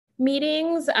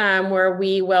meetings where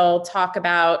we will talk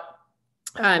about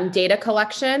data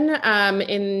collection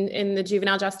in the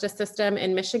juvenile justice system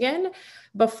in Michigan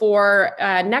before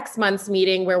next month's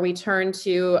meeting, where we turn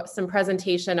to some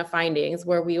presentation of findings,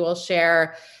 where we will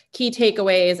share key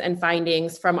takeaways and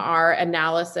findings from our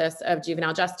analysis of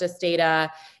juvenile justice data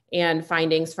and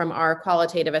findings from our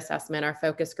qualitative assessment, our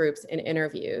focus groups and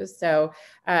interviews. So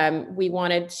we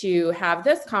wanted to have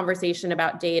this conversation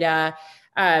about data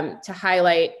to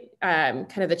highlight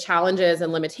kind of the challenges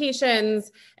and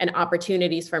limitations and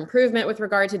opportunities for improvement with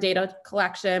regard to data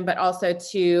collection, but also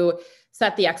to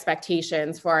set the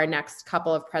expectations for our next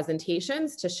couple of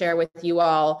presentations to share with you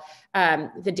all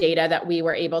the data that we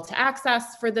were able to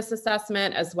access for this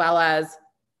assessment, as well as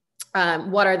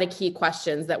what are the key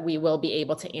questions that we will be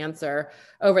able to answer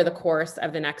over the course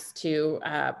of the next two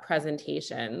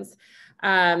presentations.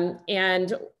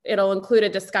 And it'll include a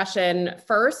discussion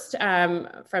first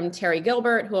from Terry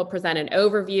Gilbert, who will present an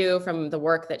overview from the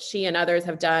work that she and others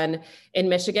have done in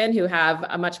Michigan, who have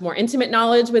a much more intimate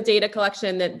knowledge with data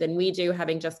collection than we do,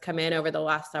 having just come in over the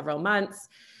last several months.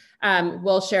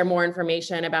 We'll share more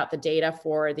information about the data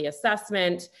for the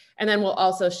assessment. And then we'll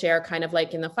also share, kind of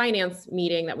like in the finance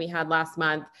meeting that we had last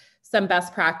month, some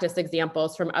best practice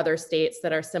examples from other states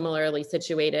that are similarly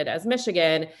situated as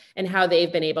Michigan and how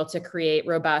they've been able to create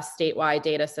robust statewide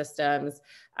data systems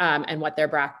and what their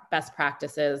best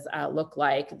practices look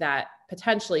like that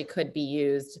potentially could be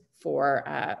used for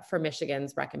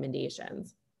Michigan's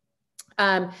recommendations.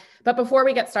 But before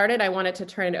we get started, I wanted to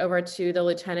turn it over to the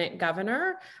Lieutenant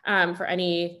Governor for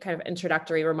any kind of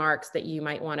introductory remarks that you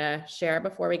might want to share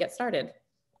before we get started.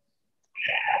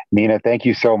 Nina, thank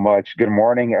you so much. Good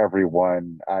morning,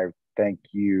 everyone. I thank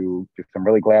you. I'm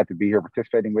really glad to be here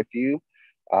participating with you.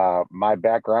 My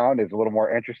background is a little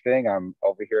more interesting. I'm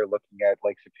over here looking at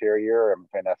Lake Superior. I'm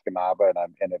in Escanaba, and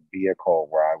I'm in a vehicle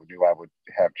where I knew I would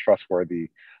have trustworthy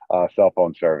cell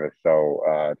phone service.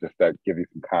 So just to give you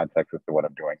some context as to what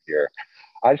I'm doing here.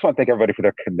 I just want to thank everybody for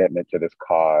their commitment to this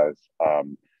cause.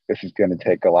 This is going to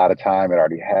take a lot of time. It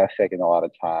already has taken a lot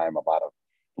of time, a lot of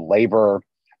labor,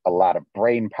 a lot of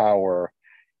brain power,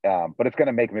 but it's going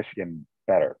to make Michigan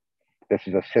better. This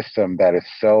is a system that is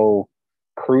so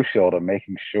crucial to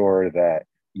making sure that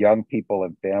young people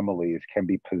and families can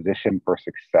be positioned for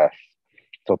success.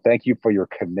 So thank you for your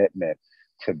commitment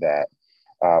to that.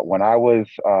 When I was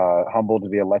humbled to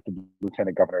be elected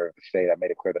Lieutenant Governor of the state, I made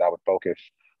it clear that I would focus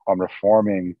on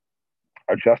reforming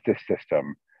our justice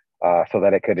system so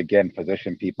that it could, again,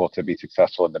 position people to be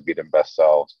successful and to be their best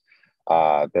selves.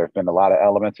 There have been a lot of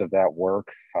elements of that work.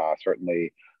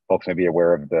 Certainly, folks may be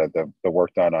aware of the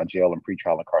work done on jail and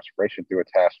pretrial incarceration through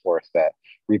a task force that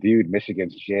reviewed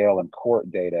Michigan's jail and court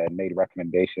data and made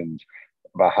recommendations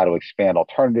about how to expand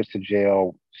alternatives to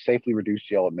jail, safely reduce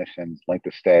jail admissions, length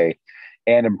of stay,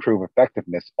 and improve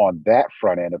effectiveness on that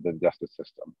front end of the justice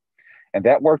system. And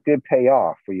that work did pay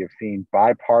off. We have seen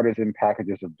bipartisan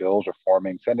packages of bills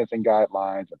reforming sentencing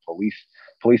guidelines and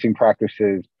policing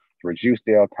practices, to reduce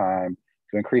jail time,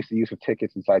 to increase the use of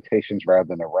tickets and citations rather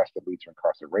than arrest that leads to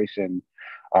incarceration,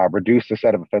 reduce the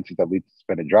set of offenses that lead to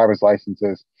suspended driver's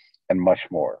licenses, and much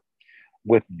more.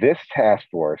 With this task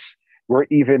force, we're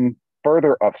even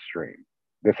further upstream.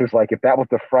 This is like, if that was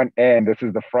the front end, this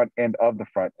is the front end of the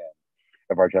front end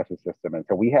of our justice system. And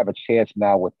so we have a chance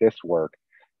now with this work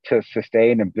to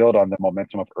sustain and build on the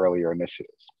momentum of earlier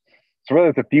initiatives. So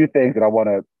really, there's a few things that I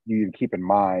want you to keep in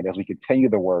mind as we continue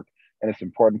the work in this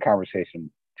important conversation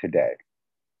today.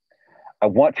 I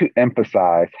want to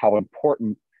emphasize how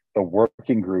important the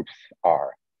working groups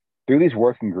are. Through these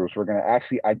working groups, we're going to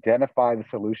actually identify the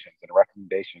solutions and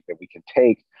recommendations that we can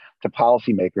take to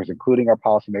policymakers, including our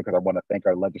policymakers. I want to thank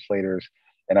our legislators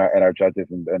and our judges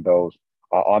and those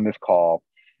on this call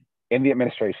in the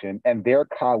administration and their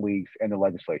colleagues in the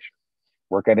legislature.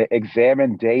 We're going to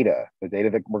examine data, the data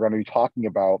that we're going to be talking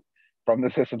about from the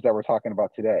systems that we're talking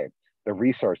about today, the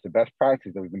research, the best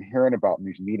practices that we've been hearing about in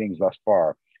these meetings thus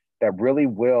far that really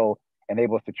will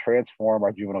enable us to transform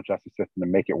our juvenile justice system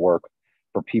and make it work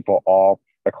for people all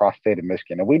across the state of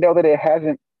Michigan. And we know that it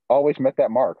hasn't always met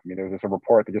that mark. I mean, there's a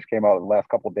report that just came out in the last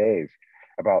couple of days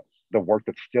about the work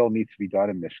that still needs to be done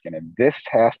in Michigan. And this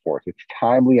task force, it's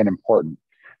timely and important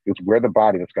because we're the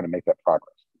body that's going to make that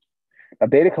progress. Now,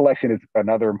 data collection is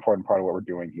another important part of what we're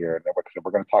doing here. And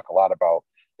we're going to talk a lot about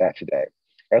that today.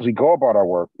 As we go about our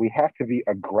work, we have to be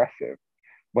aggressive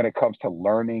when it comes to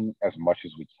learning as much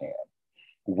as we can.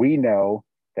 We know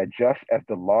that just as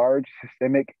the large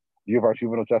systemic view of our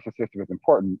juvenile justice system is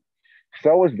important,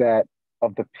 so is that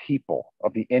of the people,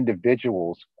 of the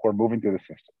individuals who are moving through the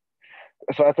system.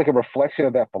 So that's like a reflection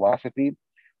of that philosophy.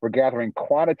 We're gathering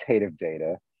quantitative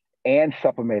data and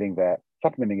supplementing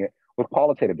it with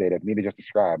qualitative data that Nina just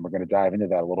described. We're going to dive into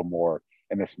that a little more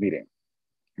in this meeting.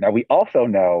 Now, we also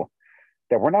know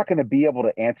that we're not going to be able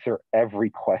to answer every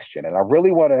question. And I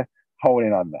really want to hone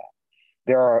in on that.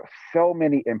 There are so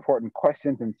many important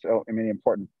questions and so many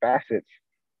important facets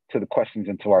to the questions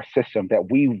into our system that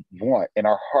we want in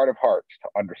our heart of hearts to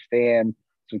understand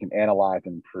so we can analyze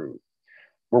and improve.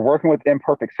 We're working with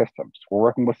imperfect systems. We're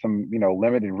working with some,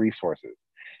 limited resources.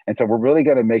 And so we're really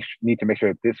going to need to make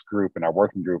sure that this group and our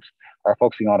working groups are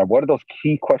focusing on what are those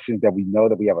key questions that we know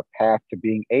that we have a path to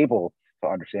being able to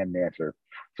understand and answer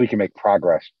so we can make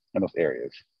progress in those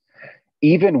areas.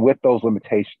 Even with those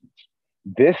limitations,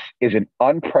 this is an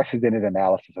unprecedented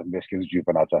analysis of Michigan's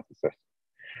juvenile justice system.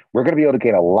 We're going to be able to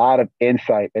gain a lot of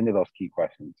insight into those key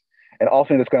questions. And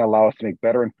also, it's going to allow us to make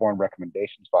better informed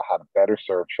recommendations about how to better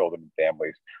serve children and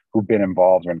families who've been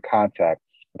involved or in contact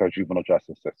with our juvenile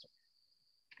justice system.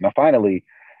 Now, finally,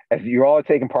 as you all are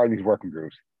taking part in these working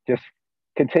groups, just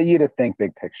continue to think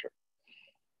big picture.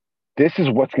 This is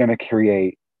what's going to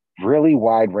create really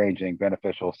wide-ranging,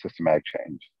 beneficial, systematic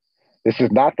change. This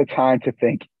is not the time to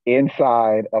think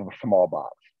inside of a small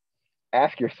box.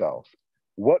 Ask yourselves,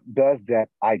 what does that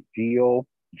ideal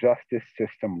justice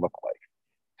system look like?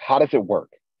 How does it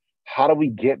work? How do we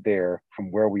get there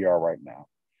from where we are right now?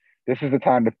 This is the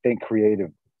time to think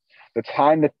creatively, the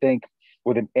time to think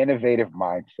with an innovative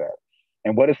mindset.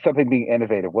 And what is something being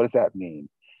innovative? What does that mean?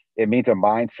 It means a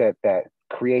mindset that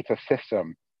creates a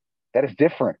system that is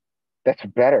different, that's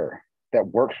better, that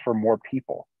works for more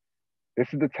people. This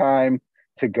is the time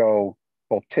to go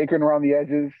both tinkering around the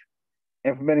edges,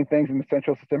 implementing things in the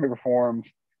central systemic reforms,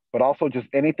 but also just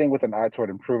anything with an eye toward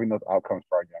improving those outcomes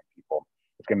for our young people.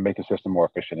 It's going to make the system more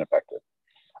efficient and effective.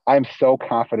 I'm so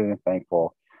confident and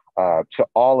thankful to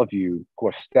all of you who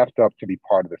have stepped up to be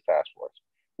part of this task force.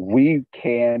 We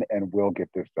can and will get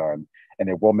this done, and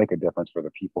it will make a difference for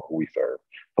the people who we serve.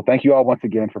 So thank you all once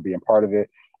again for being part of it.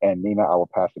 And Nina, I will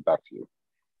pass it back to you.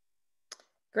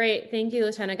 Great. Thank you,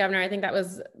 Lieutenant Governor. I think that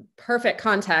was perfect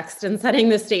context and setting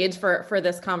the stage for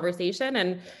this conversation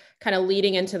and kind of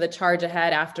leading into the charge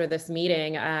ahead after this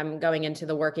meeting, going into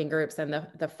the working groups and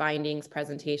the findings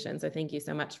presentation. So thank you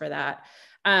so much for that.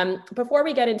 Before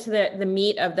we get into the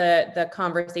meat of the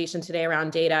conversation today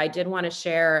around data, I did want to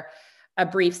share a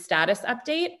brief status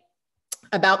update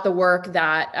about the work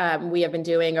that we have been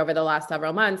doing over the last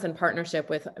several months in partnership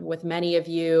with many of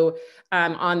you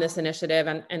on this initiative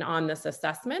and on this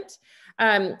assessment.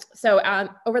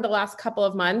 Over the last couple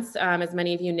of months, as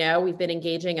many of you know, we've been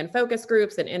engaging in focus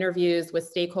groups and interviews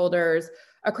with stakeholders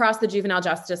across the juvenile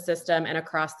justice system and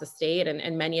across the state.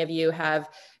 And many of you have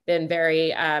been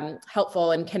very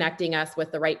helpful in connecting us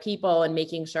with the right people and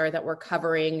making sure that we're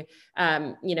covering,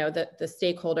 the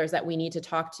stakeholders that we need to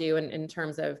talk to in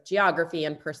terms of geography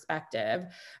and perspective.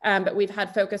 But we've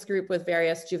had focus group with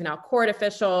various juvenile court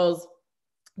officials,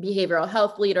 behavioral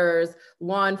health leaders,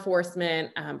 law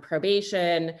enforcement,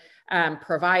 probation,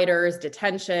 providers,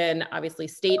 detention, obviously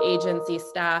state agency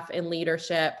staff and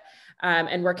leadership.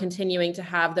 And we're continuing to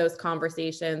have those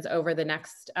conversations over the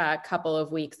next couple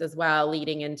of weeks as well,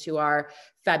 leading into our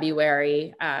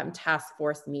February task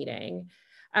force meeting.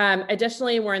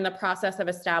 Additionally, we're in the process of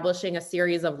establishing a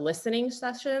series of listening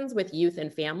sessions with youth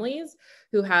and families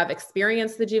who have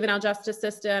experienced the juvenile justice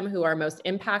system, who are most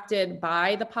impacted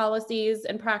by the policies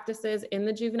and practices in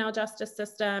the juvenile justice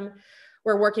system.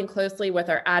 We're working closely with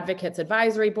our Advocates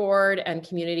Advisory Board and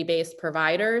community-based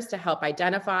providers to help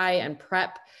identify and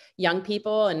prep young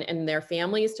people and their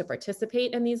families to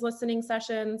participate in these listening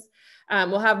sessions.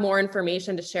 We'll have more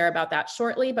information to share about that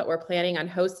shortly, but we're planning on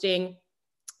hosting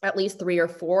at least 3 or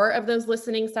 4 of those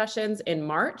listening sessions in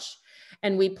March.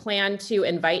 And we plan to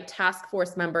invite task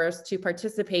force members to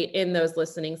participate in those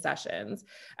listening sessions.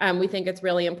 We think it's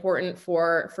really important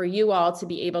for you all to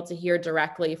be able to hear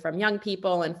directly from young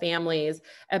people and families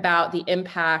about the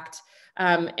impact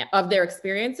of their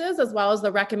experiences, as well as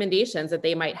the recommendations that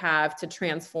they might have to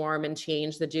transform and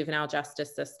change the juvenile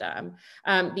justice system.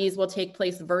 These will take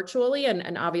place virtually,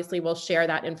 and obviously we'll share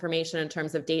that information in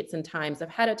terms of dates and times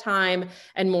ahead of time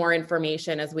and more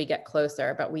information as we get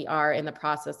closer, but we are in the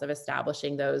process of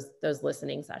establishing those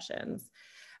listening sessions.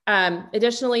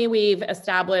 Additionally, we've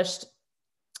established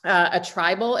a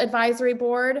tribal advisory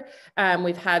board.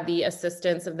 We've had the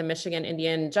assistance of the Michigan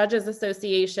Indian Judges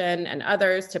Association and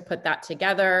others to put that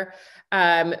together.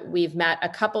 We've met a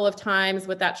couple of times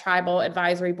with that tribal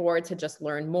advisory board to just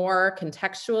learn more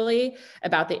contextually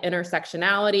about the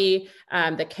intersectionality,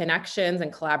 the connections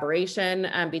and collaboration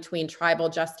between tribal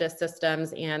justice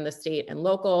systems and the state and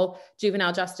local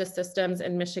juvenile justice systems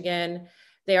in Michigan.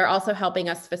 They are also helping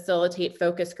us facilitate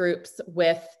focus groups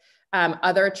with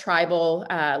other tribal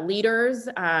leaders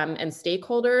and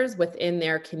stakeholders within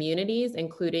their communities,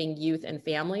 including youth and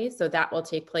families. So that will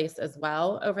take place as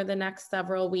well over the next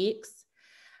several weeks.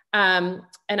 And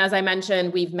as I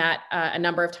mentioned, we've met a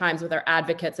number of times with our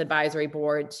Advocates Advisory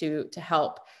Board to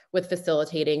help with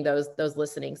facilitating those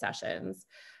listening sessions.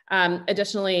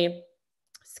 Additionally,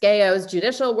 SCAO's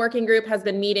Judicial Working Group has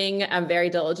been meeting very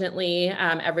diligently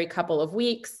every couple of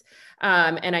weeks.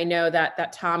 And I know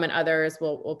that Tom and others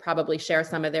will probably share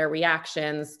some of their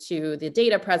reactions to the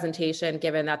data presentation,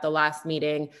 given that the last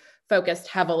meeting focused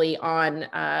heavily on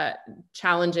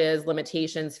challenges,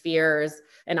 limitations, fears,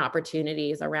 and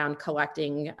opportunities around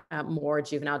collecting more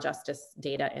juvenile justice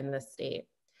data in the state.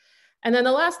 And then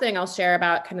the last thing I'll share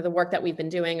about kind of the work that we've been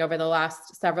doing over the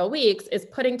last several weeks is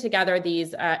putting together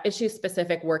these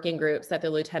issue-specific working groups that the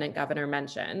Lieutenant Governor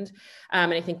mentioned.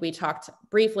 And I think we talked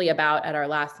briefly about at our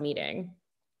last meeting.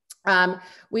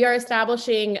 We are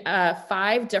establishing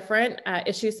 5 different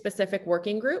issue-specific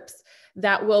working groups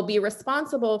that will be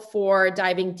responsible for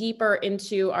diving deeper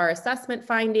into our assessment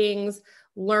findings,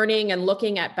 learning and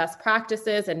looking at best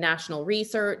practices and national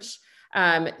research,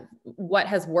 what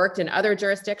has worked in other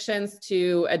jurisdictions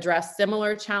to address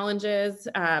similar challenges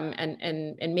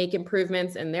and make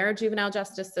improvements in their juvenile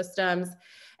justice systems.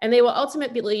 And they will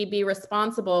ultimately be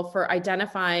responsible for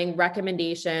identifying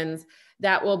recommendations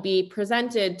that will be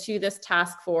presented to this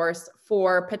task force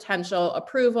for potential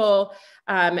approval,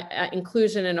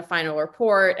 inclusion in a final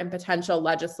report, and potential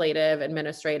legislative,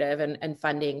 administrative, and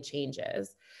funding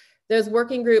changes. Those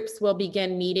working groups will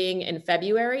begin meeting in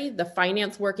February. The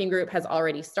finance working group has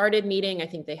already started meeting. I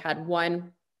think they had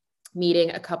one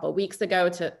meeting a couple weeks ago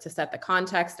to set the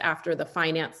context after the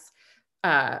finance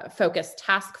focused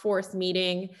task force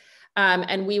meeting.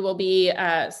 And we will be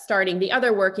starting the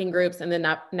other working groups in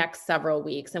the next several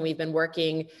weeks. And we've been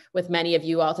working with many of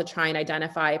you all to try and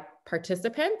identify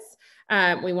participants.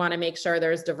 We want to make sure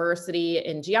there's diversity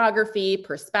in geography,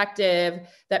 perspective,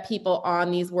 that people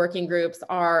on these working groups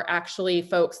are actually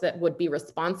folks that would be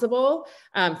responsible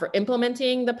for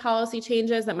implementing the policy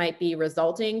changes that might be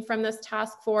resulting from this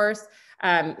task force.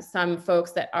 Some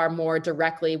folks that are more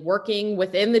directly working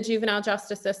within the juvenile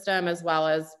justice system, as well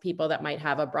as people that might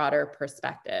have a broader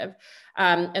perspective.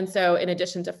 And so in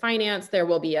addition to finance, there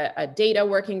will be a data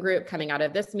working group coming out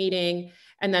of this meeting.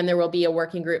 And then there will be a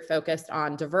working group focused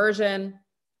on diversion,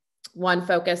 one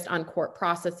focused on court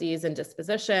processes and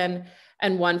disposition,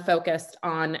 and one focused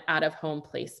on out-of-home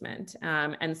placement.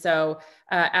 And so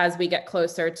as we get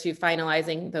closer to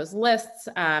finalizing those lists,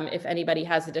 if anybody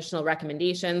has additional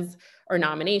recommendations or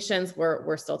nominations,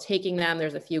 we're still taking them.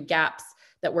 There's a few gaps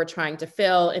that we're trying to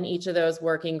fill in each of those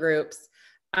working groups.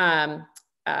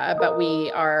 But we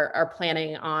are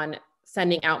planning on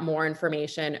sending out more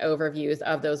information, overviews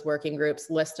of those working groups,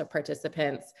 list of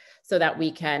participants, so that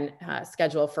we can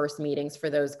schedule first meetings for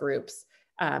those groups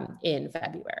in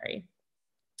February.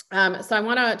 So I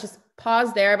wanna just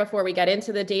pause there before we get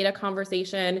into the data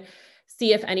conversation,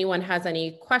 see if anyone has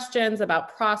any questions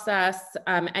about process,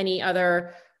 any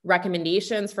other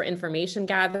recommendations for information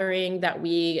gathering that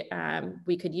we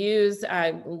could use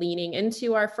leaning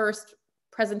into our first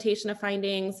presentation of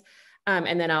findings.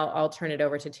 And then I'll turn it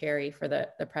over to Terry for the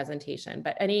presentation.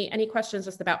 But any questions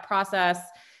just about process,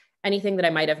 anything that I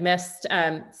might have missed?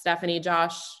 Stephanie,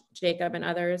 Josh, Jacob, and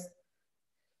others?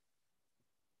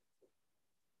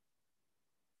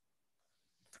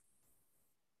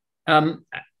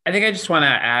 I think I just want to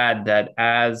add that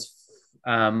as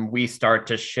we start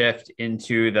to shift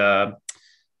into the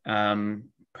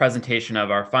presentation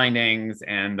of our findings,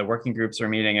 and the working groups are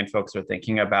meeting, and folks are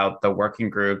thinking about the working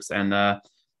groups, and the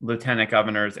Lieutenant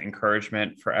Governor's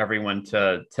encouragement for everyone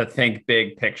to think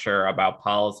big picture about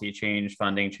policy change,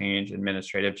 funding change,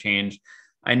 administrative change.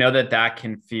 I know that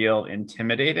can feel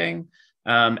intimidating,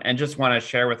 and just want to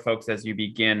share with folks as you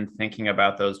begin thinking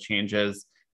about those changes,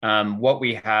 what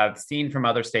we have seen from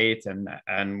other states,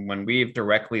 and when we've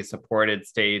directly supported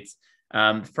states.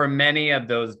 For many of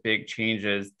those big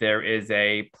changes, there is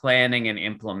a planning and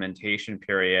implementation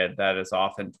period that is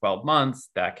often 12 months,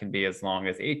 that can be as long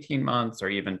as 18 months or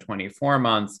even 24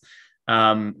 months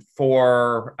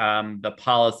for the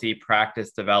policy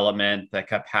practice development, the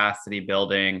capacity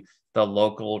building, the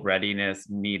local readiness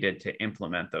needed to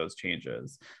implement those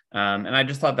changes. And I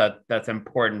just thought that that's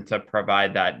important to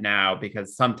provide that now,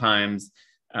 because sometimes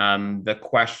the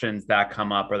questions that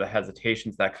come up or the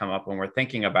hesitations that come up when we're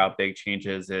thinking about big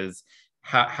changes is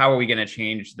how are we going to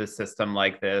change the system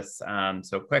like this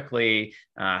so quickly?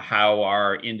 How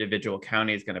are individual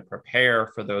counties going to prepare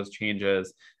for those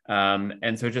changes?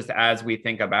 And so just as we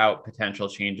think about potential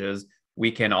changes,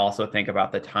 we can also think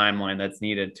about the timeline that's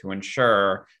needed to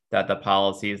ensure that the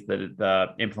policies, the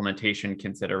implementation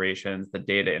considerations, the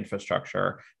data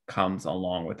infrastructure comes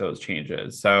along with those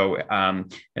changes. So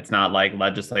it's not like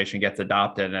legislation gets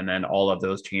adopted and then all of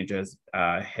those changes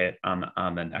hit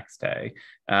on the next day.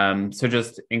 So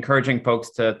just encouraging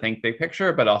folks to think big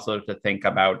picture, but also to think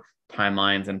about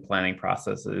timelines and planning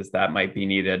processes that might be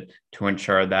needed to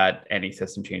ensure that any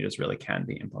system changes really can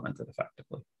be implemented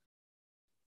effectively.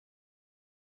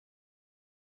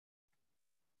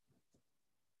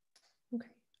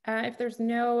 If there's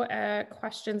no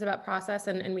questions about process,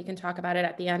 and we can talk about it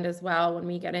at the end as well when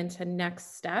we get into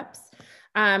next steps,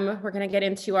 we're going to get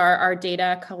into our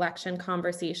data collection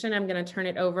conversation. I'm going to turn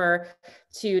it over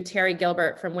to Terry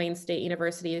Gilbert from Wayne State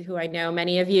University, who I know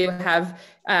many of you have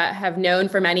known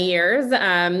for many years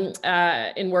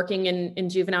in working in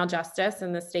juvenile justice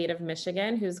in the state of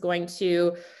Michigan, who's going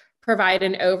to provide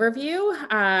an overview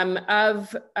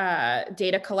of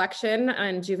data collection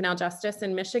and juvenile justice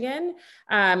in Michigan.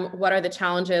 What are the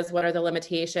challenges, what are the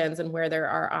limitations, and where there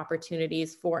are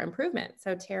opportunities for improvement.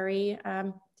 So Terry,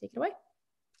 take it away.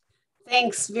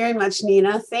 Thanks very much,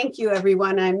 Nina. Thank you,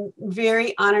 everyone. I'm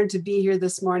very honored to be here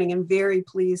this morning and very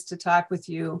pleased to talk with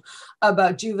you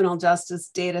about juvenile justice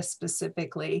data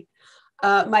specifically.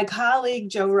 My colleague,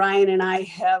 Joe Ryan, and I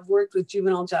have worked with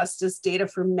juvenile justice data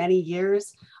for many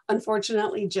years.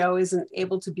 Unfortunately, Joe isn't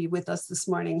able to be with us this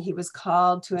morning. He was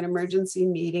called to an emergency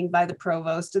meeting by the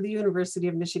provost of the University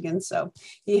of Michigan, so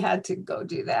he had to go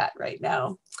do that right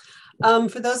now.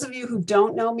 For those of you who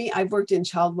don't know me, I've worked in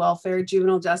child welfare,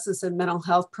 juvenile justice, and mental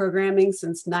health programming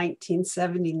since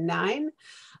 1979.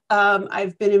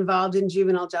 I've been involved in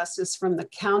juvenile justice from the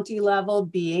county level,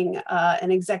 being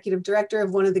an executive director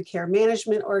of one of the care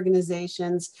management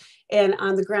organizations, and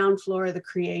on the ground floor, the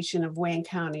creation of Wayne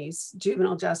County's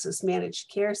juvenile justice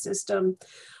managed care system.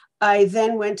 I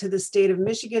then went to the state of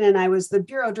Michigan and I was the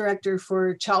bureau director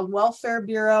for Child Welfare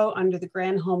Bureau under the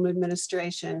Granholm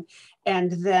administration,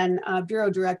 and then bureau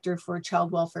director for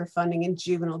Child Welfare Funding and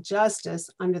Juvenile Justice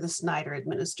under the Snyder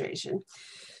administration.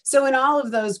 So in all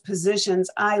of those positions,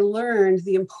 I learned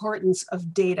the importance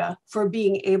of data for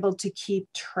being able to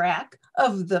keep track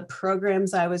of the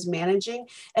programs I was managing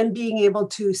and being able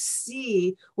to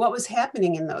see what was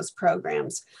happening in those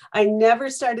programs. I never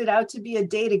started out to be a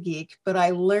data geek, but I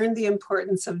learned the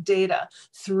importance of data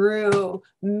through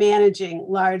managing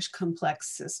large,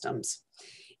 complex systems.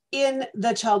 In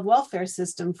the child welfare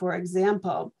system, for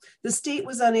example, the state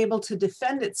was unable to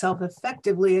defend itself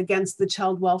effectively against the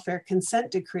child welfare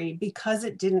consent decree because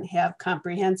it didn't have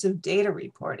comprehensive data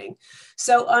reporting.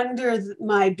 So under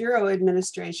my bureau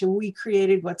administration, we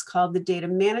created what's called the data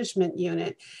management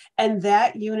unit, and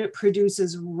that unit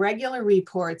produces regular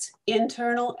reports,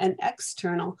 internal and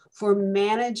external, for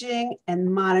managing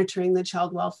and monitoring the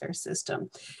child welfare system.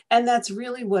 And that's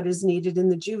really what is needed in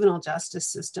the juvenile justice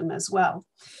system as well.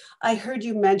 I heard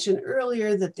you mention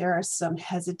earlier that there are some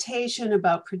hesitation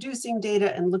about producing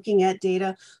data and looking at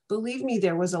data. Believe me,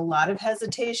 there was a lot of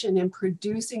hesitation in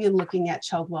producing and looking at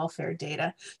child welfare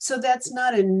data. So that's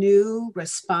not a new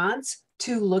response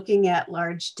to looking at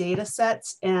large data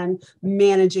sets and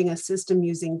managing a system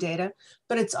using data,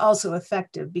 but it's also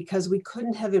effective because we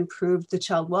couldn't have improved the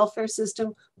child welfare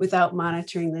system without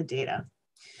monitoring the data.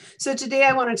 So today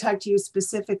I want to talk to you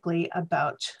specifically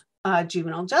about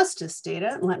juvenile justice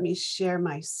data. Let me share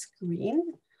my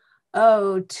screen.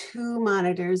 Oh, 2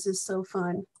 monitors is so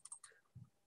fun.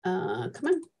 Come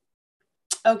on.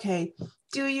 Okay,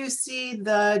 do you see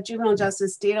the juvenile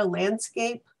justice data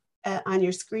landscape on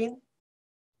your screen?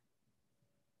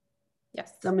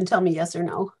 Yes. Someone tell me yes or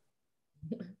no.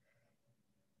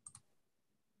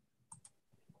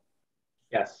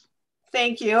 Yes.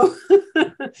 Thank you.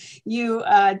 You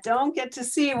don't get to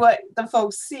see what the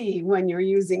folks see when you're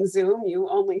using Zoom. You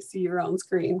only see your own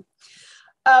screen.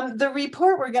 The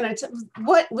report we're going to,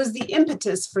 what was the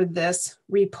impetus for this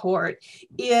report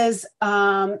is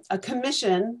a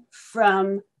commission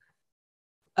from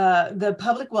the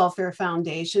Public Welfare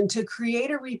Foundation to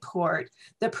create a report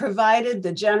that provided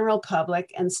the general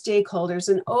public and stakeholders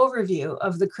an overview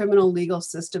of the criminal legal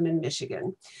system in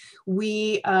Michigan.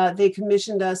 They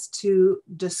commissioned us to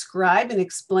describe and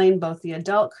explain both the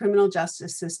adult criminal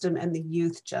justice system and the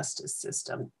youth justice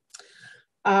system.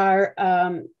 Our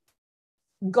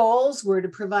goals were to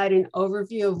provide an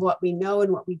overview of what we know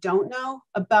and what we don't know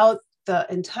about the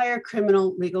entire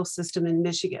criminal legal system in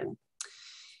Michigan.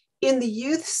 In the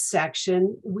youth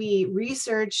section, we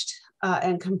researched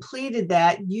and completed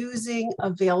that using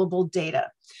available data.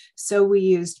 So we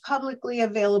used publicly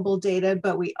available data,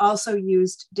 but we also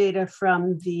used data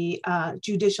from the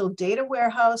Judicial Data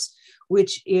Warehouse,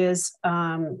 which is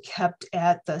kept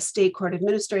at the State Court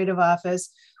Administrative Office.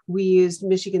 We used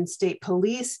Michigan State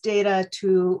Police data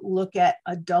to look at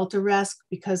adult arrests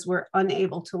because we're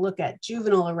unable to look at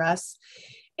juvenile arrests.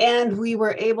 And we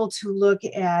were able to look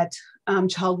at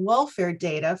child welfare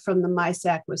data from the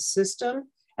MySACWIS system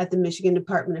at the Michigan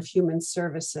Department of Human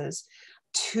Services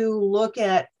to look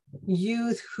at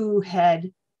youth who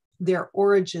had their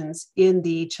origins in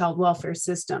the child welfare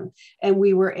system. And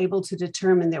we were able to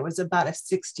determine there was about a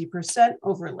 60%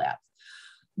 overlap.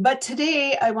 But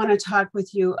today I want to talk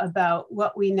with you about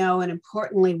what we know and,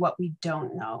 importantly, what we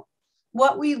don't know.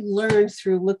 What we learned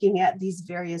through looking at these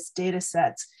various data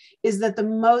sets is that the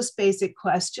most basic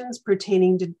questions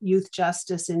pertaining to youth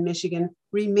justice in Michigan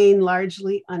remain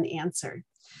largely unanswered.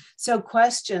 So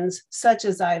questions such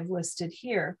as I've listed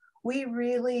here, we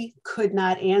really could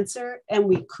not answer, and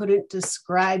we couldn't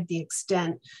describe the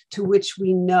extent to which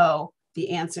we know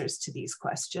the answers to these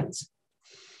questions.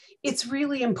 It's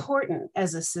really important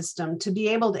as a system to be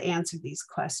able to answer these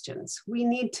questions. We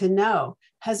need to know,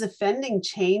 has offending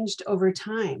changed over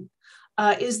time?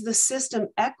 Is the system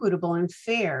equitable and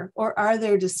fair, or are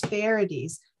there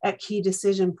disparities at key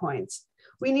decision points?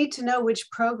 We need to know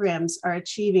which programs are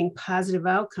achieving positive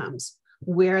outcomes.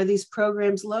 Where are these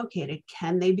programs located?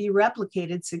 Can they be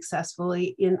replicated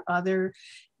successfully in other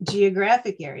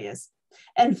geographic areas?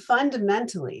 And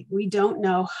fundamentally, we don't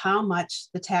know how much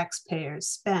the taxpayers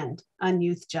spend on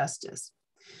youth justice.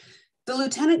 The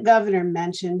Lieutenant Governor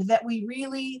mentioned that we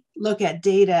really look at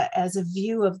data as a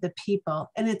view of the people.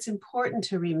 And it's important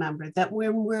to remember that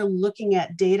when we're looking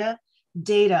at data,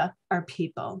 data are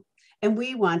people. And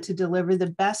we want to deliver the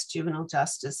best juvenile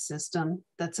justice system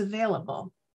that's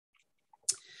available.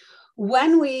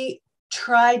 When we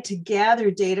tried to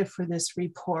gather data for this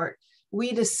report,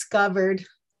 we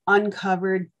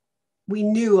uncovered, we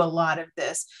knew a lot of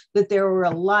this, that there were a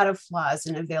lot of flaws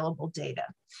in available data.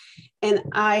 And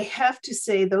I have to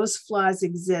say those flaws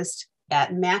exist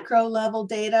at macro level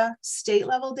data, state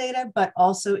level data, but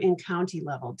also in county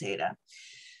level data.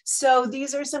 So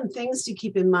these are some things to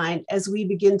keep in mind as we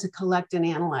begin to collect and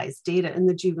analyze data in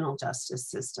the juvenile justice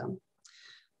system.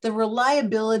 The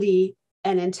reliability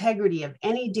and integrity of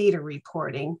any data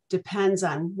reporting depends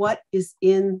on what is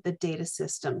in the data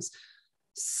systems.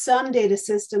 Some data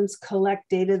systems collect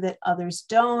data that others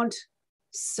don't.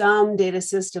 Some data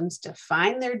systems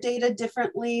define their data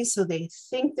differently, so they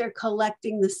think they're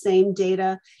collecting the same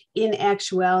data. In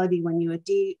actuality, when you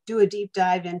do a deep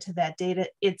dive into that data,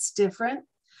 it's different.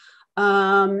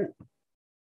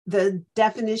 The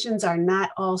definitions are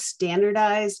not all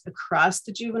standardized across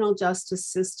the juvenile justice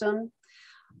system,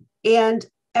 and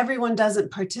everyone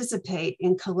doesn't participate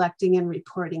in collecting and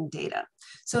reporting data.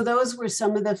 So those were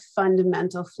some of the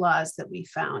fundamental flaws that we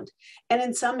found. And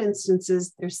in some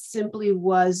instances, there simply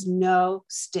was no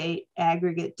state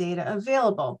aggregate data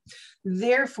available.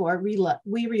 Therefore,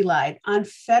 we relied on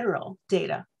federal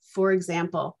data. For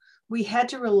example, we had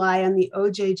to rely on the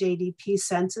OJJDP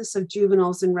census of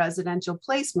juveniles in residential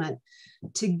placement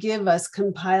to give us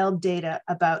compiled data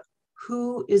about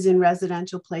who is in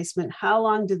residential placement, how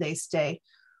long do they stay,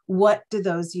 what do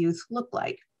those youth look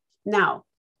like? Now,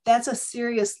 that's a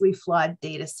seriously flawed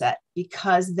data set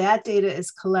because that data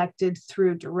is collected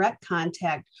through direct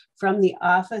contact from the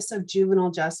Office of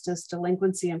Juvenile Justice,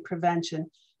 Delinquency and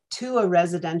Prevention to a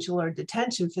residential or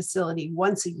detention facility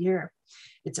once a year.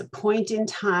 It's a point in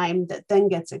time that then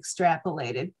gets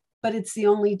extrapolated, but it's the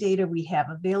only data we have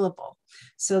available.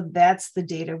 So that's the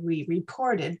data we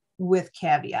reported with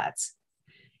caveats.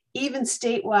 Even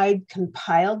statewide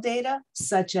compiled data,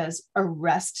 such as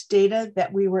arrest data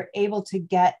that we were able to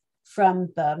get from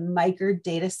the MICR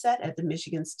data set at the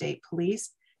Michigan State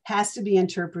Police, has to be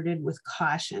interpreted with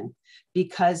caution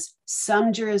because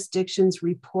some jurisdictions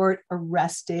report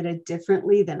arrest data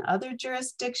differently than other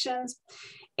jurisdictions.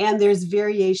 And there's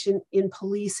variation in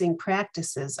policing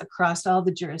practices across all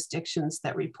the jurisdictions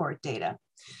that report data.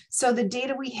 So the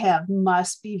data we have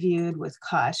must be viewed with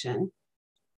caution.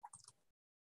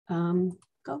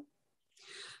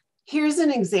 Here's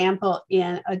an example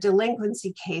in a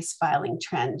delinquency case filing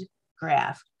trend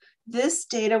graph. This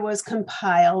data was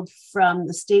compiled from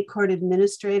the State Court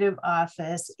Administrative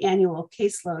Office annual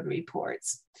caseload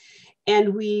reports.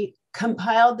 And we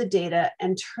compiled the data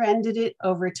and trended it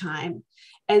over time.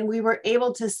 And we were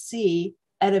able to see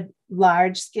at a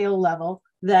large scale level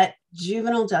that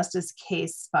juvenile justice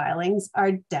case filings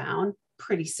are down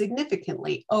pretty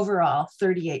significantly, overall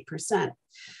 38%.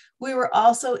 We were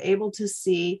also able to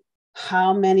see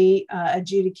how many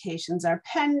adjudications are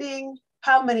pending,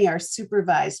 how many are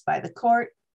supervised by the court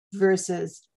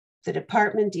versus the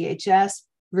department, DHS,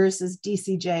 versus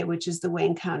DCJ, which is the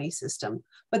Wayne County system.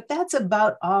 But that's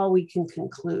about all we can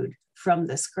conclude from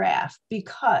this graph,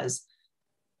 because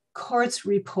courts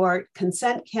report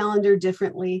consent calendar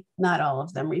differently. Not all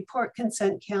of them report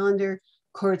consent calendar.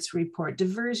 Courts report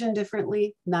diversion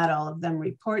differently. Not all of them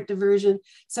report diversion.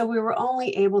 So we were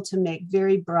only able to make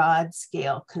very broad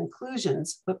scale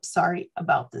conclusions. Oops, sorry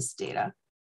about this data.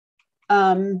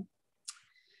 The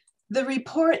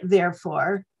report,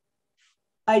 therefore,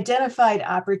 identified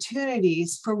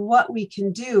opportunities for what we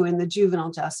can do in the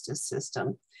juvenile justice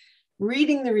system.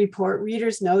 Reading the report,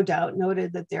 readers no doubt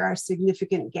noted that there are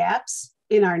significant gaps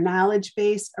in our knowledge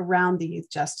base around the youth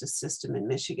justice system in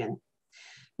Michigan.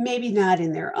 Maybe not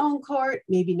in their own court,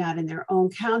 maybe not in their own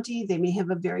county. They may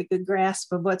have a very good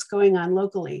grasp of what's going on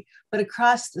locally, but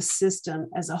across the system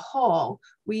as a whole,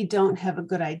 we don't have a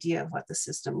good idea of what the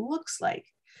system looks like.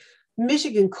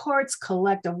 Michigan courts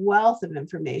collect a wealth of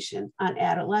information on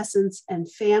adolescents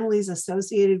and families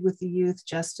associated with the youth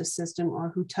justice system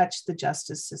or who touch the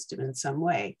justice system in some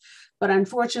way. But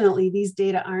unfortunately, these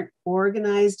data aren't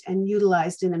organized and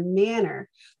utilized in a manner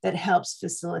that helps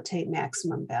facilitate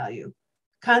maximum value.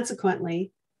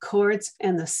 Consequently, courts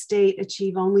and the state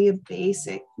achieve only a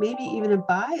basic, maybe even a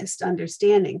biased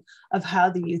understanding of how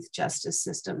the youth justice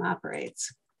system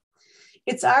operates.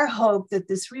 It's our hope that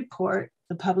this report,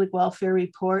 the Public Welfare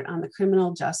Report on the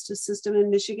Criminal Justice System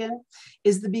in Michigan,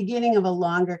 is the beginning of a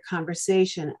longer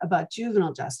conversation about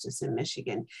juvenile justice in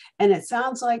Michigan. And it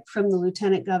sounds like from the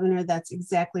Lieutenant Governor, that's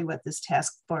exactly what this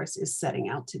task force is setting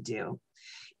out to do.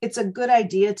 It's a good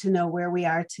idea to know where we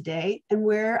are today and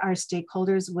where our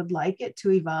stakeholders would like it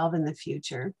to evolve in the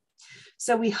future.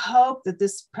 So we hope that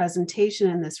this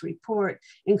presentation and this report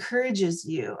encourages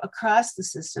you across the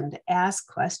system to ask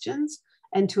questions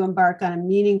and to embark on a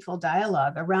meaningful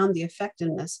dialogue around the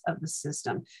effectiveness of the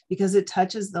system, because it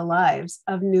touches the lives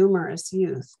of numerous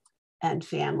youth and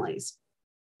families.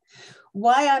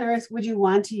 Why on earth would you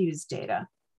want to use data?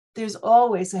 There's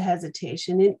always a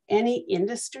hesitation in any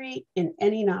industry, in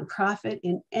any nonprofit,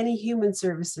 in any human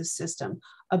services system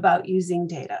about using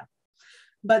data.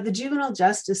 But the juvenile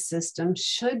justice system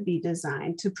should be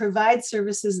designed to provide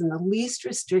services in the least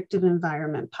restrictive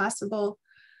environment possible,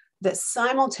 that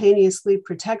simultaneously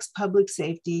protects public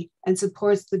safety and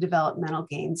supports the developmental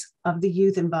gains of the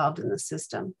youth involved in the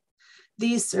system.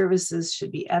 These services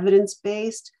should be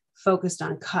evidence-based, focused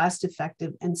on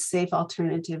cost-effective and safe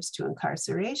alternatives to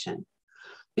incarceration.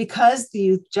 Because the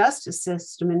youth justice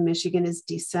system in Michigan is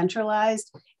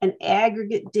decentralized and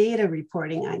aggregate data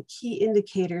reporting on key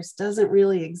indicators doesn't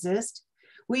really exist,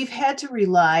 we've had to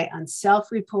rely on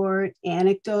self-report,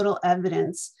 anecdotal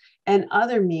evidence, and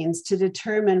other means to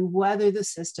determine whether the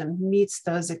system meets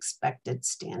those expected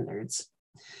standards.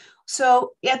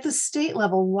 So at the state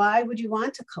level, why would you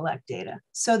want to collect data?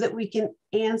 So that we can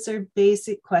answer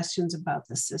basic questions about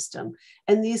the system.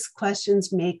 And these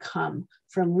questions may come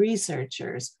from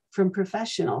researchers, from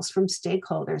professionals, from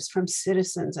stakeholders, from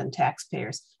citizens and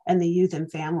taxpayers, and the youth and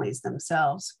families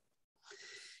themselves.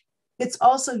 It's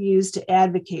also used to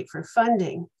advocate for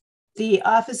funding. The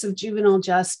Office of Juvenile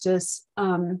Justice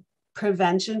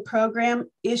Prevention Program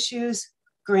issues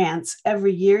grants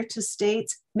every year to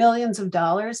states, millions of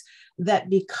dollars, that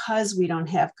because we don't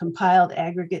have compiled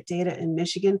aggregate data in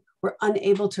Michigan, we're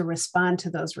unable to respond to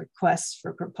those requests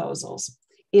for proposals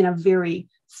in a very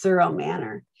thorough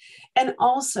manner. And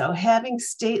also having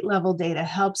state level data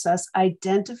helps us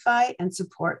identify and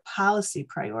support policy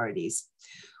priorities.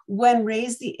 When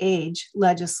Raise the Age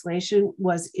legislation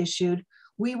was issued,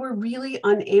 we were really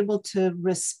unable to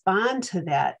respond to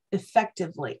that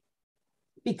effectively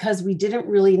because we didn't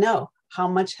really know how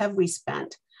much have we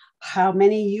spent, how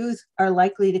many youth are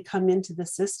likely to come into the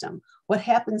system, what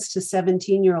happens to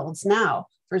 17-year-olds now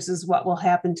versus what will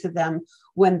happen to them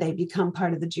when they become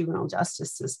part of the juvenile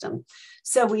justice system.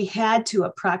 So we had to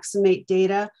approximate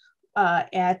data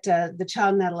at the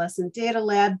Child and Adolescent Data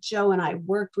Lab. Joe and I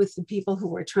worked with the people who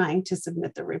were trying to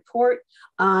submit the report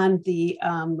on the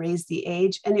Raise the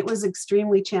Age, and it was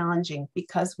extremely challenging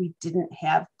because we didn't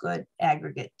have good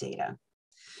aggregate data.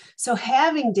 So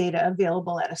having data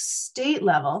available at a state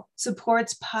level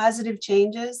supports positive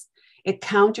changes, it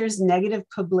counters negative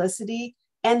publicity,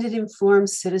 and it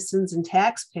informs citizens and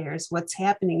taxpayers what's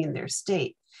happening in their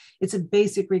state. It's a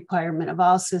basic requirement of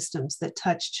all systems that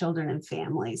touch children and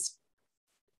families.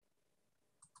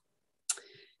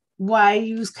 Why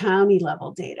use county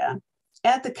level data?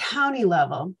 At the county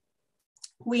level,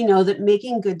 We know that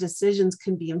making good decisions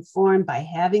can be informed by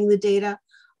having the data,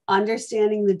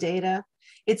 understanding the data.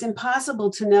 It's impossible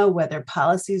to know whether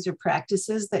policies or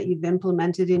practices that you've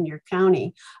implemented in your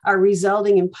county are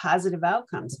resulting in positive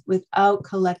outcomes without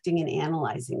collecting and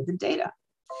analyzing the data.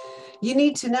 You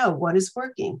need to know what is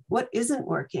working, what isn't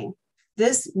working.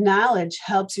 This knowledge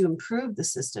helps you improve the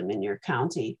system in your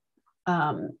county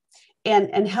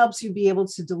and helps you be able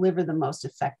to deliver the most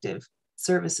effective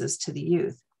services to the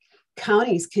youth.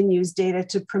 Counties can use data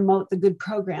to promote the good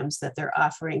programs that they're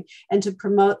offering and to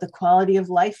promote the quality of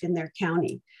life in their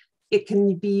county. It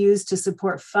can be used to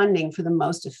support funding for the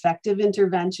most effective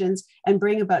interventions and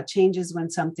bring about changes when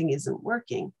something isn't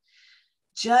working.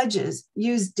 Judges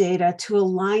use data to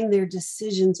align their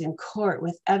decisions in court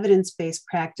with evidence-based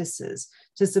practices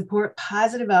to support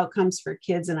positive outcomes for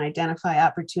kids and identify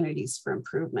opportunities for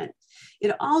improvement.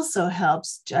 It also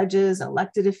helps judges,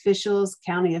 elected officials,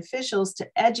 county officials to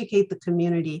educate the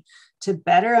community to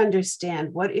better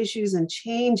understand what issues and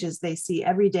changes they see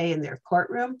every day in their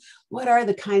courtroom. What are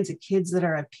the kinds of kids that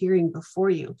are appearing before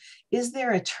you? Is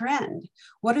there a trend?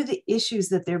 What are the issues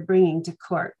that they're bringing to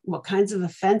court? What kinds of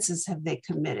offenses have they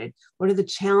committed? What are the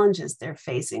challenges they're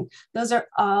facing? Those are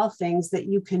all things that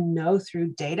you can know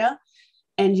through data,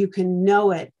 and you can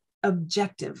know it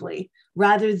objectively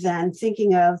rather than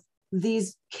thinking of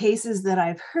these cases that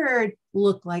I've heard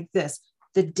look like this.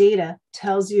 The data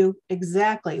tells you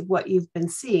exactly what you've been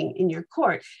seeing in your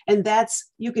court. And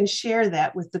you can share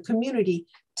that with the community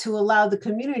to allow the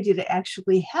community to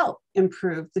actually help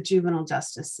improve the juvenile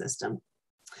justice system.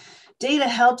 Data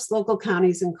helps local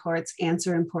counties and courts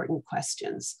answer important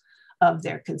questions of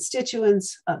their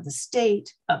constituents, of the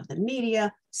state, of the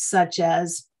media, such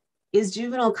as, is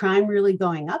juvenile crime really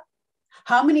going up?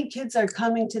 How many kids are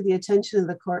coming to the attention of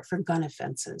the court for gun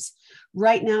offenses?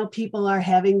 Right now, people are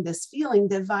having this feeling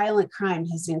that violent crime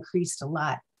has increased a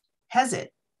lot. Has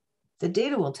it? The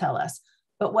data will tell us.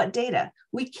 But what data?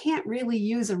 We can't really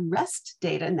use arrest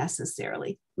data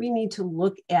necessarily. We need to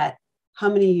look at how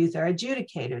many youth are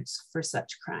adjudicated for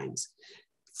such crimes.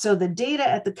 So the data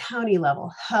at the county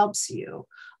level helps you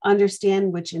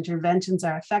understand which interventions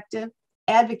are effective,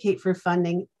 advocate for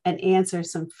funding, and answer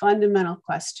some fundamental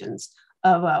questions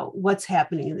about what's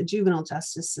happening in the juvenile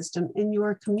justice system in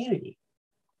your community.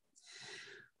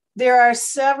 There are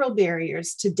several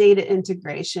barriers to data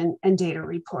integration and data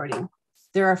reporting.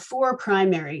 There are 4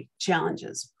 primary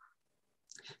challenges.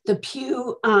 The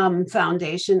Pew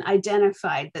Foundation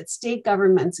identified that state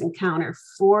governments encounter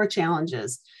 4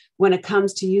 challenges when it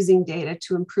comes to using data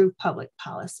to improve public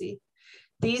policy.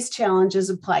 These challenges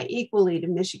apply equally to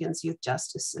Michigan's youth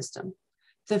justice system.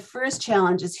 The first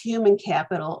challenge is human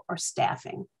capital or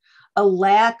staffing. A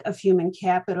lack of human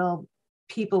capital,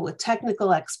 people with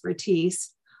technical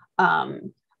expertise, a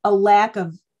lack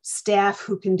of staff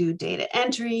who can do data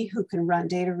entry, who can run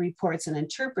data reports and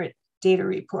interpret data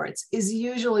reports is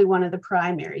usually one of the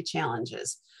primary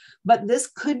challenges. But this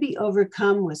could be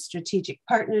overcome with strategic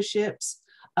partnerships,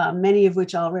 many of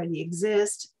which already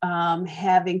exist,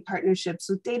 having partnerships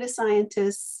with data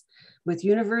scientists, with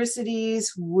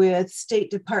universities, with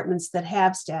state departments that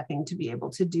have staffing to be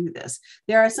able to do this.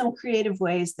 There are some creative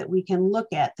ways that we can look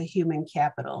at the human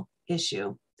capital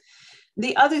issue.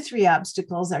 The other 3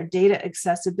 obstacles are data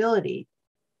accessibility.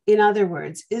 In other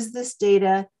words, is this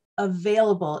data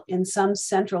available in some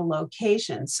central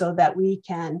location so that we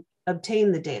can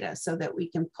obtain the data, so that we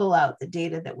can pull out the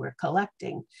data that we're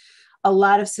collecting? A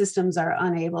lot of systems are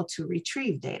unable to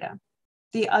retrieve data.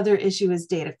 The other issue is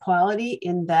data quality,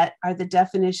 in that are the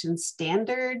definitions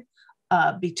standard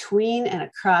between and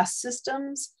across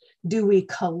systems? Do we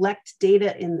collect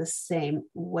data in the same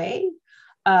way?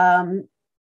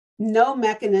 No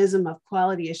mechanism of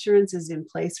quality assurance is in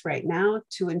place right now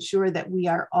to ensure that we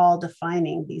are all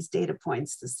defining these data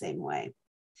points the same way.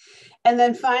 And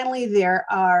then finally, there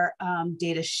are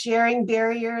data sharing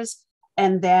barriers,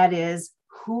 and that is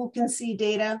who can see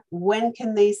data, when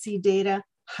can they see data,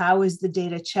 how is the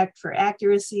data checked for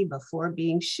accuracy before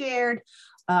being shared,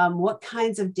 what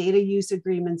kinds of data use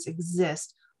agreements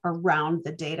exist around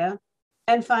the data.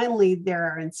 And finally, there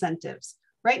are incentives.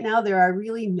 Right now, there are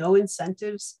really no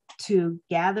incentives to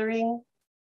gathering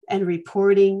and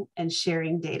reporting and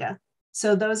sharing data.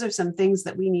 So those are some things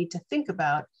that we need to think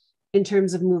about in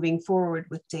terms of moving forward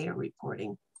with data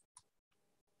reporting.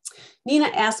 Nina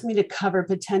asked me to cover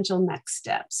potential next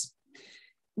steps.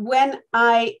 When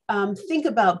I think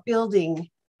about building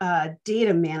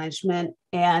data management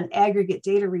and aggregate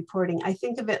data reporting, I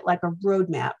think of it like a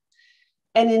roadmap.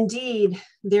 And indeed,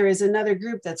 there is another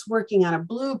group that's working on a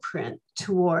blueprint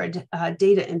toward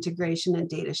data integration and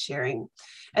data sharing.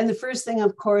 And the first thing,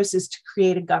 of course, is to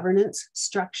create a governance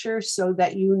structure so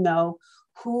that you know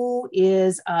who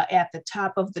is at the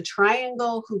top of the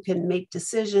triangle, who can make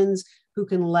decisions, who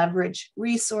can leverage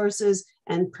resources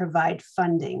and provide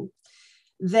funding.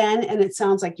 Then, and it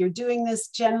sounds like you're doing this,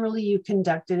 generally you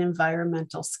conduct an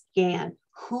environmental scan.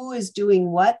 Who is doing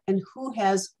what and who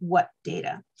has what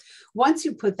data? Once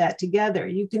you put that together,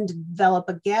 you can develop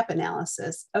a gap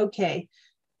analysis. Okay,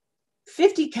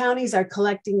 50 counties are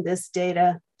collecting this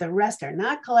data, the rest are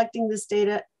not collecting this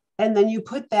data, and then you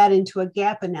put that into a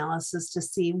gap analysis to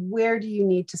see where do you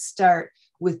need to start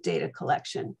with data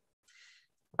collection.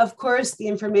 Of course, the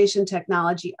information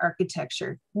technology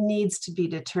architecture needs to be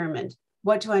determined.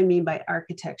 What do I mean by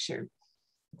architecture?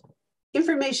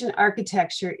 Information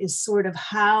architecture is sort of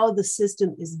how the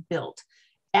system is built.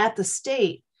 At the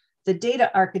state, the data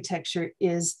architecture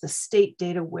is the state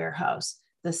data warehouse.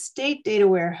 The state data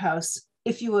warehouse,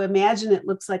 if you imagine, it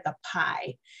looks like a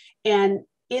pie. And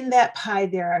in that pie,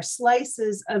 there are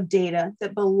slices of data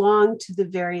that belong to the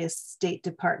various state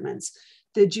departments.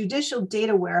 The judicial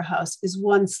data warehouse is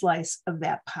one slice of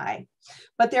that pie.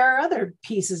 But there are other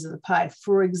pieces of the pie.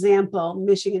 For example,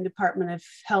 Michigan Department of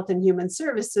Health and Human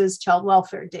Services child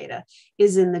welfare data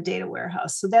is in the data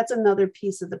warehouse. So that's another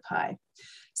piece of the pie.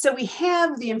 So we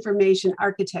have the information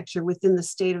architecture within the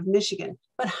state of Michigan,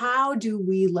 but how do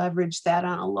we leverage that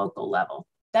on a local level?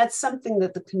 That's something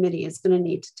that the committee is going to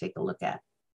need to take a look at.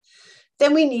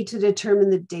 Then we need to determine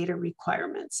the data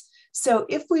requirements. So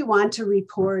if we want to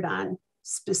report on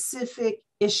specific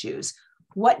issues,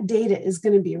 what data is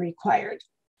going to be required?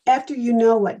 After you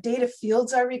know what data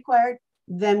fields are required,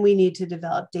 then we need to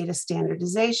develop data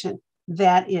standardization.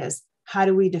 That is, how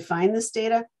do we define this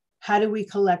data? How do we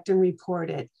collect and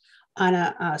report it on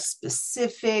a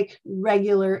specific,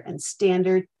 regular, and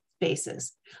standard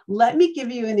basis? Let me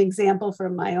give you an example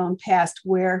from my own past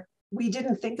where we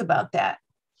didn't think about that.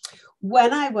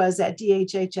 When I was at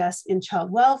DHHS in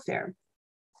child welfare,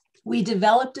 we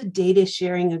developed a data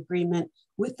sharing agreement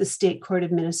with the State Court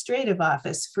Administrative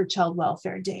Office for child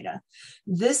welfare data.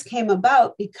 This came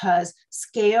about because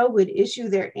SCAO would issue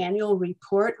their annual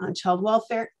report on child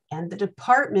welfare, and the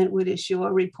department would issue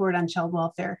a report on child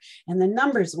welfare, and the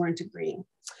numbers weren't agreeing.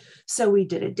 So we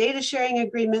did a data sharing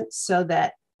agreement so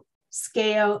that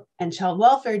SCAO and child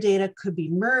welfare data could be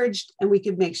merged, and we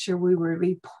could make sure we were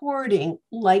reporting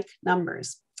like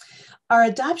numbers. Our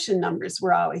adoption numbers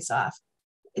were always off.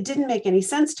 It didn't make any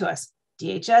sense to us.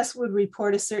 DHS would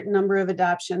report a certain number of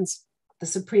adoptions. The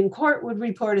Supreme Court would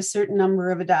report a certain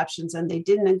number of adoptions, and they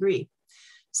didn't agree.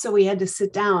 So we had to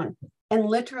sit down and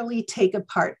literally take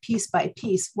apart piece by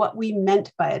piece what we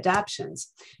meant by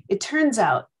adoptions. It turns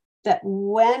out that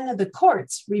when the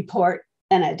courts report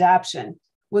an adoption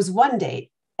was one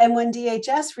date, and when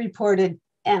DHS reported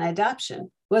an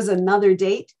adoption was another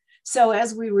date. So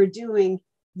as we were doing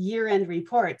year-end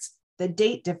reports, the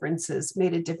date differences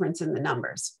made a difference in the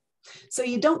numbers. So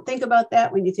you don't think about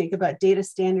that when you think about data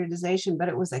standardization, but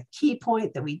it was a key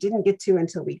point that we didn't get to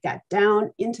until we got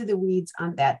down into the weeds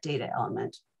on that data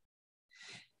element.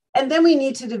 And then we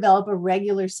need to develop a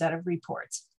regular set of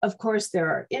reports. Of course, there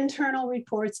are internal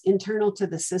reports internal to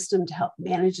the system to help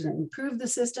manage and improve the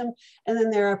system. And then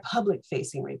there are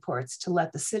public-facing reports to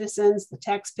let the citizens, the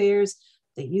taxpayers,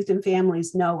 the youth and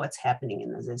families know what's happening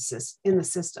in the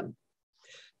system.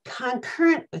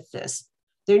 Concurrent with this,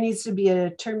 there needs to be a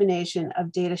determination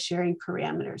of data sharing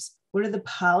parameters. What are the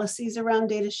policies around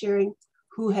data sharing?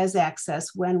 Who has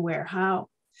access, when, where, how?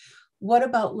 What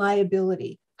about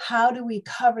liability? How do we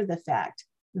cover the fact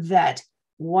that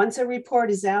once a report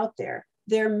is out there,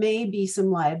 there may be some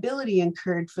liability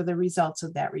incurred for the results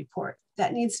of that report?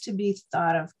 That needs to be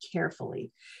thought of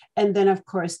carefully. And then, of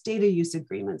course, data use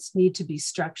agreements need to be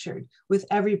structured with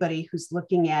everybody who's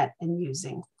looking at and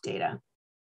using data.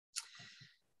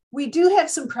 We do have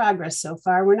some progress so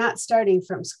far. We're not starting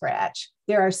from scratch.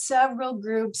 There are several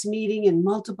groups meeting in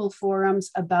multiple forums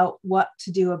about what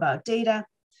to do about data.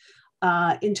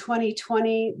 In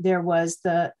 2020, there was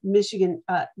the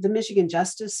Michigan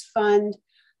Justice Fund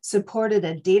supported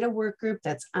a data work group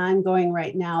that's ongoing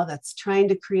right now that's trying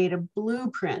to create a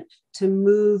blueprint to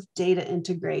move data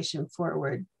integration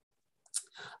forward.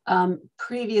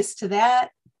 Previous to that,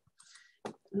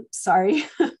 oops, sorry,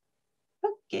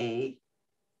 okay.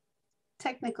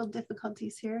 Technical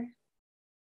difficulties here.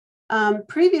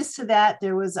 Previous to that,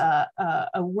 there was a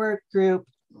work group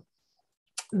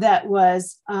that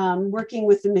was working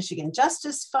with the Michigan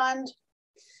Justice Fund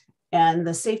and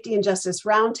the Safety and Justice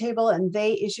Roundtable, and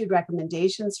they issued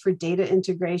recommendations for data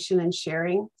integration and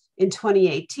sharing In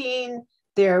 2018,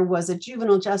 there was a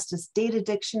juvenile justice data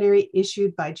dictionary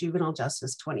issued by Juvenile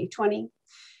Justice 2020.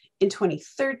 In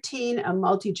 2013, a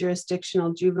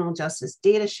multi-jurisdictional juvenile justice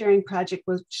data sharing project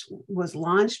was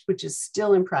launched, which is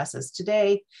still in process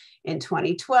today. In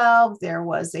 2012, there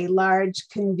was a large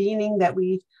convening that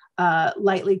we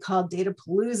lightly called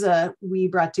Datapalooza. We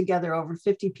brought together over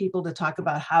 50 people to talk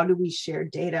about how do we share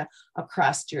data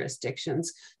across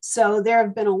jurisdictions. So there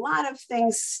have been a lot of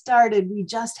things started. We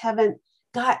just haven't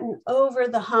gotten over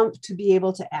the hump to be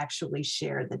able to actually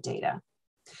share the data.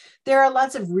 There are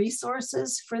lots of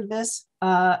resources for this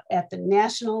at the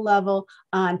national level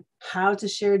on how to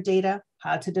share data,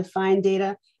 how to define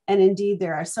data, and indeed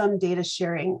there are some data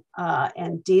sharing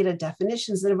and data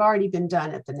definitions that have already been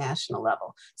done at the national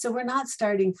level. So we're not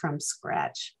starting from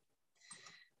scratch.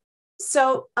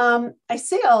 So I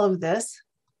say all of this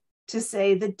to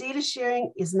say that data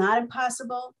sharing is not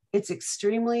impossible. It's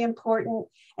extremely important,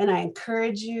 and I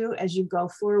encourage you as you go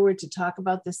forward to talk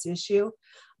about this issue.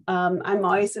 I'm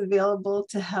always available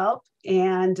to help,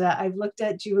 and I've looked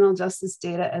at juvenile justice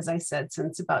data, as I said,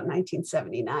 since about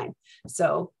 1979.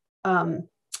 So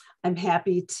I'm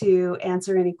happy to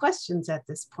answer any questions at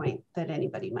this point that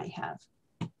anybody might have.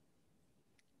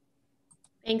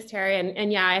 Thanks, Terry.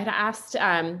 And yeah, I had asked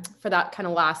for that kind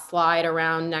of last slide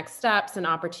around next steps and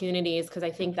opportunities, because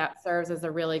I think that serves as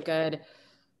a really good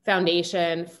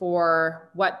foundation for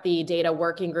what the data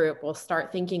working group will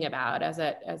start thinking about as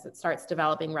it starts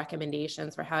developing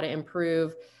recommendations for how to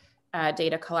improve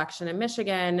data collection in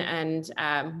Michigan, and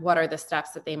what are the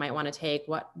steps that they might want to take,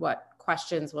 what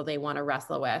questions will they want to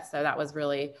wrestle with. So that was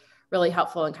really, really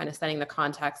helpful in kind of setting the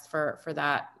context for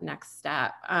that next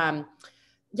step.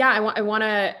 Yeah, I want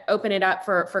to open it up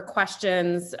for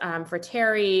questions for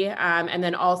Terry, and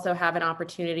then also have an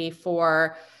opportunity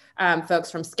for folks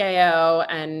from SCAO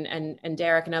and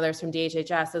Derek and others from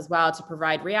DHHS as well to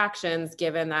provide reactions,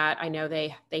 given that I know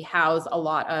they house a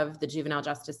lot of the juvenile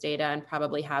justice data and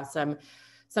probably have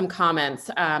some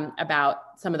comments about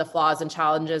some of the flaws and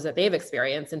challenges that they've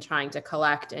experienced in trying to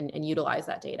collect and utilize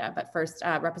that data. But first,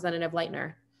 Representative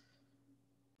Leitner.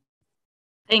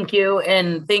 Thank you.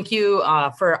 And thank you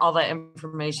for all that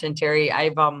information, Terry.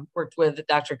 I've worked with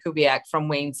Dr. Kubiak from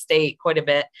Wayne State quite a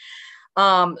bit.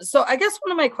 So I guess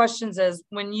one of my questions is,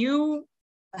 when you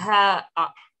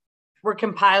were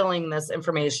compiling this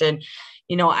information,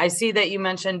 you know, I see that you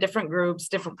mentioned different groups,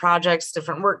 different projects,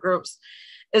 different work groups.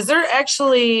 Is there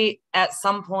actually at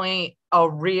some point a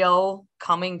real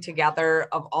coming together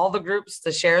of all the groups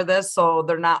to share this, so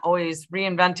they're not always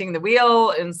reinventing the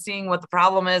wheel and seeing what the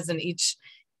problem is in each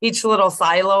little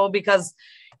silo? Because,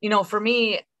 you know, for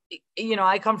me, you know,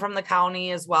 I come from the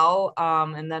county as well,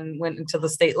 and then went into the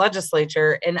state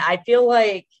legislature. And I feel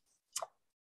like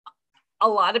a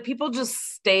lot of people just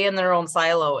stay in their own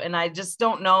silo. And I just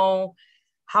don't know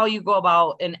how you go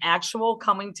about an actual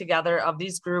coming together of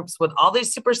these groups with all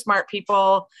these super smart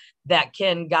people that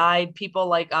can guide people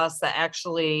like us that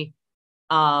actually,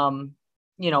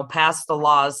 you know, pass the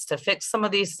laws to fix some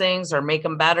of these things or make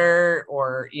them better,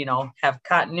 or, you know, have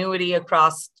continuity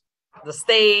across the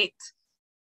state.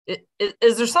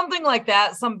 Is there something like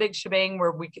that, some big shebang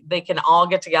where they can all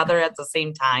get together at the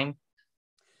same time?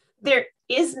 There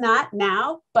is not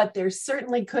now, but there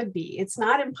certainly could be. It's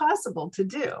not impossible to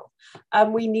do.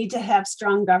 We need to have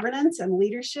strong governance and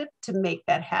leadership to make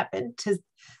that happen, to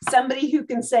somebody who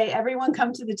can say, everyone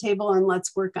come to the table and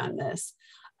let's work on this.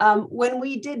 When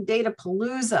we did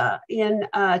Datapalooza in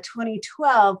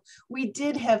 2012, we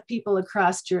did have people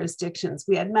across jurisdictions.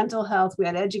 We had mental health, we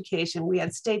had education, we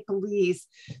had state police,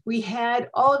 we had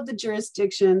all of the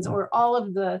jurisdictions or all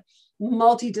of the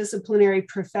multidisciplinary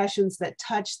professions that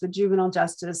touch the juvenile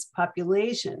justice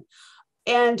population.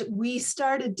 And we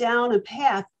started down a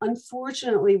path,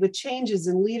 unfortunately, with changes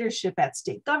in leadership at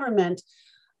state government,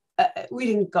 we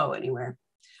didn't go anywhere.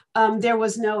 There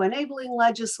was no enabling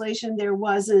legislation. There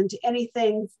wasn't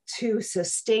anything to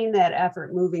sustain that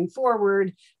effort moving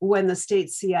forward. When the state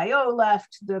CIO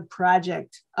left, the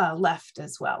project left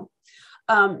as well.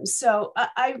 So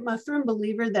I'm a firm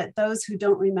believer that those who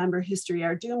don't remember history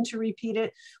are doomed to repeat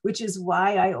it, which is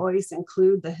why I always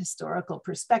include the historical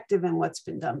perspective and what's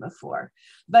been done before.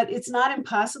 But it's not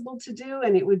impossible to do,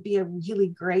 and it would be a really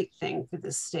great thing for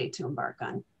the state to embark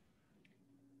on.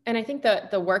 And I think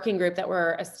the working group that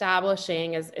we're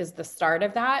establishing is the start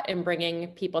of that and bringing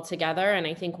people together. And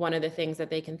I think one of the things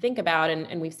that they can think about,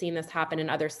 and we've seen this happen in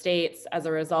other states as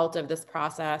a result of this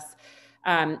process,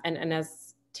 and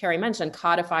as Terry mentioned,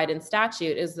 codified in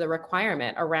statute, is the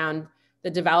requirement around the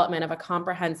development of a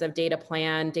comprehensive data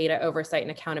plan, data oversight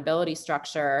and accountability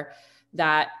structure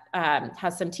that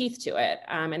has some teeth to it.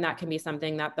 And that can be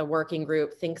something that the working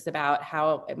group thinks about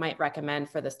how it might recommend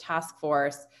for this task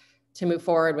force to move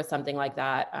forward with something like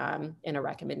that in a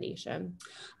recommendation.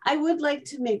 I would like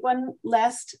to make one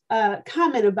last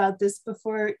comment about this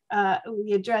before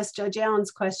we address Judge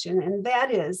Allen's question, and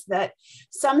that is that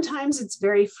sometimes it's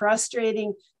very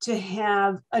frustrating to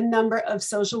have a number of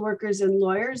social workers and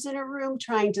lawyers in a room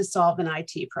trying to solve an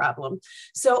IT problem.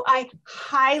 So I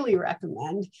highly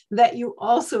recommend that you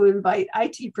also invite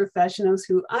IT professionals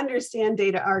who understand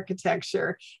data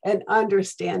architecture and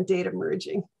understand data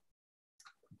merging.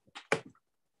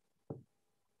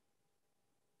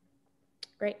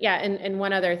 Great. Yeah. And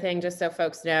one other thing, just so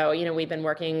folks know, we've been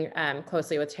working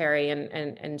closely with Terry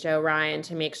and Joe Ryan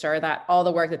to make sure that all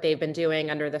the work that they've been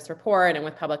doing under this report and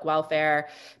with public welfare,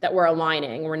 that we're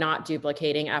aligning, we're not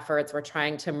duplicating efforts, we're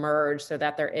trying to merge so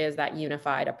that there is that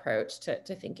unified approach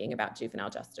to thinking about juvenile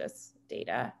justice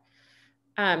data.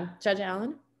 Judge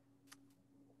Allen?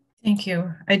 Thank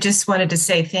you. I just wanted to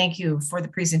say thank you for the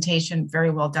presentation. Very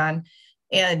well done.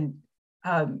 And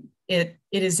it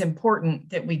is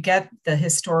important that we get the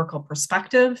historical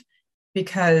perspective,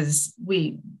 because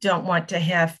we don't want to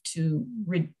have to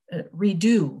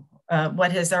redo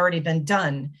what has already been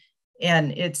done.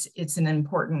 And it's an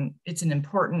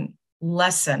important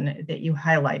lesson that you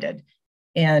highlighted.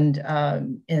 And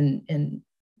in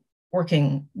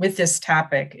working with this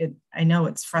topic, I know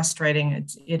it's frustrating.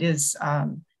 It is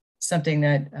something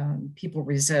that people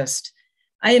resist.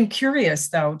 I am curious,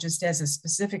 though, just as a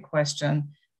specific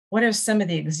question, what are some of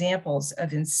the examples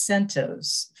of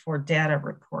incentives for data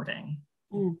reporting?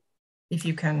 If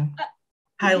you can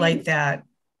highlight that.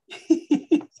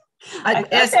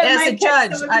 As a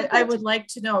judge, I would like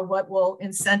to know what will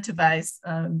incentivize,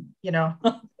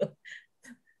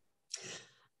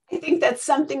 I think that's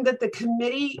something that the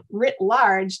committee writ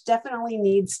large definitely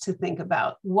needs to think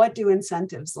about. What do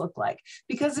incentives look like?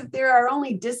 Because if there are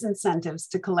only disincentives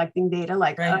to collecting data,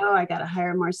 like, right, oh, I got to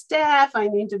hire more staff, I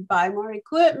need to buy more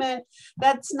equipment,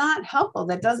 that's not helpful.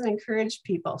 That doesn't encourage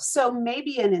people. So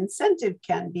maybe an incentive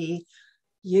can be,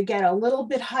 you get a little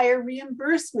bit higher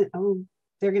reimbursement. Oh,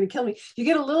 they're going to kill me. You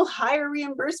get a little higher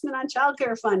reimbursement on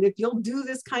childcare fund if you'll do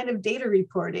this kind of data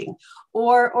reporting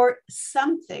or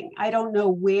something. I don't know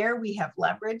where we have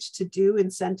leverage to do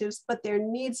incentives, but there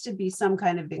needs to be some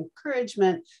kind of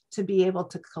encouragement to be able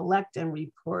to collect and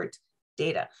report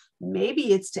data.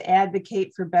 Maybe it's to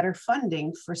advocate for better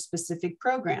funding for specific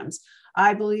programs.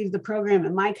 I believe the program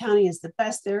in my county is the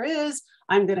best there is.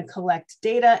 I'm going to collect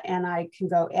data and I can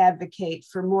go advocate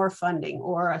for more funding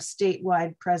or a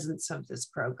statewide presence of this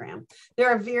program. There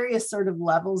are various sort of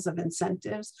levels of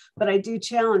incentives, but I do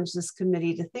challenge this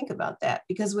committee to think about that,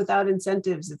 because without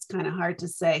incentives, it's kind of hard to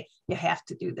say you have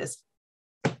to do this.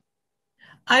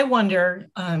 I wonder,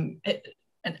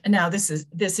 now this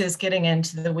is getting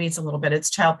into the weeds a little bit, it's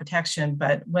child protection,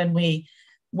 but when we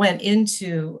went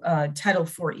into Title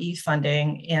IV-E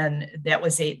funding, and that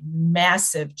was a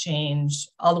massive change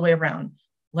all the way around,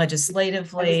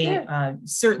 legislatively,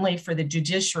 certainly for the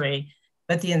judiciary,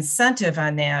 but the incentive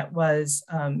on that was,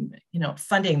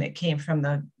 funding that came from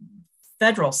the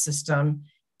federal system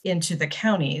into the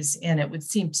counties. And it would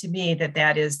seem to me that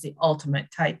that is the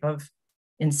ultimate type of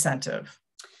incentive.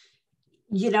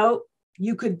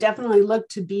 You could definitely look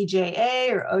to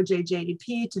BJA or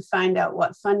OJJDP to find out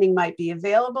what funding might be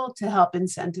available to help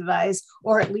incentivize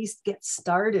or at least get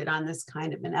started on this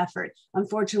kind of an effort.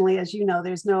 Unfortunately, as you know,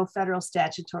 there's no federal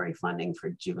statutory funding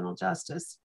for juvenile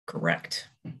justice. Correct.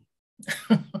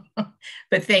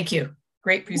 But thank you.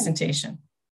 Great presentation.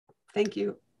 Thank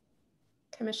you.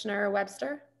 Commissioner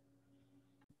Webster.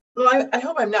 Well, I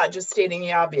hope I'm not just stating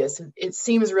the obvious. It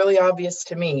seems really obvious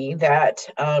to me that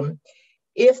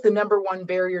if the number one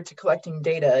barrier to collecting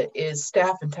data is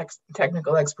staff and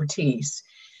technical expertise,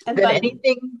 and then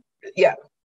funding.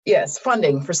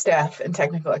 Funding for staff and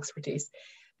technical expertise,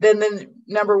 then the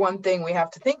number one thing we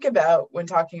have to think about when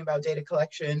talking about data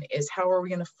collection is how are we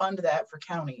going to fund that for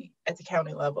county, at the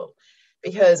county level?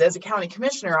 Because as a county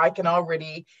commissioner, I can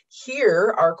already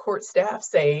hear our court staff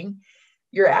saying,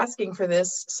 you're asking for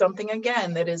this something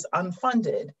again that is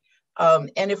unfunded.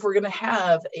 And if we're going to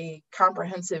have a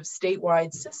comprehensive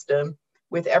statewide system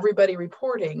with everybody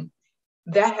reporting,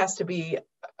 that has to be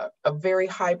a very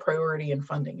high priority in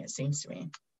funding, it seems to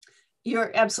me.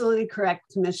 You're absolutely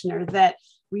correct, Commissioner, that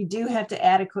we do have to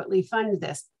adequately fund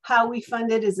this. How we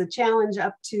fund it is a challenge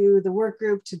up to the work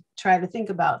group to try to think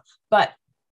about, but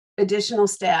additional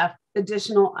staff,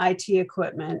 additional IT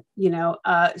equipment,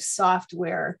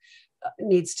 software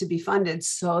needs to be funded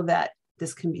so that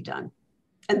this can be done.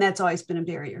 And that's always been a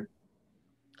barrier.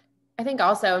 I think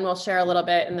also, and we'll share a little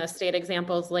bit in the state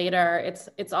examples later,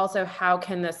 it's also how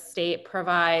can the state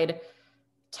provide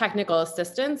technical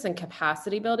assistance and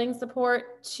capacity building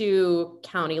support to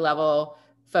county level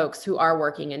folks who are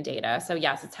working in data. So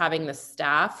yes, it's having the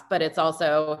staff, but it's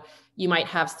also, you might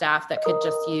have staff that could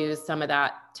just use some of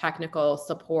that technical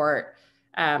support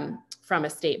from a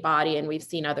state body. And we've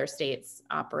seen other states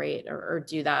operate or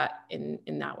do that in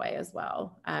that way as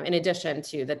well, in addition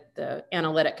to the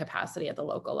analytic capacity at the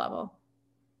local level.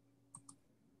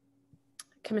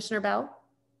 Commissioner Bell?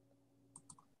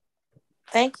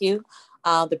 Thank you.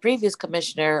 The previous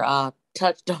commissioner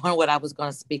touched on what I was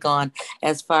going to speak on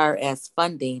as far as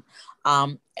funding.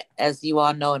 As you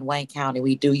all know, in Wayne County,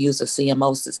 we do use a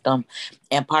CMO system,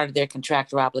 and part of their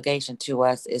contractual obligation to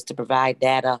us is to provide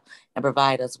data and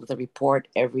provide us with a report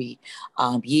every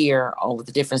year over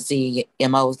the different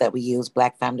CMOs that we use,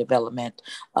 Black Family Development,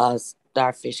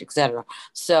 Starfish, etc.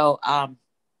 So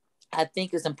I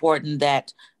think it's important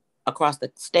that across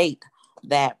the state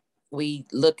that we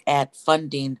look at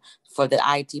funding for the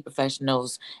IT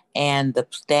professionals and the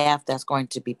staff that's going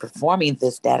to be performing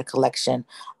this data collection,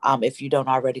 if you don't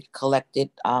already collect it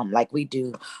like we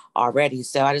do already.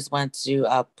 So I just wanted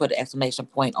to put an exclamation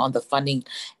point on the funding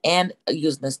and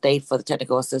using the state for the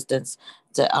technical assistance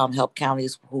to help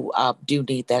counties who do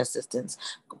need that assistance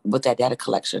with that data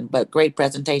collection. But great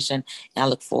presentation, and I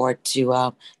look forward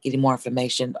to getting more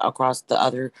information across the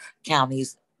other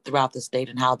counties throughout the state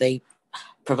and how they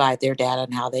provide their data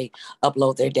and how they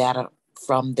upload their data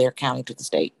from their county to the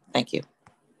state. Thank you.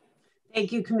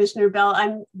 Thank you, Commissioner Bell.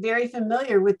 I'm very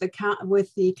familiar with the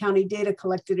county data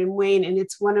collected in Wayne, and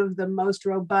it's one of the most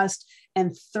robust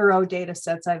and thorough data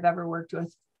sets I've ever worked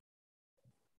with.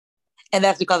 And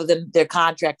that's because of their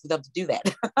contract for them to do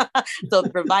that. So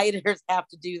the providers have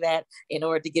to do that in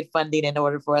order to get funding, in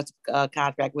order for us to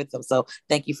contract with them. So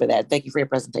thank you for that. Thank you for your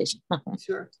presentation.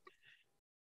 Sure.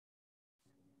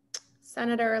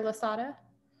 Senator Lasada?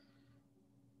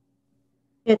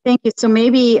 Yeah, thank you. So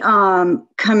maybe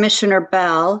Commissioner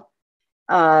Bell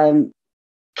can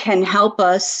help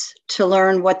us to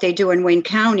learn what they do in Wayne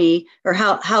County, or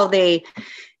how they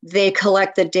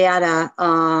collect the data,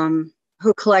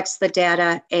 who collects the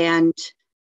data, and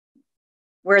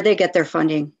where they get their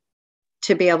funding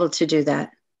to be able to do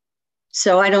that.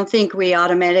 So I don't think we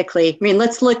automatically, I mean,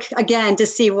 let's look again to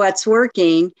see what's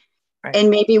working. Right.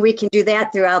 And maybe we can do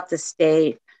that throughout the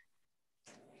state.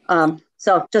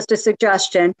 So just a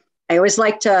suggestion. I always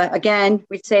like to, again,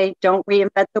 we'd say, don't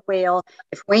reinvent the wheel.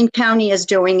 If Wayne County is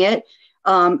doing it,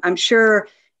 I'm sure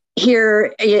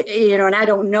here, and I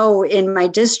don't know in my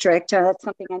district, that's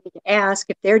something I need to ask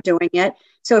if they're doing it.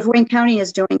 So if Wayne County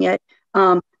is doing it,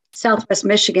 Southwest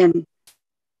Michigan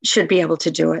should be able to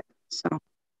do it, so.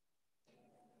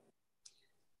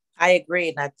 I agree,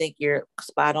 and I think you're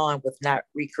spot on with not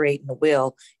recreating the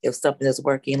wheel. If something is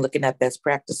working, looking at best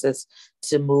practices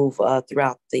to move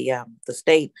throughout the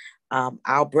state.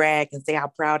 I'll brag and say how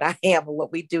proud I am of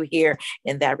what we do here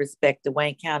in that respect. In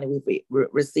Wayne County, we've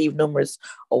received numerous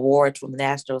awards from the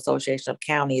National Association of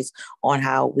Counties on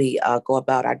how we go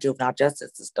about our juvenile justice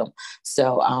system.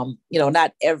 So,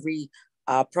 not every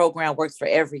program works for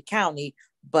every county,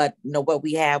 but what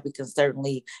we have, we can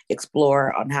certainly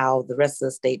explore on how the rest of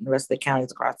the state and the rest of the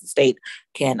counties across the state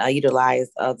can utilize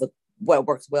what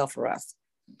works well for us.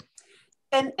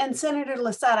 And Senator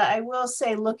Lasada, I will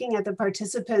say, looking at the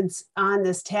participants on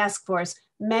this task force,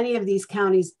 many of these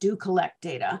counties do collect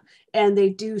data and they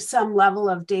do some level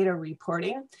of data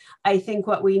reporting. I think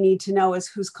what we need to know is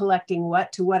who's collecting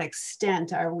what, to what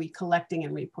extent are we collecting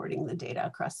and reporting the data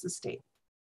across the state.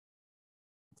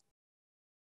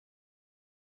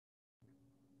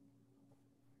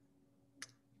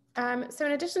 So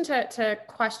in addition to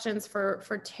questions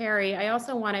for Terry, I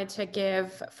also wanted to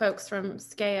give folks from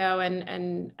SCAO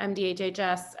and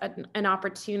MDHHS an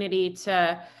opportunity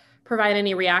to provide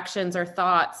any reactions or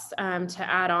thoughts to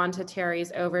add on to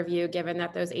Terry's overview, given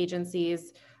that those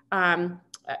agencies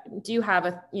do have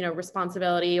a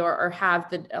responsibility or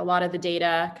have a lot of the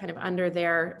data kind of under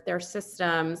their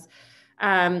systems.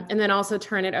 And then also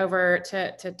turn it over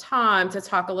to Tom to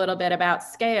talk a little bit about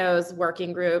SCAO's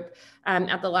working group.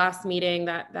 At the last meeting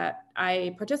that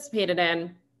I participated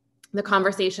in, the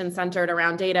conversation centered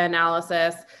around data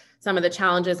analysis, some of the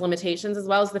challenges, limitations, as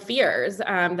well as the fears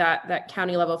that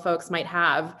county level folks might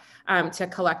have to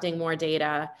collecting more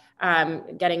data,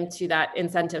 getting to that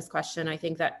incentives question I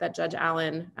think that Judge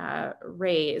Allen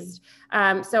raised.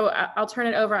 So I'll turn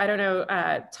it over. I don't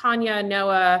know, Tanya,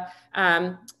 Noah,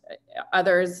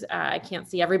 others, I can't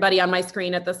see everybody on my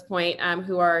screen at this point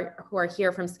who are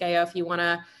here from SCAO. If you want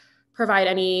to provide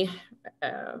any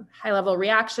high-level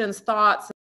reactions, thoughts,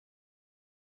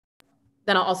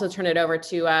 then I'll also turn it over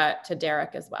to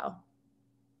Derek as well.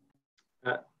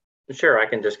 Sure, I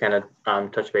can just kind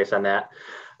of touch base on that.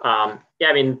 Yeah,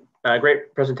 I mean,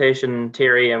 great presentation,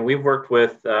 Terry, and we've worked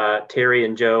with Terry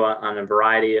and Joe on a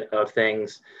variety of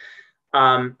things.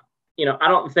 You know, I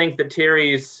don't think that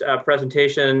Terry's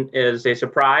presentation is a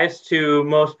surprise to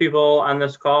most people on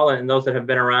this call and those that have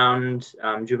been around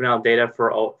juvenile data for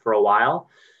a while.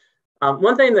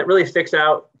 One thing that really sticks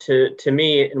out to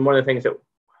me, and one of the things that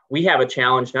we have a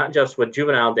challenge, not just with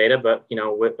juvenile data, but, you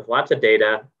know, with lots of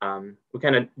data, we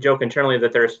kind of joke internally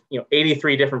that there's, you know,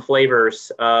 83 different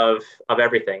flavors of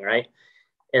everything, right?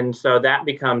 And so that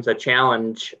becomes a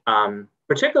challenge,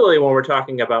 particularly when we're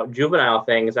talking about juvenile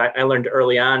things. I learned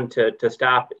early on to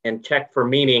stop and check for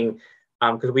meaning,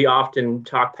 because we often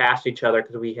talk past each other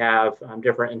because we have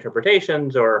different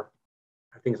interpretations or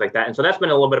things like that. And so that's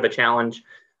been a little bit of a challenge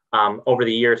over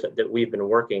the years that we've been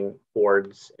working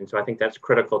towards. And so I think that's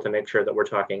critical to make sure that we're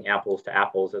talking apples to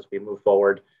apples as we move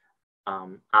forward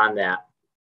on that.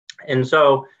 And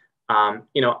so,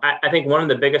 you know, I think one of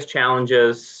the biggest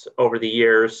challenges over the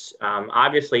years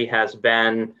obviously has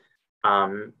been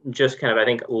just kind of, I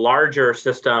think, larger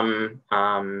system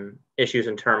issues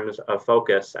in terms of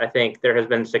focus. I think there has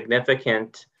been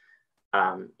significant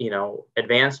you know,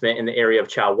 advancement in the area of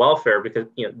child welfare because,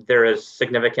 you know, there is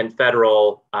significant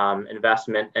federal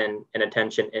investment and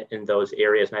attention in those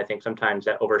areas. And I think sometimes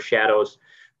that overshadows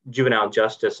juvenile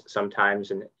justice sometimes,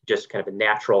 and just kind of a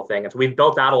natural thing. And so we've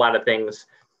built out a lot of things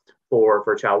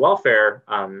for child welfare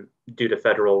due to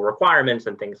federal requirements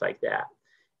and things like that.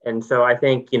 And so I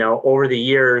think, you know, over the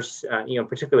years, you know,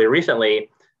 particularly recently,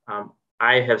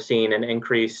 I have seen an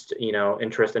increased, you know,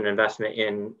 interest and investment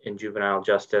in juvenile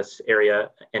justice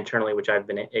area internally, which I've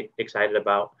been excited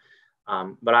about.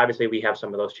 But obviously we have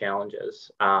some of those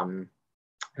challenges. And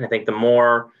I think the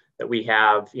more that we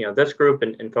have, you know, this group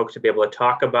and folks to be able to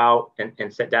talk about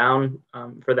and sit down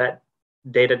for that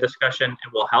data discussion,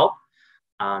 it will help.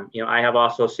 You know, I have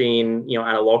also seen, you know,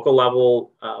 at a local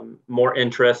level, more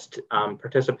interest,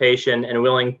 participation, and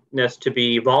willingness to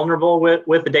be vulnerable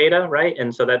with the data, right?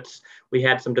 And so we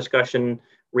had some discussion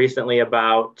recently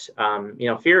about, you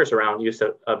know, fears around use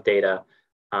of data,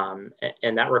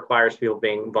 and that requires people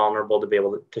being vulnerable to be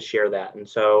able to share that. And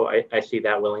so I see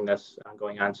that willingness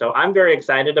going on. So I'm very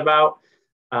excited about,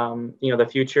 you know, the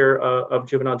future of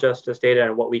juvenile justice data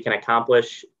and what we can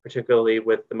accomplish, particularly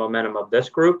with the momentum of this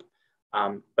group.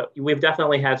 But we've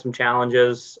definitely had some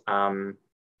challenges,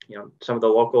 you know, some of the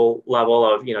local level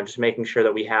of, you know, just making sure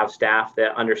that we have staff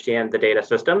that understand the data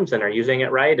systems and are using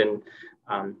it right. And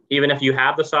even if you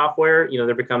have the software, you know,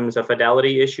 there becomes a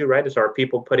fidelity issue, right? So are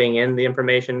people putting in the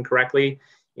information correctly?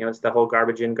 You know, it's the whole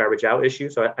garbage in, garbage out issue.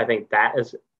 So I think that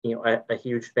is, you know, a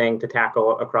huge thing to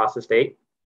tackle across the state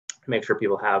to make sure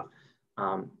people have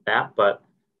that. But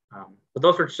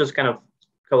those are just kind of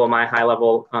a couple of my high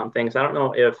level things. I don't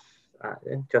know if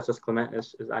Justice Clement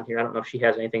is on here. I don't know if she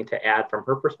has anything to add from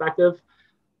her perspective,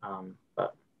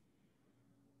 but.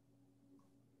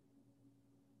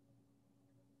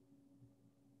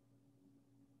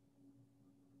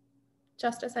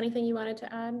 Justice, anything you wanted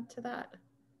to add to that?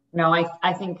 No,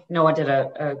 I think Noah did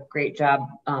a great job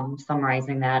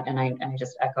summarizing that, and I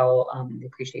just echo the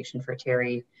appreciation for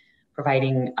Terry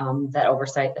providing that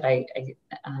oversight that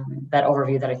that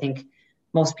overview that I think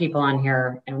most people on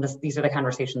here, and these are the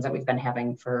conversations that we've been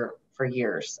having for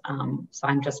years. So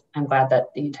I'm glad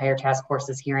that the entire task force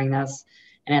is hearing this,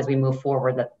 and as we move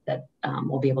forward, that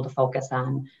we'll be able to focus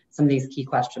on some of these key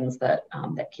questions that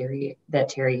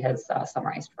Terry has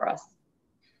summarized for us.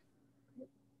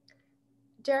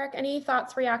 Derek, any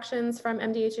thoughts, reactions from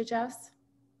MDHHS?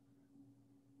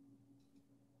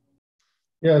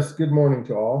 Yes, good morning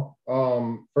to all.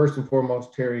 First and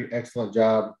foremost, Terry, excellent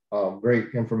job.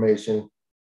 Great information,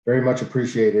 very much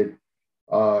appreciated.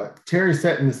 Terry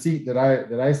sat in the seat that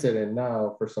I sit in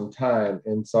now for some time,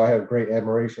 and so I have great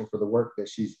admiration for the work that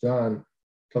she's done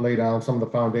to lay down some of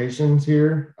the foundations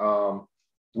here.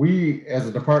 We, as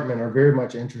a department, are very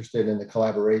much interested in the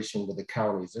collaboration with the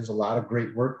counties. There's a lot of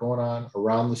great work going on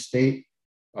around the state.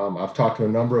 I've talked to a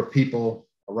number of people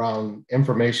around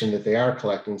information that they are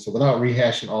collecting. So without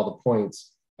rehashing all the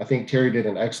points, I think Terry did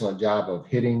an excellent job of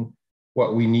hitting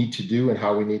what we need to do and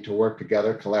how we need to work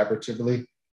together collaboratively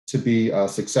to be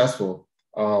successful.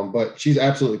 But she's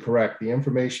absolutely correct. The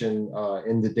information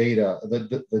in the data,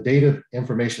 the data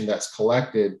information that's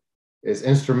collected is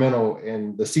instrumental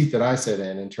in the seat that I sit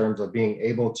in terms of being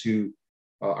able to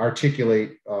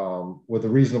articulate with a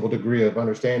reasonable degree of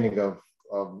understanding of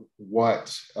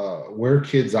where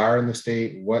kids are in the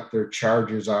state, what their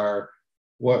charges are,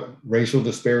 what racial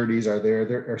disparities are there.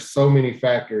 There are so many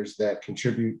factors that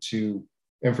contribute to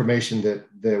information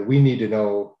that we need to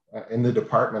know in the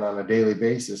department on a daily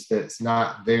basis that's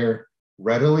not there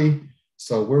readily.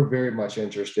 So we're very much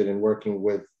interested in working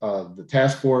with the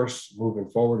task force moving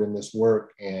forward in this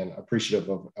work, and appreciative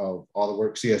of all the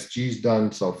work CSG's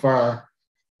done so far.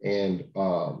 And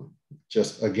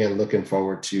just again, looking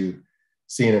forward to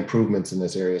seeing improvements in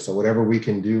this area. So whatever we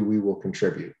can do, we will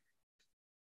contribute.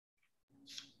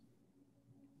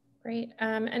 Great.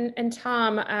 And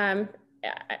Tom, I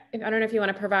don't know if you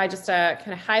want to provide just a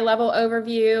kind of high level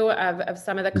overview of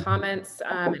some of the comments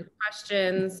and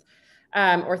questions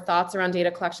or thoughts around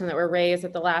data collection that were raised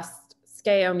at the last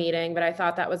SCAO meeting, but I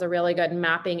thought that was a really good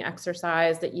mapping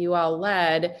exercise that you all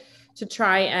led to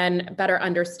try and better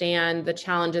understand the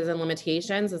challenges and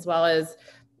limitations, as well as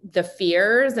the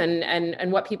fears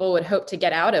and what people would hope to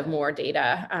get out of more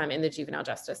data in the juvenile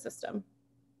justice system.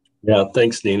 Yeah,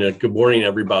 thanks, Nina. Good morning,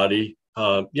 everybody.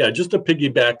 Yeah, just to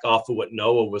piggyback off of what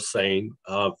Noah was saying,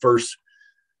 first,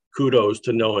 kudos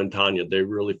to Noah and Tanya. They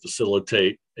really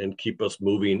facilitate and keep us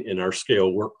moving in our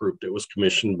SCAO work group that was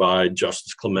commissioned by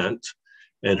Justice Clement,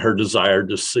 and her desire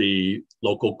to see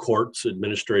local courts,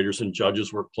 administrators, and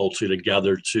judges work closely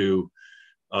together to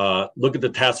look at the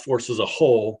task force as a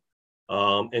whole,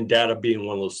 and data being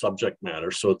one of those subject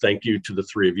matters. So thank you to the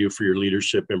three of you for your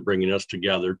leadership in bringing us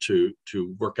together to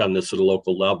work on this at a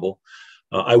local level.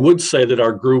 I would say that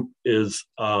our group is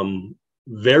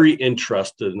very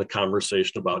interested in the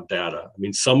conversation about data. I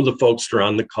mean, some of the folks that are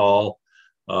on the call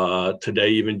today,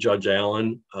 even Judge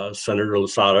Allen, Senator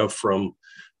Losada from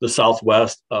the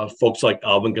Southwest, folks like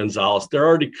Alvin Gonzalez, they're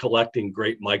already collecting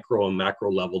great micro and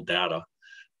macro level data.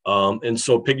 And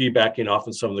so piggybacking off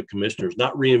of some of the commissioners,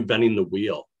 not reinventing the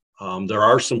wheel. There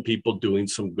are some people doing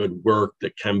some good work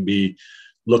that can be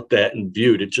looked at and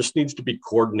viewed. It just needs to be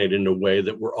coordinated in a way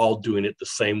that we're all doing it the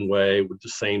same way, with the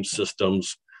same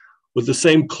systems, with the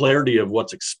same clarity of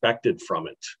what's expected from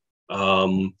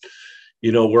it.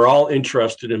 You know, we're all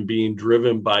interested in being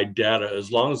driven by data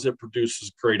as long as it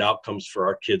produces great outcomes for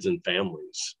our kids and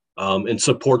families, and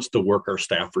supports the work our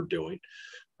staff are doing.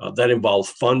 That involves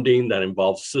funding, that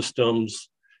involves systems.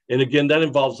 And again, that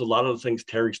involves a lot of the things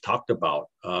Terry's talked about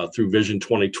through Vision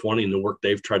 2020 and the work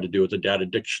they've tried to do with the data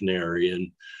dictionary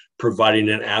and providing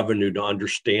an avenue to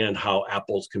understand how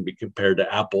apples can be compared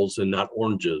to apples and not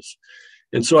oranges.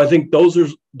 And so I think those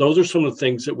are some of the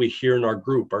things that we hear in our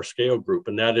group, our SCAO group,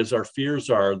 and that is our fears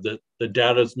are that the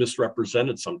data is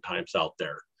misrepresented sometimes out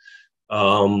there,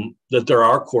 that there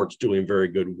are courts doing very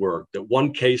good work, that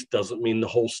one case doesn't mean the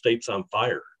whole state's on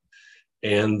fire,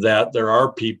 and that there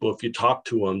are people, if you talk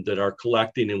to them, that are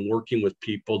collecting and working with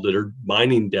people that are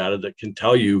mining data that can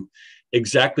tell you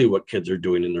exactly what kids are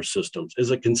doing in their systems.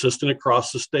 Is it consistent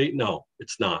across the state? No,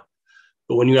 it's not.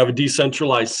 But when you have a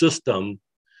decentralized system,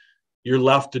 you're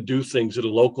left to do things at a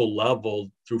local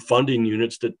level through funding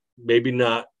units that maybe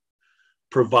not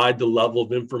provide the level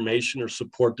of information or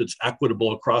support that's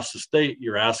equitable across the state.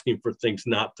 You're asking for things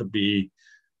not to be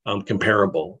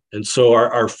comparable. And so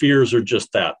our fears are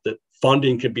just that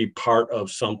funding can be part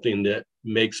of something that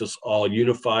makes us all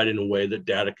unified in a way that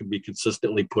data can be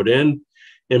consistently put in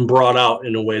and brought out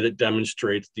in a way that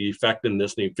demonstrates the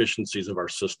effectiveness and the efficiencies of our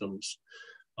systems.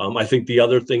 I think the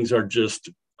other things are just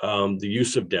the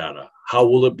use of data. How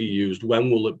will it be used?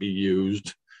 When will it be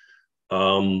used?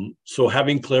 So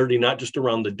having clarity, not just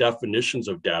around the definitions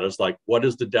of data, is like, what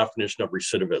is the definition of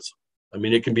recidivism? I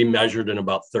mean, it can be measured in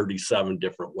about 37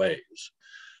 different ways,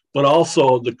 but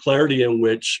also the clarity in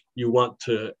which you want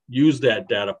to use that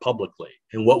data publicly.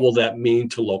 And what will that mean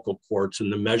to local courts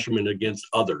and the measurement against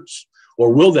others?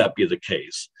 Or will that be the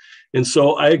case? And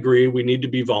so I agree, we need to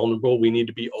be vulnerable. We need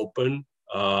to be open.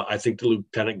 I think the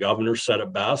Lieutenant Governor said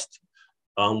it best.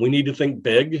 We need to think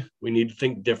big. We need to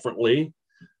think differently.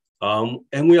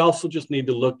 And we also just need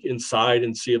to look inside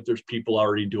and see if there's people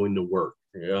already doing the work.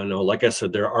 You know, like I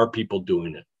said, there are people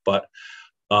doing it, but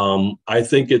I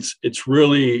think it's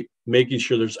really making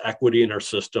sure there's equity in our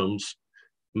systems,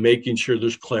 making sure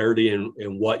there's clarity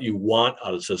in what you want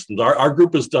out of systems. Our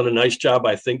group has done a nice job,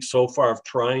 I think, so far of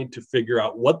trying to figure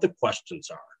out what the questions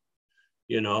are.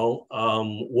 You know,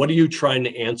 what are you trying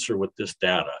to answer with this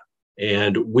data?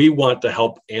 And we want to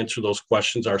help answer those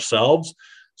questions ourselves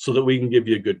so that we can give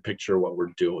you a good picture of what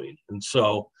we're doing. And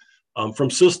so from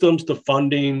systems to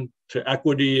funding to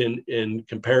equity and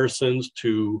comparisons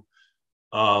to,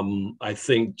 I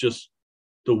think, just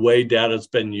the way data has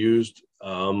been used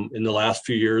in the last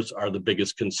few years are the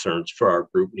biggest concerns for our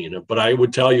group, Nina. But I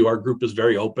would tell you, our group is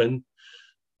very open.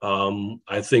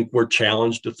 I think we're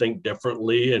challenged to think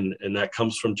differently, and that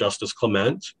comes from Justice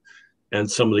Clement. and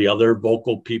some of the other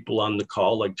vocal people on the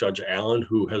call, like Judge Allen,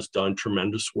 who has done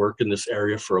tremendous work in this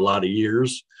area for a lot of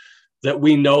years, that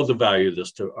we know the value of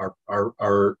this to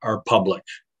our public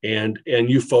and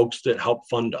you folks that help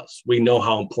fund us. We know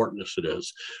how important this it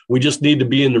is. We just need to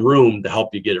be in the room to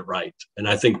help you get it right. And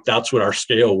I think that's what our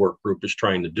scale work group is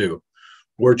trying to do.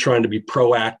 We're trying to be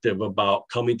proactive about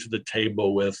coming to the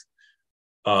table with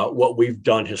what we've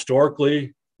done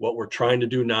historically, what we're trying to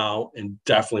do now, and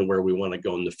definitely where we want to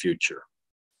go in the future.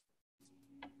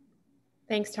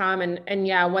 Thanks, Tom. And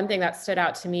yeah, one thing that stood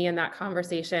out to me in that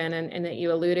conversation and that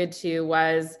you alluded to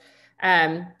was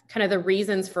kind of the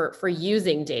reasons for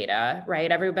using data,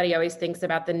 right? Everybody always thinks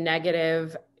about the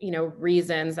negative,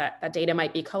 reasons that data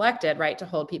might be collected, right? To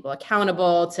hold people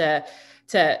accountable, to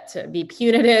be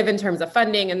punitive in terms of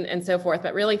funding and so forth,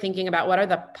 but really thinking about what are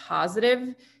the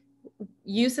positive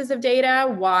uses of data?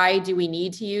 Why do we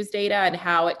need to use data, and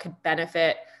how it could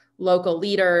benefit local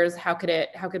leaders? How could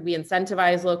we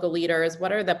incentivize local leaders?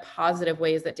 What are the positive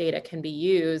ways that data can be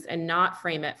used, and not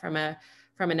frame it from a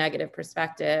negative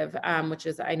perspective, which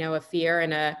is, I know, a fear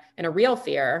and a real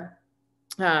fear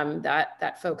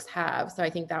that folks have. So I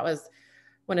think that was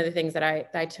one of the things that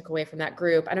I took away from that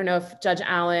group. I don't know if Judge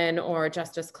Allen or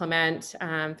Justice Clement,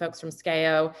 folks from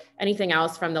SCAO, anything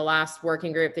else from the last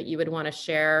working group that you would want to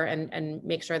share and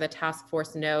make sure the task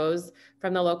force knows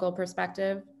from the local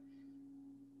perspective?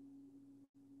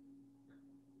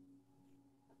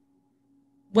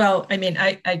 Well, I mean,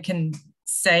 I can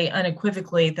say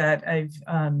unequivocally that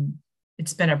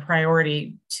it's been a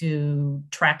priority to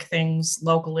track things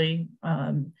locally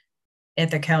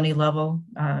at the county level,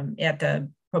 at the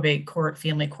probate court,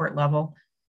 family court level.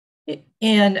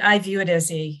 And I view it as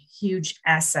a huge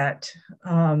asset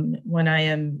when I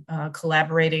am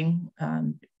collaborating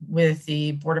with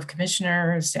the Board of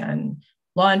Commissioners and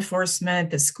law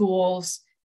enforcement, the schools.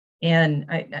 And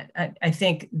I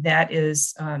think that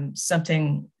is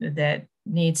something that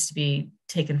needs to be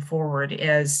taken forward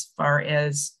as far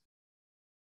as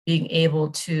being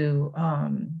able to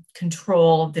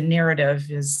control the narrative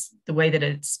is the way that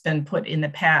it's been put in the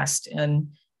past. And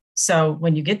so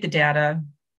when you get the data,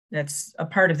 that's a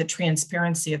part of the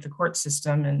transparency of the court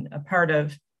system and a part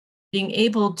of being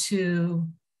able to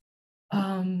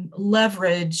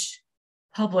leverage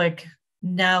public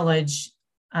knowledge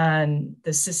on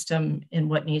the system and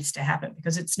what needs to happen,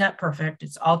 because it's not perfect,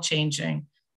 it's all changing.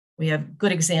 We have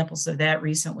good examples of that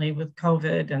recently with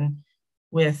COVID and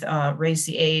with Raise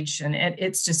the Age, and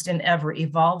it's just an ever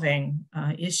evolving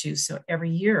issue. So every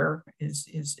year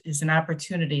is an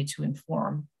opportunity to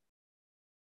inform.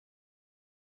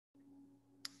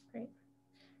 Great.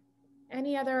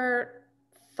 Any other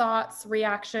thoughts,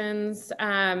 reactions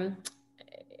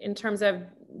in terms of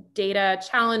data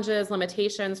challenges,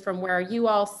 limitations from where you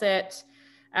all sit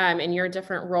in your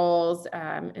different roles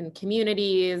in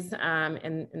communities,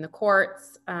 in the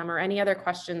courts, or any other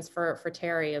questions for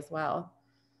Terry as well?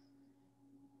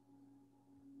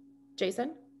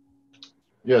 Jason?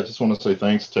 Yeah, I just want to say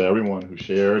thanks to everyone who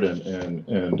shared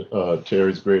and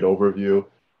Terry's great overview.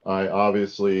 I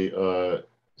obviously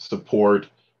support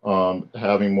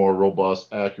having more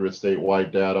robust, accurate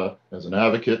statewide data. As an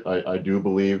advocate, I do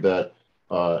believe that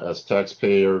as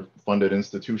taxpayer-funded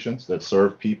institutions that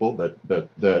serve people,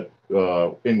 that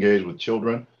engage with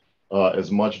children,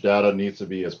 as much data needs to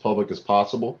be as public as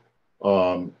possible.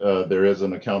 There is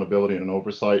an accountability and an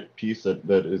oversight piece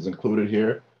that is included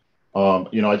here.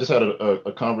 I just had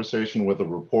a conversation with a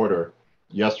reporter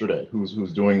yesterday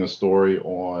who's doing a story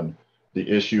on the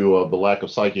issue of the lack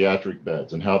of psychiatric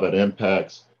beds and how that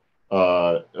impacts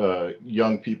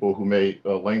young people who may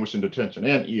languish in detention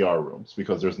and ER rooms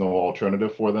because there's no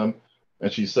alternative for them.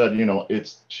 And she said,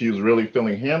 she was really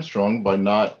feeling hamstrung by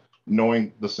not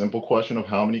knowing the simple question of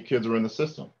how many kids are in the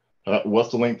system.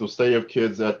 What's the length of stay of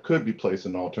kids that could be placed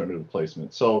in alternative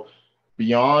placement? So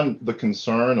beyond the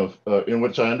concern of, in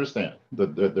which I understand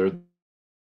that there.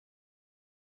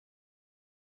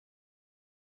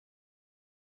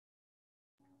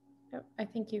 Oh, I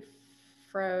think you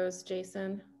froze,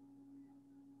 Jason.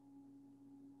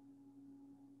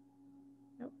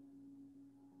 Nope.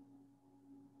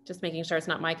 Just making sure it's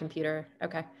not my computer.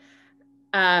 Okay.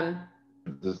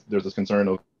 There's this concern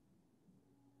of.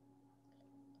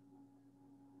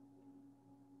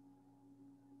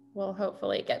 We'll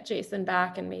hopefully get Jason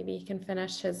back and maybe he can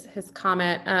finish his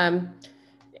comment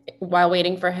while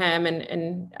waiting for him.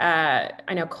 And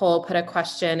I know Cole put a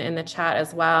question in the chat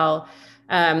as well.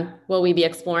 Will we be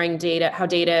exploring data, how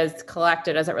data is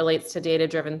collected as it relates to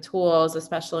data-driven tools,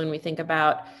 especially when we think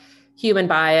about human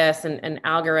bias and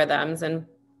algorithms? And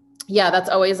yeah, that's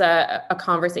always a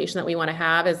conversation that we want to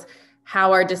have, is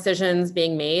how are decisions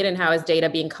being made and how is data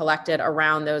being collected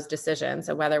around those decisions.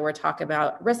 So whether we're talking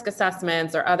about risk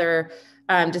assessments or other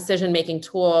decision-making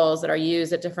tools that are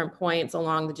used at different points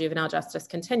along the juvenile justice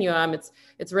continuum,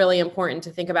 it's really important to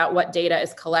think about what data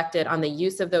is collected on the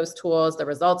use of those tools, the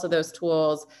results of those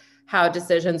tools, how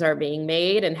decisions are being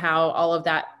made, and how all of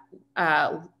that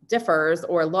differs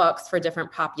or looks for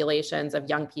different populations of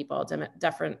young people,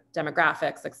 different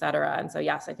demographics, et cetera. And so,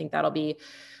 yes, I think that'll be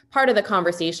part of the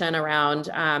conversation around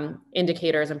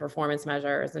indicators and performance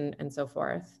measures and so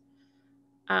forth.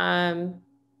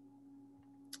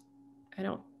 I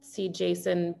don't see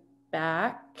Jason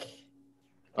back.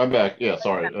 I'm back. Yeah,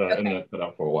 sorry. Okay. Internet cut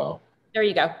out for a while. There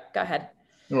you go. Go ahead.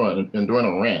 And doing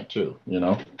a rant too,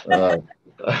 no, that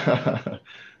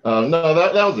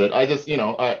was it. I just,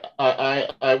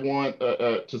 I want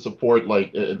to support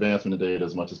like advancement of data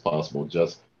as much as possible,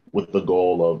 just with the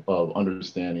goal of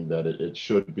understanding that it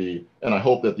should be, and I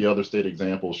hope that the other state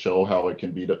examples show how it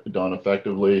can be done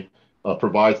effectively,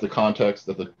 provides the context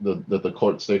that the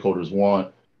court stakeholders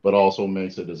want, but also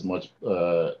makes it as much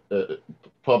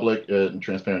public and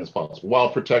transparent as possible while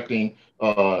protecting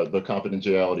the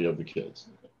confidentiality of the kids.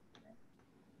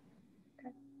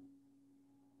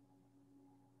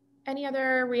 Any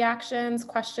other reactions,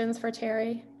 questions for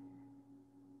Terry?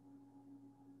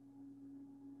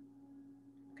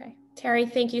 Okay, Terry,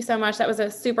 thank you so much. That was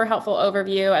a super helpful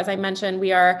overview. As I mentioned,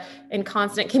 we are in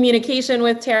constant communication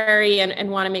with Terry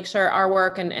and want to make sure our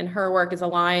work and her work is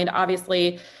aligned.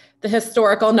 Obviously, the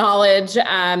historical knowledge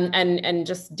and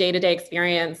just day-to-day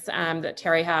experience that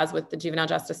Terry has with the juvenile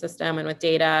justice system and with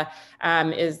data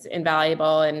is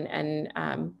invaluable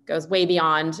and goes way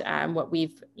beyond what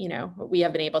we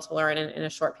have been able to learn in a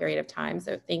short period of time.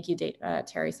 So thank you,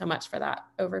 Terry, so much for that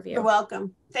overview. You're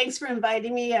welcome. Thanks for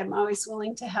inviting me. I'm always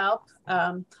willing to help.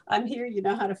 I'm here, you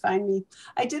know how to find me.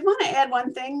 I did want to add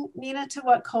one thing, Nina, to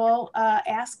what Cole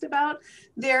asked about.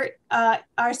 There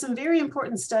are some very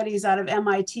important studies out of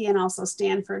MIT and also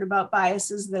Stanford about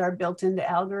biases that are built into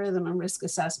algorithm and risk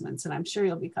assessments, and I'm sure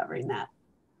you'll be covering that.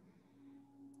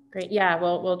 Great. Yeah,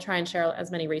 we'll try and share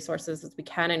as many resources as we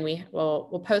can, and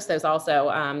we'll post those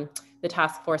also. The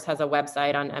task force has a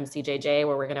website on MCJJ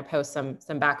where we're going to post some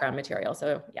background material.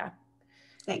 So yeah.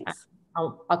 Thanks.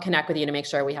 I'll connect with you to make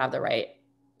sure we have the right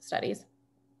studies.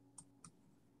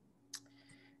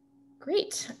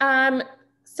 Great.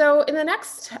 So in the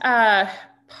next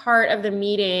part of the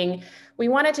meeting, we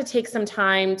wanted to take some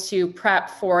time to prep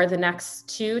for the next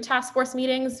 2 task force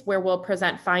meetings where we'll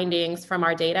present findings from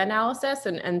our data analysis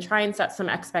and try and set some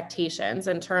expectations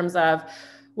in terms of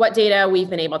what data we've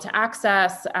been able to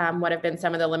access, what have been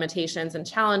some of the limitations and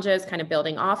challenges, kind of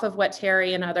building off of what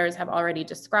Terry and others have already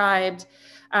described.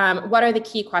 What are the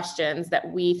key questions that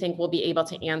we think we'll be able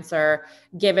to answer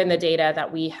given the data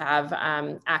that we have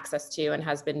access to and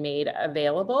has been made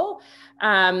available?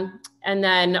 And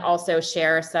then also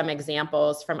share some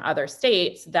examples from other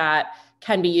states that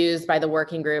can be used by the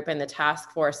working group and the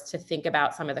task force to think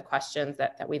about some of the questions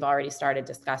that we've already started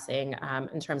discussing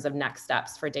in terms of next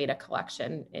steps for data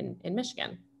collection in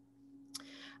Michigan.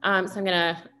 So I'm going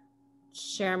to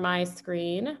share my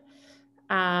screen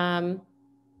and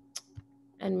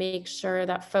make sure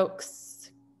that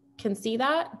folks can see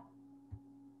that.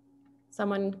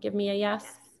 Someone give me a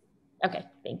yes. Okay,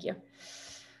 thank you.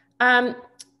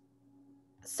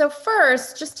 So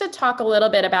first, just to talk a little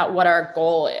bit about what our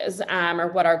goal is,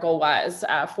 or what our goal was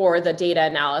for the data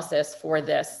analysis for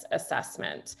this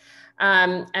assessment.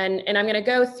 And I'm going to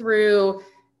go through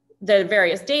the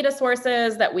various data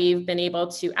sources that we've been able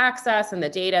to access and the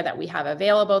data that we have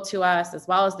available to us, as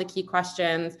well as the key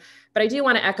questions. But I do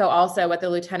want to echo also what the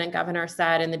Lieutenant Governor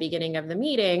said in the beginning of the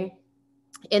meeting,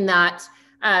 in that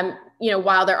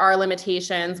while there are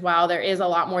limitations, while there is a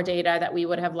lot more data that we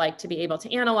would have liked to be able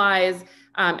to analyze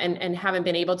and haven't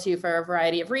been able to for a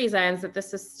variety of reasons, that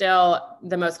this is still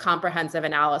the most comprehensive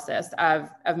analysis of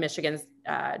Michigan's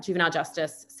juvenile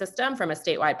justice system from a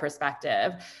statewide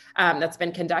perspective that's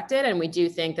been conducted. And we do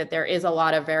think that there is a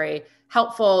lot of very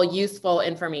helpful, useful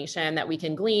information that we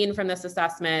can glean from this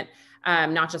assessment,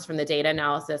 not just from the data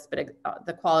analysis, but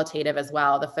the qualitative as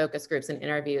well, the focus groups and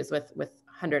interviews with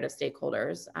hundreds of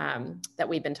stakeholders that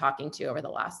we've been talking to over the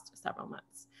last several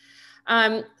months.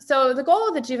 So the goal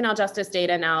of the juvenile justice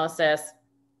data analysis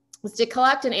was to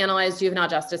collect and analyze juvenile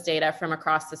justice data from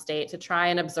across the state to try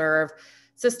and observe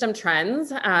system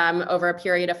trends over a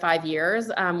period of 5 years,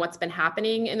 what's been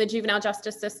happening in the juvenile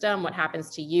justice system, what happens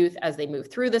to youth as they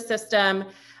move through the system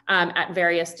at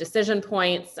various decision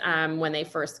points when they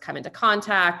first come into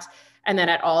contact, and then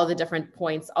at all the different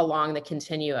points along the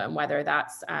continuum, whether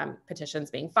that's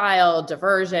petitions being filed,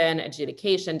 diversion,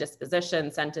 adjudication,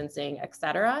 disposition, sentencing, et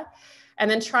cetera. And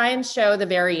then try and show the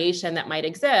variation that might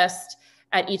exist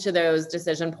at each of those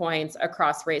decision points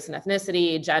across race and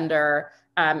ethnicity, gender,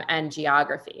 and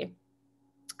geography.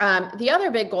 The other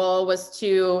big goal was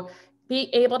to be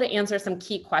able to answer some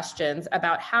key questions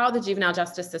about how the juvenile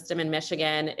justice system in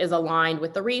Michigan is aligned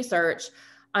with the research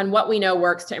on what we know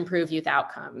works to improve youth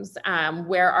outcomes.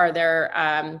 Where are there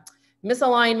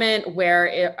misalignment?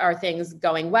 Where are things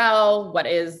going well? What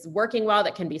is working well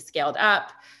that can be scaled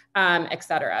up, et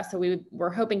cetera. So we're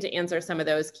hoping to answer some of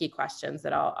those key questions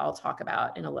that I'll talk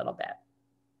about in a little bit.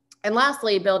 And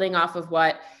lastly, building off of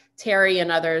what Terry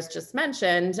and others just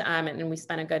mentioned, and we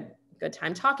spent a good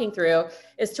time talking through,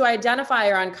 is to identify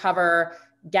or uncover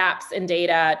gaps in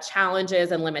data,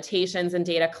 challenges and limitations in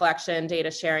data collection,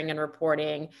 data sharing and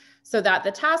reporting, so that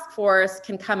the task force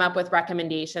can come up with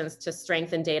recommendations to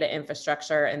strengthen data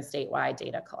infrastructure and statewide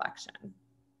data collection.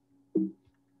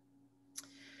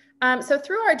 So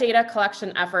through our data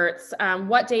collection efforts,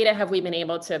 what data have we been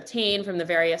able to obtain from the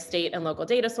various state and local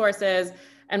data sources,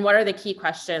 and what are the key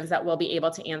questions that we'll be able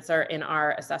to answer in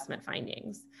our assessment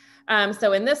findings?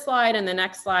 So in this slide and the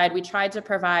next slide, we tried to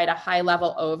provide a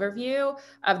high-level overview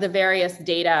of the various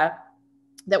data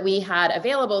that we had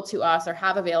available to us or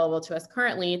have available to us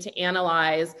currently to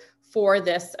analyze for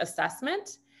this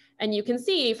assessment. And you can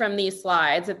see from these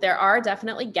slides that there are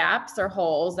definitely gaps or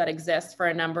holes that exist for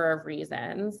a number of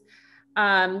reasons.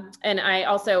 And I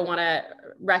also want to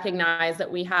recognize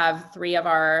that we have three of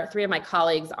my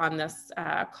colleagues on this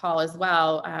call as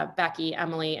well, Becky,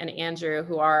 Emily, and Andrew,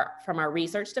 who are from our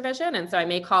research division. And so I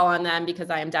may call on them because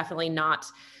I am definitely not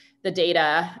the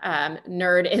data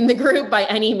nerd in the group by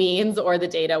any means, or the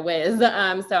data whiz.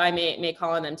 So I may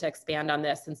call on them to expand on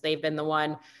this, since they've been the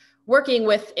one working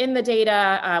within the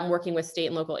data, working with state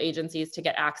and local agencies to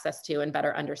get access to and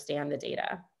better understand the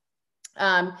data.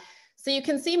 So you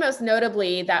can see most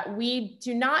notably that we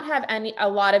do not have a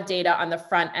lot of data on the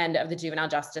front end of the juvenile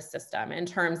justice system in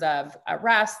terms of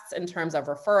arrests, in terms of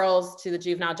referrals to the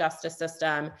juvenile justice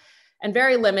system, and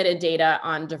very limited data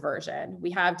on diversion. We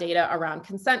have data around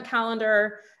consent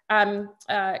calendar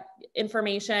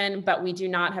information, but we do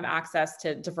not have access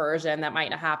to diversion that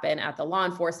might happen at the law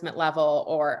enforcement level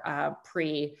or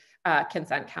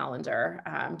pre-consent calendar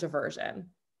diversion.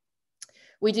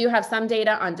 We do have some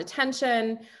data on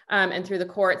detention, and through the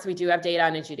courts, we do have data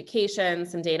on adjudication,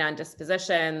 some data on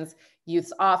dispositions,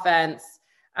 youth's offense,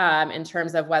 in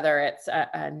terms of whether it's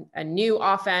a new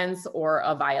offense or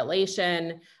a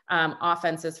violation,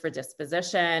 offenses for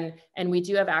disposition, and we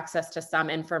do have access to some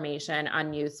information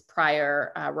on youth's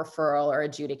prior referral or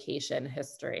adjudication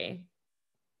history.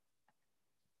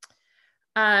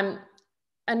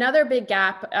 Another big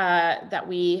gap that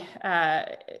we,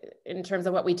 in terms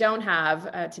of what we don't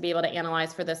have to be able to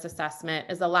analyze for this assessment,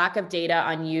 is the lack of data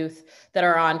on youth that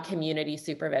are on community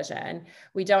supervision.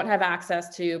 We don't have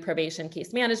access to probation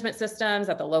case management systems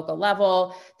at the local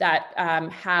level that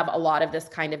have a lot of this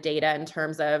kind of data in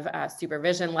terms of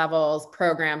supervision levels,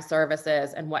 program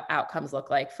services, and what outcomes look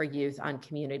like for youth on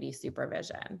community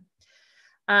supervision.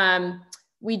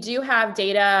 We do have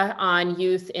data on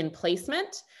youth in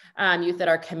placement. Youth that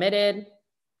are committed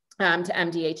to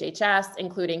MDHHS,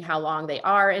 including how long they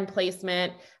are in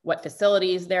placement, what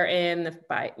facilities they're in,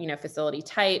 by facility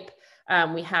type.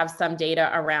 We have some data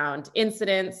around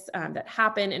incidents that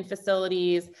happen in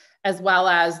facilities, as well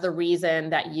as the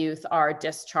reason that youth are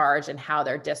discharged and how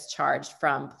they're discharged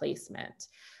from placement.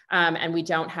 And we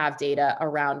don't have data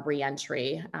around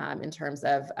reentry in terms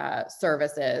of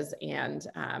services and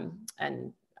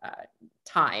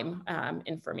time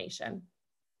information.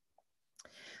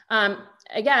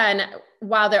 Again,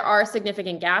 while there are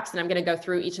significant gaps, and I'm going to go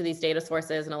through each of these data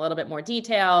sources in a little bit more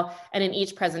detail, and in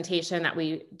each presentation that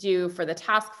we do for the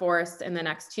task force in the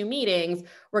next 2 meetings,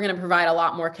 we're going to provide a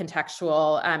lot more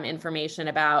contextual information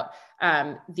about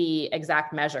the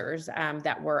exact measures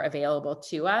that were available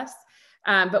to us.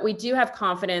 But we do have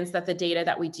confidence that the data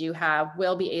that we do have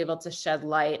will be able to shed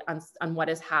light on what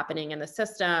is happening in the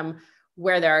system,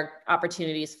 where there are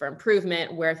opportunities for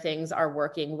improvement, where things are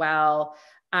working well.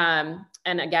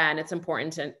 And again, it's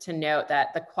important to note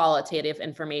that the qualitative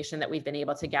information that we've been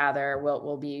able to gather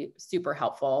will be super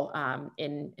helpful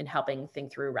in helping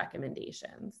think through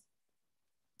recommendations.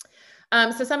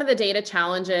 So some of the data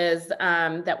challenges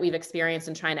that we've experienced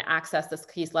in trying to access this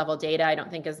case level data, I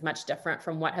don't think is much different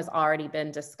from what has already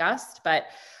been discussed, but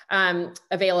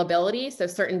availability. So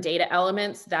certain data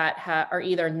elements that are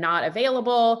either not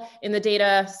available in the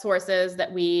data sources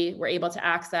that we were able to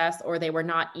access, or they were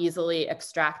not easily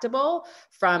extractable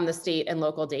from the state and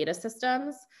local data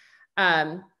systems.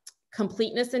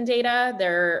 Completeness in data,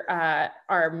 there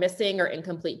are missing or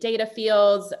incomplete data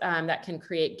fields that can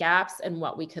create gaps in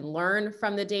what we can learn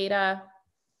from the data.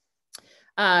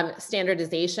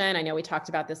 Standardization, I know we talked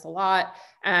about this a lot,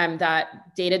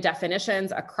 that data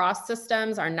definitions across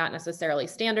systems are not necessarily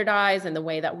standardized, and the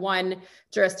way that one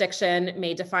jurisdiction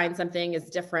may define something is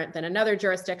different than another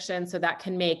jurisdiction, so that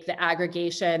can make the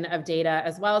aggregation of data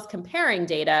as well as comparing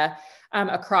data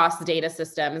across data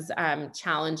systems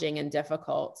challenging and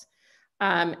difficult.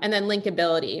 And then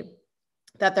linkability,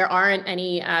 that there aren't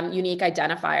any unique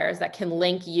identifiers that can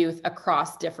link youth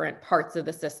across different parts of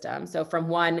the system. So from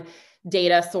one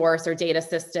data source or data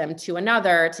system to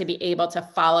another, to be able to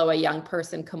follow a young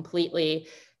person completely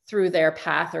through their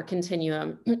path or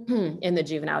continuum in the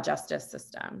juvenile justice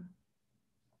system.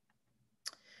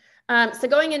 So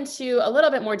going into a little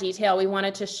bit more detail, we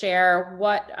wanted to share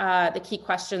what the key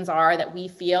questions are that we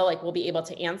feel like we'll be able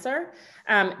to answer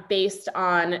based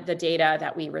on the data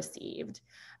that we received.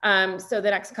 So the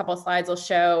next couple of slides will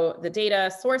show the data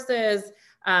sources,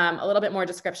 a little bit more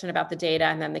description about the data,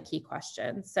 and then the key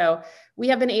questions. So we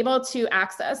have been able to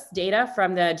access data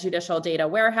from the Judicial Data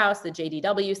Warehouse, the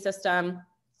JDW system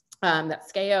that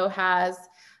SCAO has.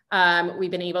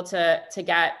 We've been able to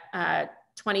get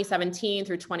 2017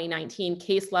 through 2019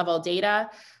 case level data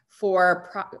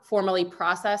for formally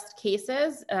processed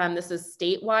cases. This is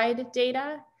statewide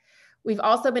data. We've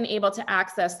also been able to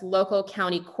access local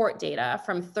county court data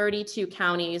from 32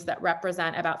 counties that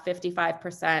represent about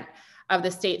 55% of the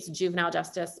state's juvenile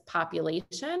justice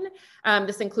population.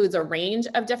 This includes a range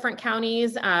of different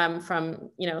counties from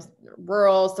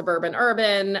rural, suburban,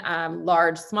 urban,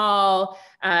 large, small,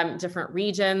 different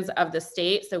regions of the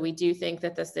state. So we do think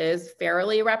that this is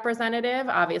fairly representative.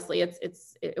 Obviously,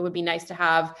 it would be nice to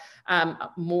have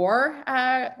more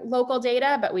local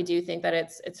data, but we do think that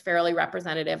it's fairly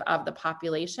representative of the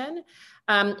population.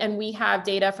 And we have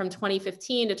data from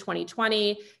 2015 to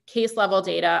 2020, case level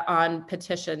data on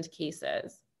petitioned cases.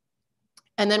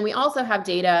 And then we also have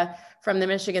data from the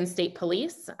Michigan State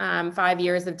Police, 5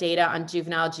 years of data on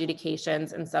juvenile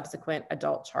adjudications and subsequent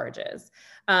adult charges.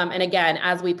 And again,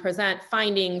 as we present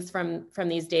findings from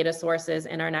these data sources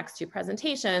in our next two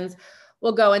presentations,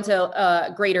 we'll go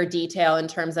into greater detail in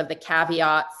terms of the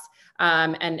caveats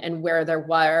and where there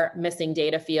were missing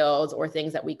data fields or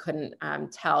things that we couldn't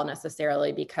tell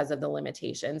necessarily because of the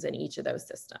limitations in each of those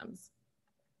systems.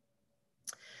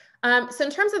 So in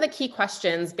terms of the key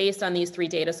questions based on these three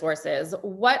data sources,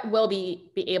 what will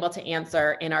be able to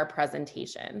answer in our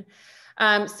presentation?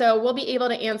 So we'll be able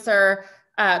to answer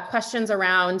questions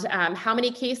around how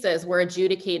many cases were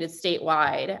adjudicated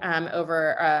statewide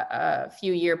over a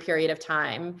few year period of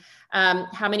time,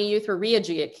 how many youth were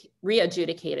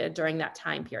re-adjudicated during that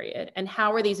time period, and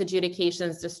how were these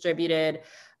adjudications distributed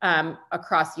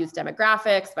across youth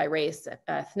demographics, by race,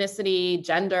 ethnicity,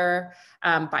 gender,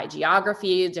 by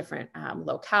geography, different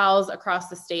locales across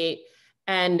the state,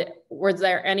 and was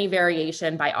there any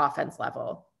variation by offense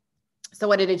level? So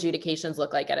what did adjudications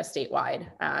look like at a statewide,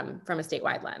 from a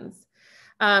statewide lens?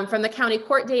 From the county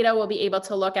court data, we'll be able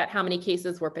to look at how many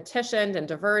cases were petitioned and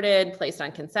diverted, placed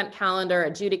on consent calendar,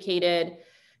 adjudicated,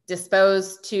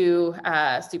 disposed to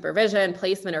supervision,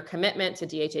 placement, or commitment to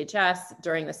DHHS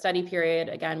during the study period.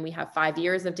 Again, we have 5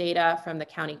 years of data from the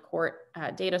county court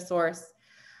data source.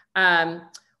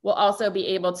 We'll also be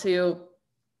able to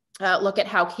look at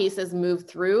how cases move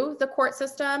through the court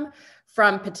system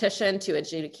from petition to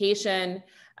adjudication.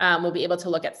 We'll be able to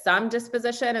look at some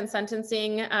disposition and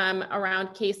sentencing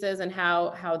around cases and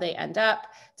how they end up,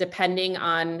 depending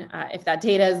on if that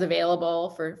data is available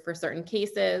for certain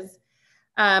cases.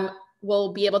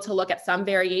 We'll be able to look at some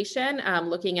variation,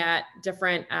 looking at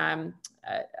different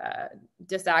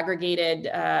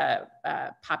disaggregated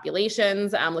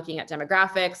populations, looking at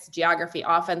demographics, geography,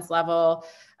 offense level,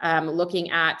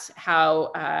 looking at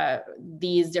how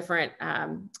these different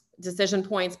decision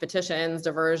points, petitions,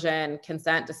 diversion,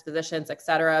 consent, dispositions, et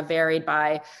cetera, varied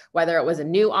by whether it was a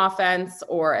new offense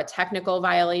or a technical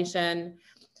violation.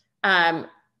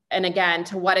 And again,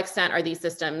 to what extent are these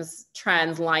systems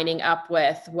trends lining up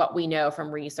with what we know from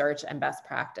research and best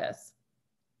practice?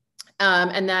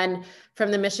 And then from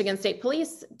the Michigan State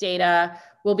Police data,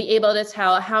 we'll be able to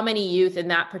tell how many youth in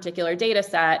that particular data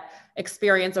set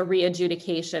experience a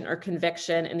re-adjudication or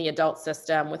conviction in the adult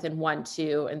system within 1,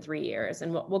 2, and 3 years.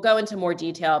 And we'll go into more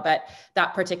detail, but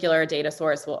that particular data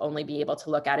source will only be able to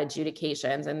look at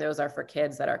adjudications, and those are for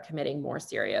kids that are committing more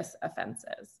serious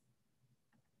offenses.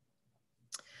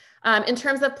 In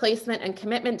terms of placement and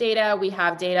commitment data, we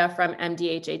have data from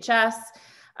MDHHS.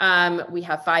 We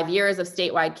have 5 years of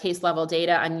statewide case level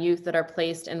data on youth that are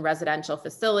placed in residential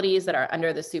facilities that are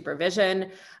under the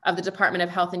supervision of the Department of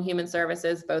Health and Human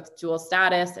Services, both dual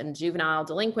status and juvenile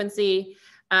delinquency.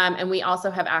 And we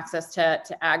also have access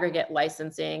to aggregate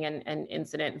licensing and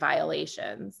incident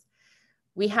violations.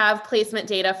 We have placement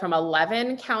data from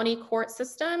 11 county court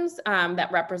systems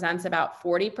that represents about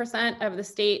 40% of the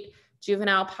state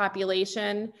juvenile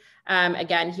population.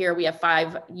 Again, here we have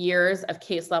 5 years of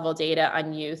case level data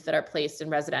on youth that are placed in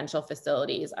residential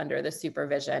facilities under the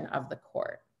supervision of the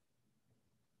court.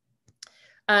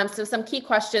 So some key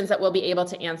questions that we'll be able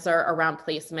to answer around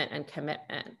placement and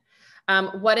commitment.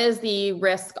 What is the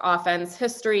risk, offense,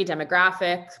 history,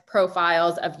 demographic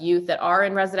profiles of youth that are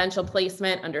in residential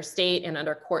placement under state and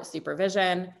under court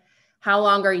supervision? How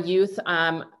long are youth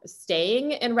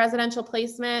staying in residential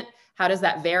placement? How does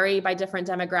that vary by different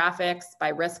demographics, by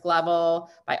risk level,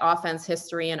 by offense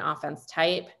history and offense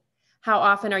type? How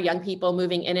often are young people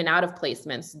moving in and out of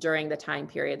placements during the time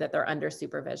period that they're under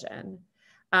supervision?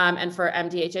 And for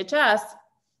MDHHS,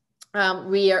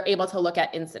 we are able to look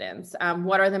at incidents.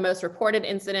 What are the most reported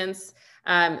incidents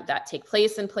that take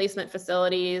place in placement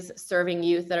facilities, serving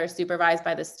youth that are supervised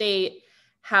by the state?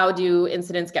 How do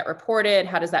incidents get reported?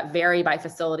 How does that vary by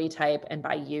facility type and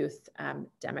by youth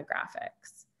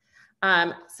demographics?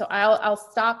 So I'll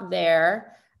stop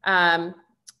there. And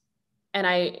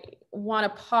I want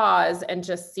to pause and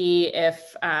just see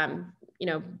if, you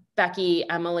know, Becky,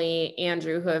 Emily,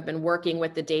 Andrew, who have been working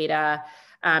with the data,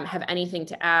 have anything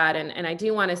to add. And I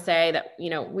do want to say that, you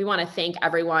know, we want to thank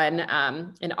everyone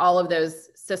in all of those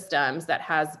systems that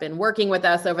has been working with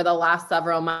us over the last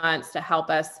several months to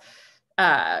help us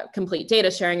complete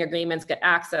data sharing agreements, get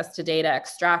access to data,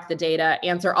 extract the data,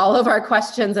 answer all of our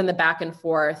questions in the back and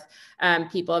forth.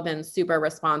 People have been super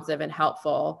responsive and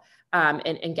helpful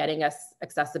in getting us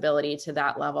accessibility to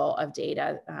that level of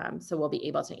data. So we'll be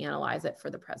able to analyze it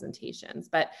for the presentations.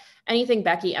 But anything,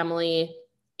 Becky, Emily,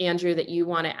 Andrew, that you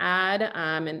want to add,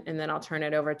 and then I'll turn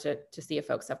it over to see if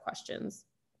folks have questions.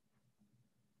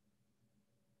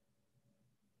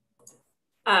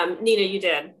 Nina, you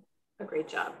did a great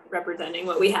job representing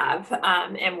what we have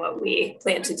and what we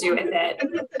plan to do with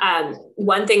it.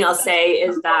 One thing I'll say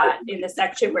is that in the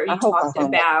section where you talked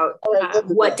about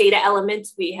what data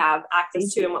elements we have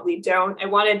access to and what we don't, I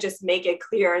want to just make it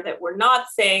clear that we're not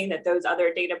saying that those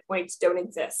other data points don't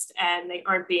exist and they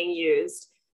aren't being used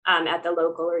at the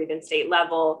local or even state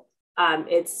level.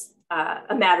 It's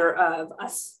a matter of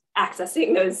us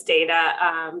accessing those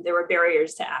data. There were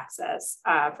barriers to access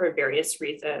for various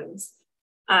reasons.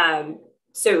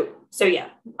 So yeah,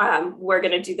 we're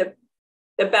going to do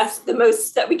the best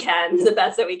that we can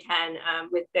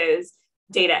with those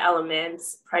data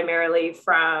elements, primarily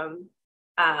from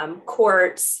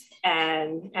courts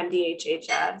and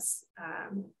MDHHS.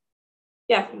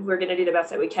 Yeah, we're going to do the best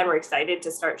that we can. We're excited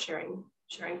to start sharing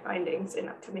findings in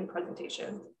upcoming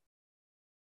presentations.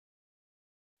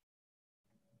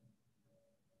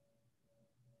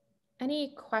 Any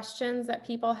questions that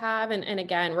people have? And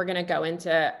again, we're going to go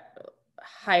into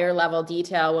higher level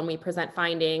detail when we present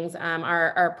findings.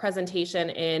 Our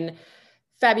presentation in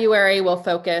February will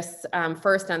focus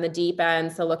first on the deep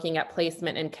end, so looking at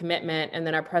placement and commitment, and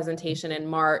then our presentation in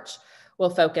March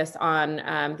will focus on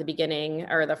the beginning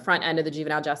or the front end of the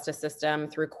juvenile justice system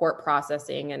through court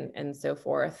processing and so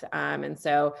forth. And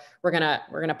so we're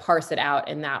gonna parse it out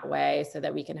in that way so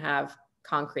that we can have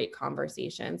concrete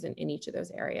conversations in each of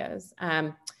those areas.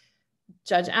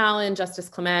 Judge Allen, Justice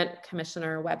Clement,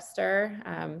 Commissioner Webster.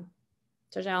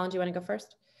 Judge Allen, do you want to go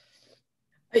first?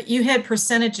 You had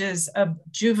percentages of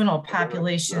juvenile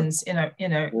populations in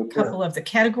a couple of the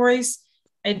categories.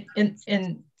 And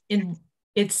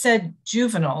it said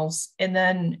juveniles, and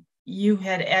then you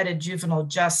had added juvenile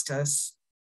justice.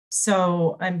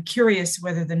 So I'm curious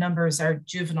whether the numbers are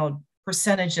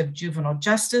percentage of juvenile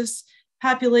justice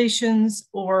populations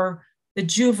or the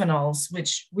juveniles,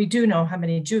 which we do know how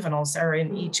many juveniles are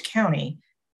in each county.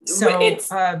 So it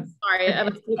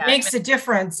makes a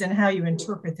difference in how you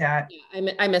interpret that.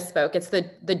 I misspoke. It's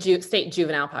the state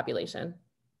juvenile population.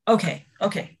 Okay,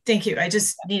 thank you. I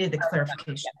just needed the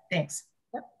clarification. Thanks.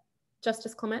 Yep.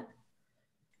 Justice Clement.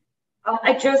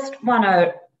 I just want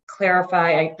to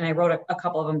clarify, and I wrote a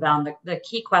couple of them down, the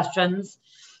key questions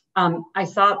I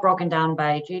saw it broken down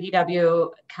by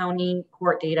JDW, county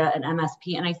court data, and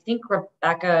MSP. And I think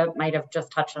Rebecca might have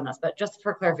just touched on this, but just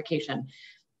for clarification,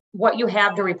 what you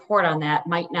have to report on that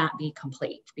might not be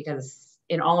complete, because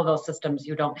in all of those systems,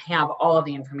 you don't have all of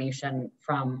the information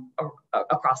from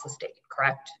across the state,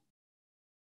 correct?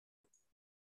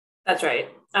 That's right.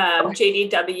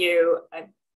 JDW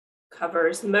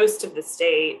covers most of the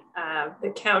state.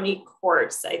 The county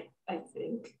courts, I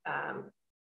think,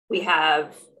 we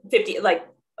have 50, like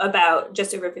about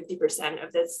just over 50%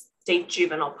 of the state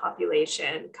juvenile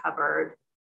population covered.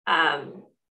 And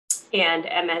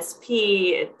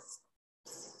MSP, it's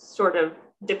sort of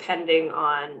depending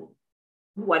on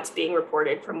what's being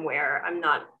reported from where. I'm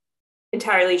not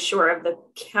entirely sure of the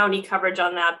county coverage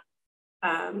on that,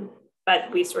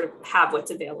 but we sort of have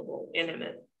what's available in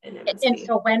MSP. And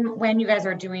so when you guys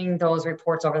are doing those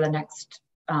reports over the next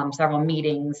several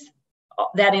meetings,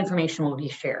 that information will be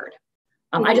shared.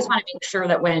 I just want to make sure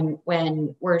that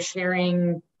when we're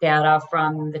sharing data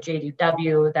from the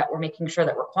JDW, that we're making sure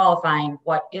that we're qualifying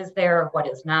what is there, what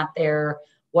is not there,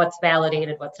 what's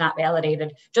validated, what's not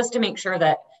validated, just to make sure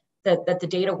that the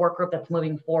data work group that's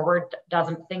moving forward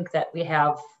doesn't think that we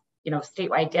have,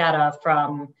 statewide data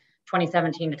from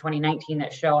 2017 to 2019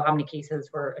 that show how many cases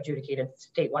were adjudicated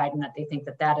statewide, and that they think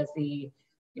that is the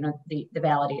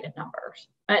validated numbers.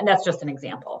 And that's just an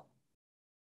example.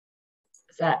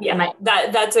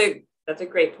 That's a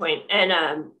great point.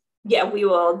 And we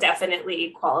will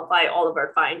definitely qualify all of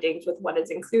our findings with what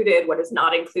is included, what is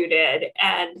not included,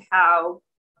 and how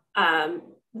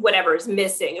whatever is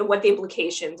missing and what the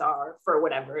implications are for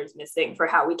whatever is missing for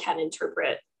how we can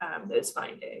interpret those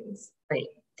findings. Great,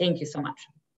 thank you so much.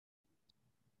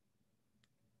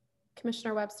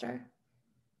 Commissioner Webster.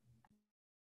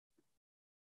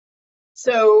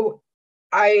 So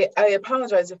I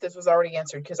apologize if this was already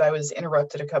answered because I was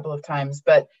interrupted a couple of times,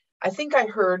 but I think I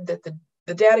heard that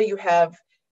the data you have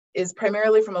is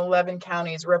primarily from 11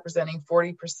 counties representing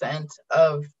 40%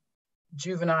 of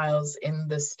juveniles in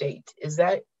the state.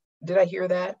 Did I hear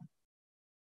that?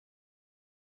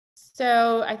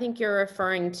 So I think you're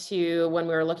referring to when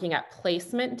we were looking at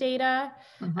placement data.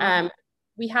 Mm-hmm.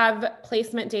 We have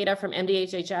placement data from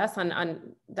MDHHS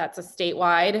on that's a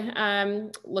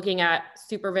statewide, looking at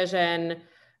supervision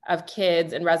of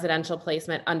kids in residential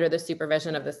placement under the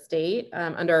supervision of the state,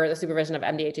 under the supervision of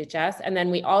MDHHS. And then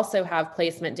we also have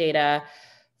placement data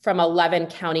from 11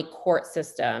 county court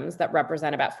systems that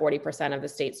represent about 40% of the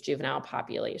state's juvenile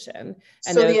population.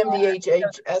 And so the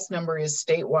MDHHS number is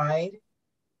statewide?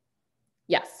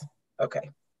 Yes.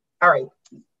 Okay. All right.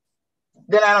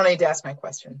 Then I don't need to ask my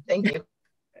question. Thank you.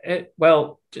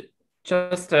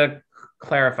 Just to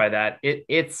clarify that,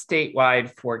 it's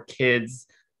statewide for kids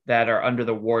that are under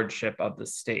the wardship of the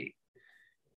state.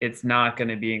 It's not going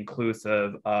to be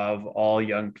inclusive of all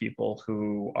young people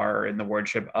who are in the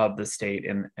wardship of the state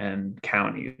and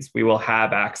counties. We will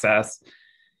have access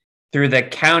through the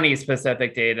county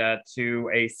specific data to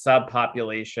a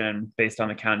subpopulation based on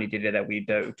the county data that we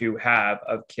do have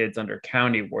of kids under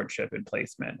county wardship and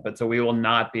placement. But so we will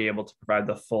not be able to provide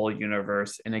the full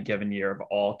universe in a given year of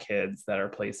all kids that are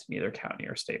placed in either county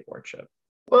or state wardship.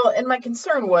 Well, and my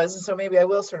concern was, and so maybe I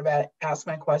will sort of ask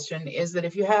my question, is that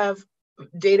if you have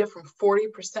data from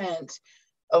 40%,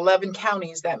 11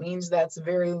 counties, that means that's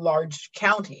very large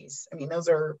counties. I mean, those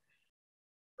are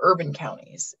urban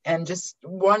counties, and just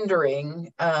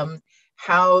wondering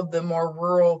how the more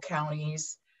rural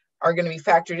counties are going to be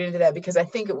factored into that, because I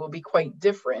think it will be quite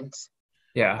different.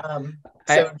 Yeah.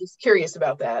 So just curious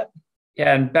about that.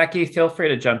 Yeah, and Becky, feel free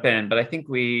to jump in, but I think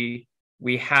we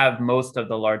have most of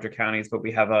the larger counties, but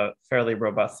we have a fairly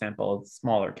robust sample of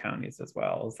smaller counties as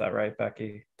well. Is that right,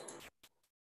 Becky?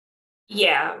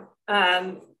 Yeah.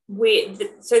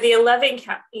 So the 11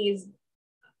 counties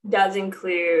does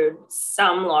include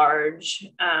some large,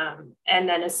 and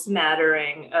then a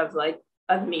smattering of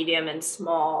medium and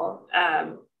small.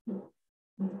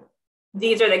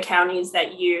 These are the counties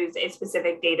that use a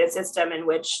specific data system in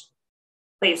which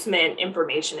placement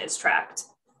information is tracked.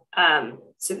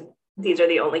 So these are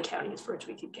the only counties for which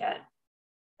we could get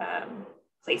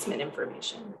placement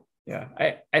information. Yeah,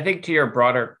 I think to your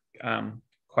broader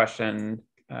question,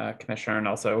 Commissioner, and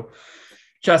also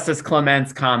Justice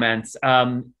Clement's comments,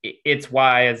 it's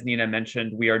why, as Nina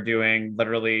mentioned, we are doing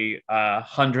literally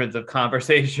hundreds of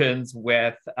conversations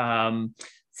with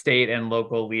state and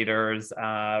local leaders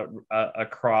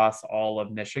across all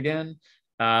of Michigan,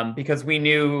 because we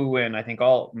knew, and I think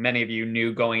many of you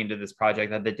knew going into this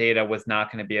project, that the data was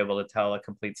not going to be able to tell a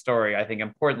complete story. I think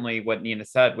importantly, what Nina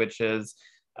said, which is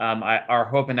Our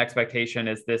hope and expectation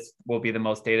is this will be the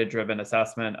most data-driven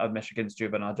assessment of Michigan's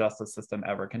juvenile justice system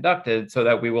ever conducted, so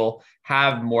that we will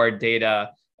have more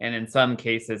data and in some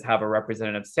cases have a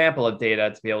representative sample of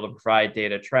data to be able to provide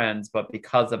data trends. But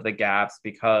because of the gaps,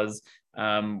 because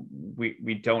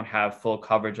we don't have full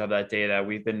coverage of that data,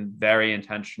 we've been very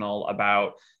intentional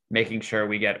about making sure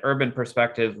we get urban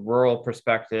perspectives, rural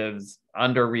perspectives,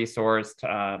 under-resourced,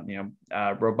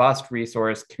 robust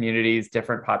resource communities,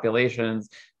 different populations,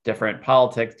 different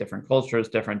politics, different cultures,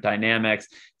 different dynamics,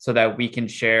 so that we can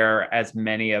share as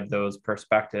many of those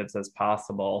perspectives as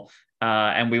possible.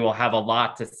 And we will have a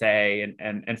lot to say,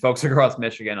 and folks across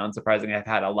Michigan, unsurprisingly, have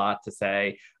had a lot to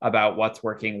say about what's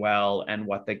working well and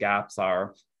what the gaps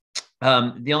are.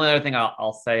 The only other thing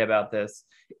I'll say about this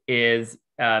is,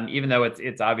 even though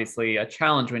it's obviously a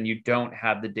challenge when you don't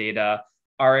have the data,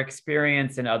 our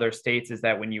experience in other states is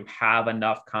that when you have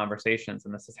enough conversations,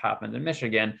 and this has happened in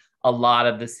Michigan, a lot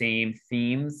of the same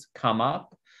themes come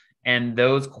up. And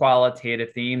those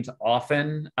qualitative themes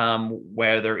often,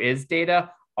 where there is data,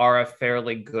 are a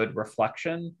fairly good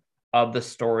reflection of the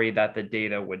story that the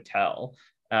data would tell.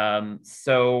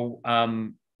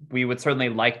 We would certainly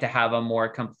like to have a more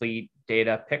complete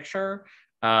data picture.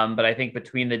 But I think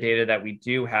between the data that we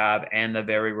do have and the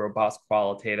very robust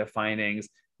qualitative findings,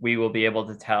 we will be able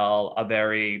to tell a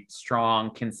very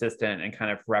strong, consistent, and kind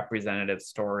of representative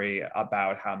story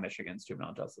about how Michigan's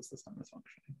juvenile justice system is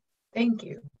functioning. Thank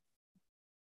you.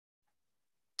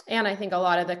 And I think a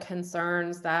lot of the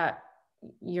concerns that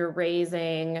you're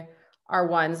raising are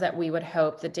ones that we would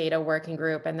hope the data working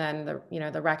group and then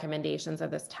the recommendations of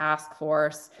this task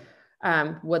force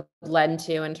would lend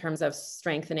to in terms of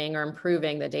strengthening or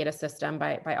improving the data system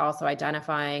by also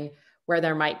identifying where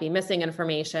there might be missing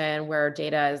information, where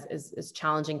data is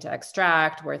challenging to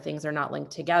extract, where things are not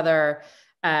linked together.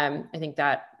 I think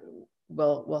that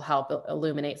will help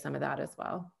illuminate some of that as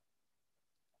well.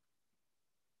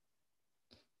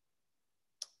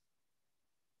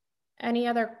 Any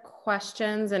other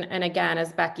questions? And again,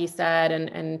 as Becky said,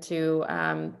 and to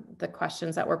the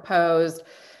questions that were posed,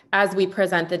 as we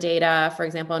present the data, for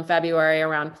example, in February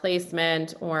around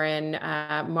placement, or in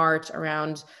March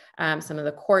around some of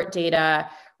the court data,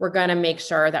 we're going to make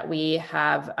sure that we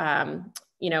have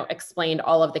explained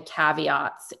all of the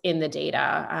caveats in the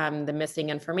data, the missing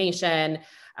information,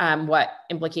 what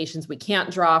implications we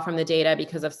can't draw from the data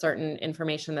because of certain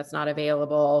information that's not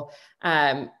available,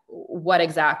 what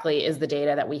exactly is the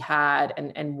data that we had,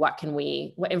 and what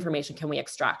information can we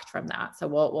extract from that. So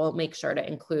we'll make sure to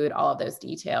include all of those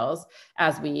details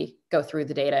as we go through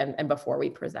the data and before we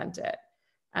present it.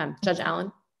 Judge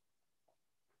Allen?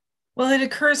 Well, it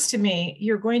occurs to me,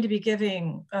 you're going to be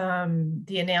giving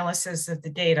the analysis of the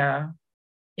data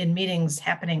in meetings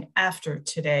happening after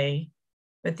today,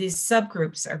 but these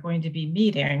subgroups are going to be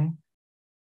meeting,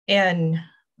 and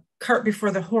cart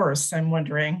before the horse, I'm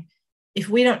wondering, if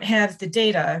we don't have the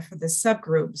data for the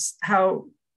subgroups, how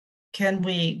can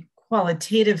we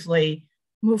qualitatively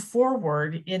move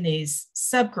forward in these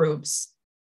subgroups?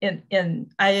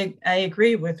 And I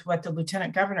agree with what the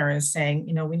Lieutenant Governor is saying.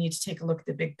 We need to take a look at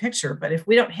the big picture, but if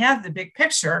we don't have the big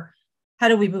picture, how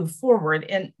do we move forward?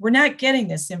 And we're not getting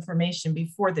this information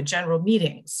before the general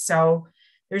meetings. So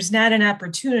there's not an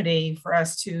opportunity for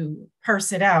us to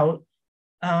parse it out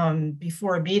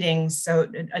before a meeting, so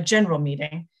a general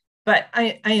meeting. But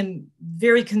I am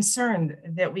very concerned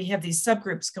that we have these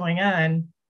subgroups going on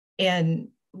and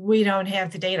we don't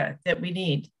have the data that we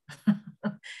need.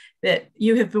 That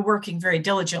you have been working very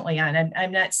diligently on.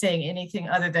 I'm not saying anything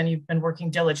other than you've been working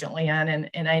diligently on,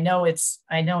 and I know it's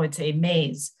a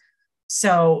maze.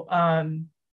 So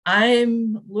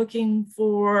I'm looking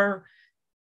for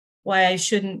why I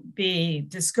shouldn't be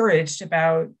discouraged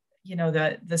about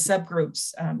the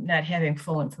subgroups not having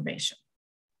full information.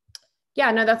 Yeah,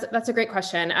 no, that's a great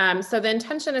question. So the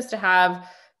intention is to have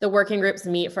the working groups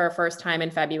meet for a first time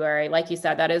in February. Like you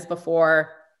said, that is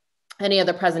before any of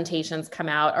the presentations come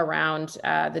out around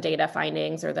the data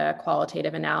findings or the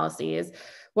qualitative analyses.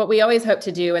 What we always hope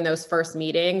to do in those first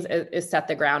meetings is set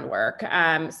the groundwork.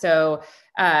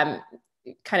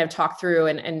 Kind of talk through,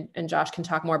 and Josh can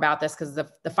talk more about this because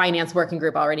the finance working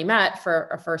group already met for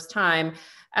a first time,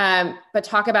 but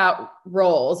talk about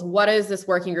roles. What is this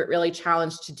working group really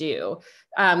challenged to do?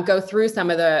 Go through some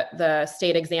of the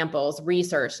state examples,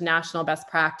 research, national best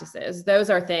practices. Those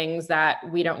are things that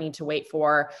we don't need to wait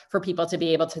for people to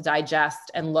be able to digest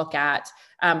and look at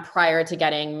prior to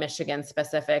getting Michigan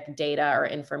specific data or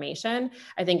information.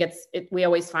 I think we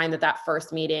always find that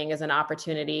first meeting is an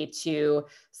opportunity to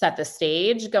set the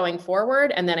stage going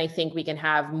forward. And then I think we can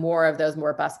have more of those more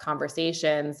robust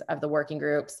conversations of the working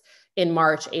groups in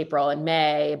March, April, and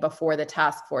May before the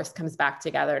task force comes back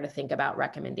together to think about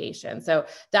recommendations. So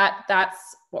that's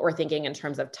what we're thinking in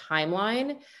terms of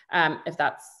timeline, if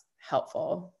that's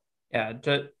helpful. Yeah,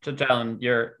 Judge Allen,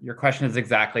 your question is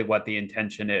exactly what the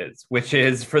intention is, which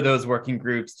is for those working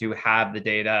groups to have the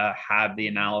data, have the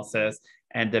analysis,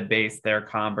 and to base their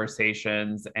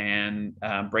conversations and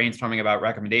brainstorming about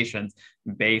recommendations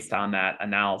based on that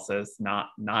analysis, not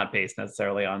based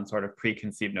necessarily on sort of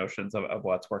preconceived notions of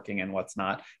what's working and what's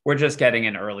not. We're just getting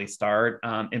an early start,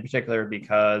 in particular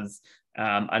because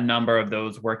a number of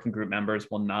those working group members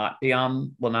will not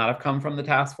have come from the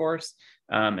task force.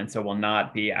 And so will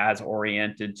not be as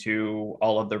oriented to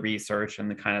all of the research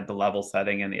and the kind of the level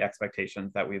setting and the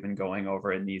expectations that we've been going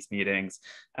over in these meetings.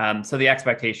 So the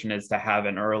expectation is to have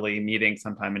an early meeting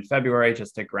sometime in February,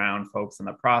 just to ground folks in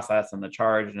the process and the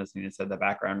charge, and as Nina said, the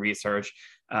background research,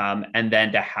 and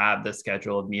then to have the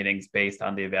schedule of meetings based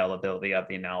on the availability of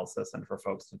the analysis and for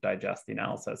folks to digest the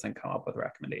analysis and come up with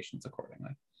recommendations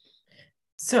accordingly.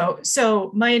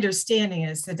 So my understanding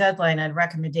is the deadline on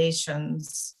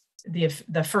recommendations,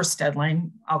 the first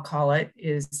deadline, I'll call it,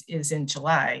 is in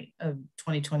July of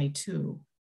 2022.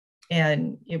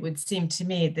 And it would seem to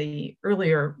me the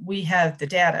earlier we have the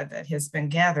data that has been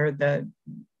gathered, the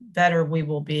better we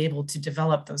will be able to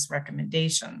develop those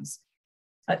recommendations.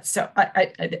 So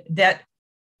that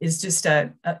is just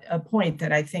a point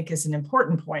that I think is an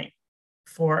important point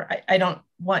for, I don't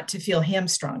want to feel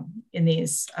hamstrung in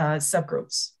these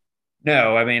subgroups.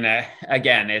 No, I mean,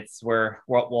 again,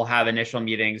 we'll have initial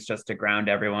meetings just to ground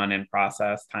everyone in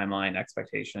process, timeline,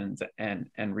 expectations,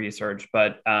 and research.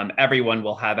 But everyone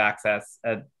will have access,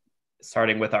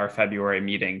 starting with our February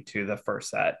meeting, to the first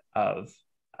set of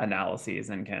analyses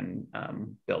and can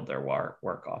build their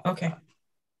work off. Okay. Of that.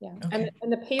 Yeah, okay.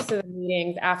 And the pace of the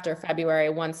meetings after February,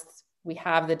 once we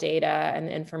have the data and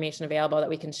the information available that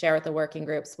we can share with the working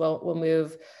groups, we'll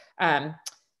move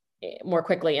more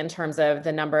quickly in terms of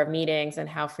the number of meetings and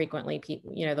how frequently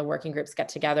the working groups get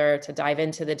together to dive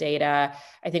into the data.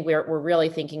 I think we're really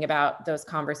thinking about those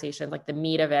conversations, like the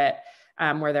meat of it,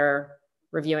 where they're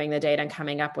reviewing the data and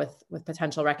coming up with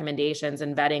potential recommendations,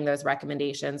 and vetting those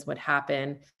recommendations would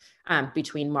happen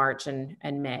between March and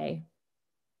May.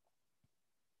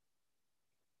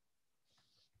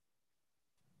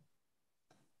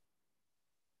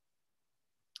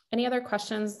 Any other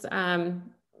questions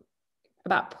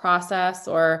about process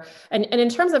and in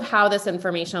terms of how this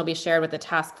information will be shared with the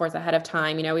task force ahead of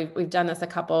time? We've done this a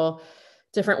couple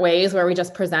different ways, where we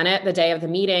just present it the day of the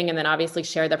meeting and then obviously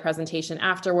share the presentation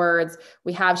afterwards.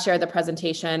 We have shared the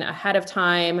presentation ahead of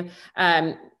time.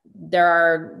 There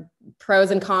are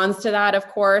pros and cons to that, of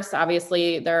course.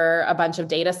 Obviously, there are a bunch of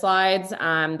data slides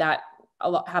that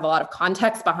have a lot of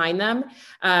context behind them.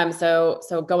 So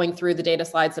going through the data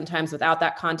slides sometimes without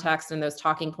that context and those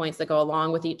talking points that go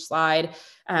along with each slide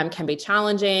can be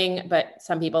challenging, but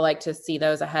some people like to see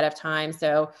those ahead of time.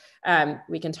 So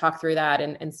we can talk through that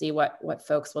and see what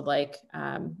folks would like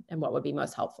and what would be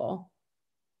most helpful.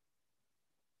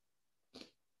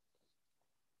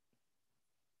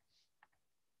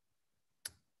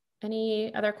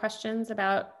 Any other questions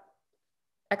about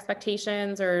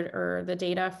expectations or the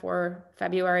data for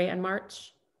February and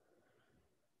March?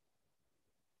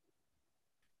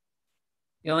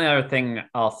 The only other thing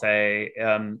I'll say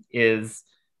is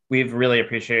we've really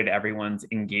appreciated everyone's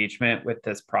engagement with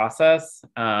this process.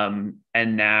 And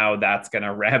now that's going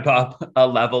to ramp up a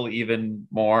level even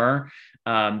more.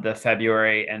 The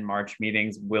February and March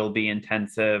meetings will be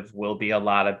intensive, will be a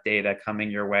lot of data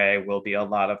coming your way, will be a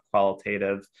lot of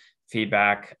qualitative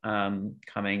feedback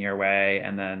coming your way.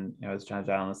 And then, as Judge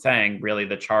Allen was saying, really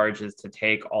the charge is to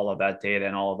take all of that data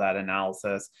and all of that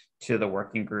analysis to the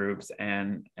working groups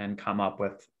and come up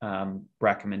with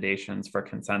recommendations for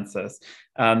consensus.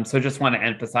 So just want to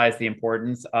emphasize the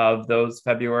importance of those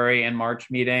February and March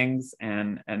meetings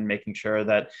and making sure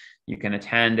that you can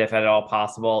attend if at all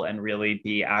possible and really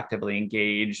be actively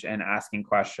engaged and asking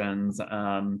questions,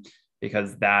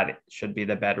 because that should be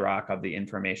the bedrock of the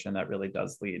information that really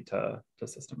does lead to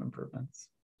system improvements.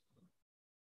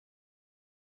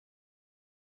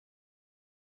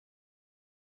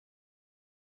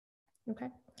 Okay.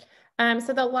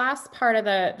 So the last part of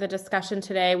the discussion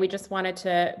today, we just wanted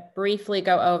to briefly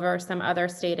go over some other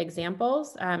state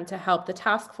examples to help the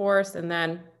task force and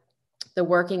then the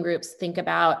working groups think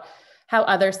about how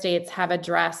other states have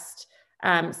addressed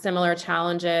similar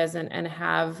challenges and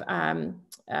have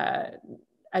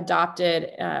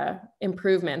adopted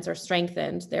improvements or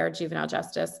strengthened their juvenile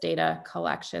justice data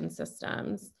collection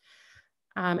systems.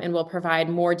 And we'll provide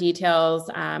more details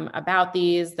about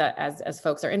these as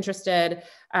folks are interested,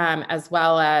 as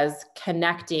well as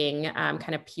connecting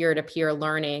kind of peer-to-peer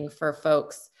learning for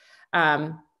folks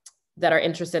that are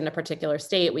interested in a particular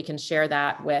state. We can share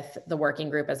that with the working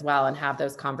group as well and have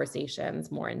those conversations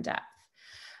more in depth.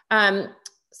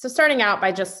 So starting out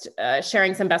by just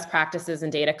sharing some best practices in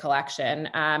data collection.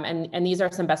 And these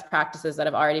are some best practices that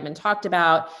have already been talked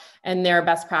about, and they're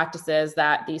best practices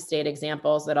that these state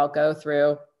examples that I'll go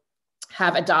through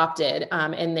have adopted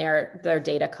in their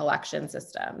data collection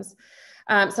systems.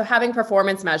 So having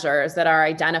performance measures that are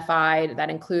identified, that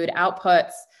include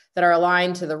outputs that are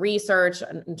aligned to the research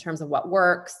in terms of what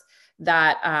works,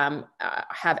 that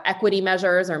have equity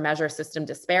measures or measure system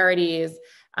disparities,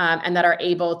 and that are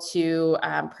able to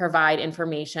provide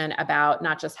information about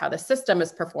not just how the system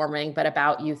is performing, but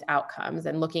about youth outcomes,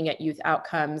 and looking at youth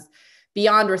outcomes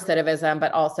beyond recidivism,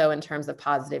 but also in terms of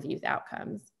positive youth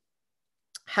outcomes.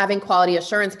 Having quality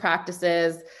assurance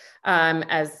practices,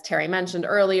 as Terry mentioned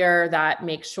earlier, that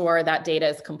make sure that data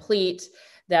is complete,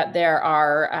 that there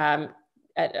are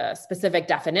specific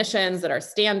definitions that are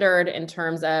standard in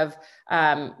terms of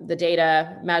the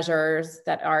data measures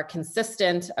that are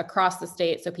consistent across the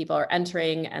state, so people are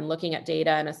entering and looking at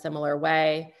data in a similar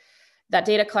way. That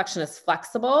data collection is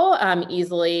flexible,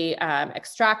 easily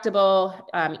extractable,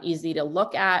 easy to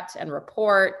look at and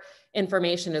report.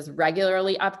 Information is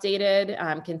regularly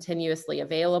updated, continuously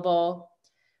available.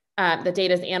 The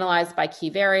data is analyzed by key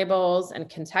variables and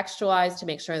contextualized to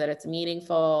make sure that it's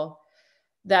meaningful.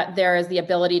 That there is the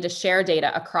ability to share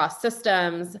data across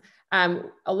systems,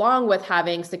 along with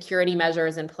having security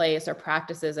measures in place or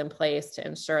practices in place to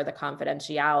ensure the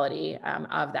confidentiality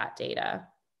of that data.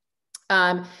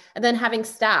 And then having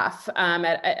staff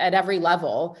at every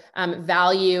level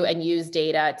value and use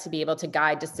data to be able to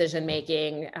guide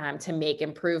decision-making, to make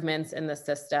improvements in the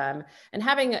system, and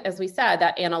having, as we said,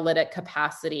 that analytic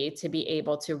capacity to be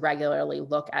able to regularly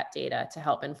look at data to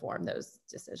help inform those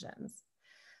decisions.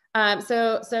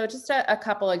 So just a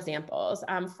couple examples.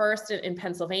 First, in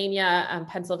Pennsylvania,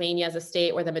 Pennsylvania is a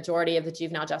state where the majority of the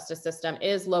juvenile justice system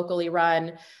is locally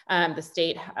run. The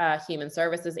state human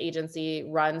services agency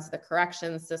runs the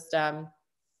corrections system,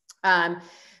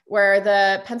 where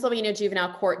the Pennsylvania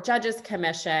Juvenile Court Judges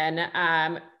Commission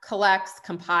collects,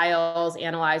 compiles,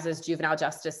 analyzes juvenile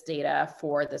justice data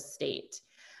for the state.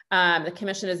 The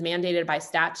commission is mandated by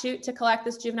statute to collect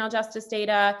this juvenile justice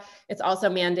data. It's also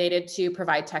mandated to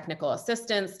provide technical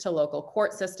assistance to local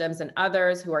court systems and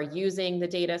others who are using the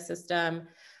data system,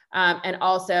 and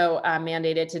also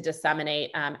mandated to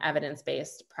disseminate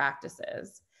evidence-based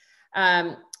practices.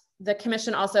 The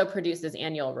commission also produces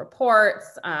annual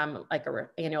reports, like an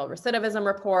annual recidivism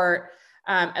report,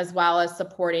 as well as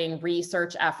supporting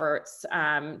research efforts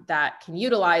that can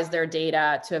utilize their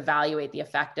data to evaluate the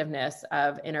effectiveness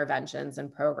of interventions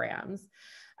and programs.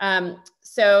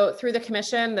 So through the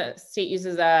commission, the state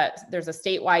uses there's a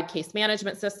statewide case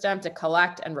management system to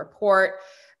collect and report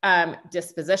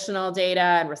dispositional data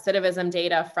and recidivism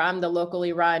data from the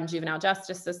locally run juvenile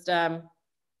justice system.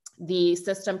 The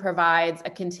system provides a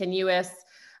continuous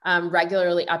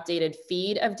regularly updated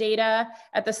feed of data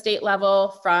at the state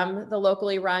level from the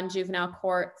locally run juvenile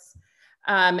courts.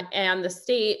 And the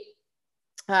state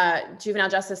Juvenile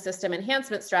Justice System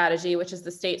Enhancement Strategy, which is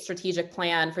the state strategic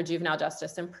plan for juvenile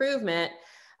justice improvement,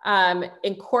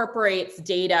 incorporates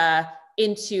data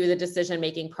into the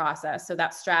decision-making process. So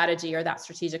that strategy or that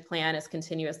strategic plan is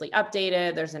continuously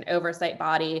updated. There's an oversight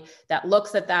body that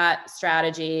looks at that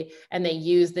strategy, and they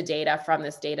use the data from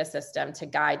this data system to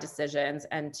guide decisions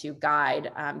and to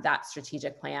guide that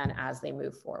strategic plan as they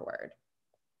move forward.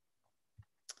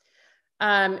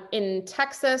 In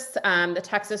Texas, the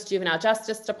Texas Juvenile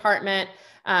Justice Department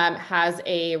has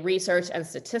a research and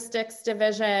statistics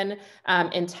division.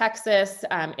 In Texas,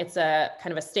 it's a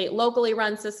kind of a state locally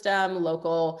run system.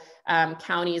 Local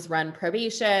counties run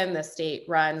probation, the state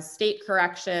runs state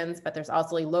corrections, but there's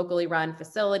also locally run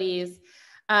facilities.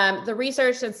 The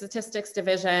Research and Statistics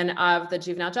Division of the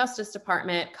Juvenile Justice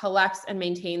Department collects and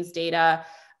maintains data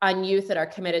on youth that are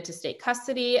committed to state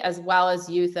custody, as well as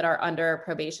youth that are under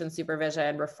probation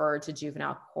supervision referred to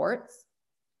juvenile courts.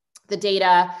 The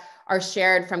data are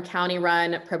shared from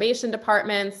county-run probation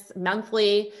departments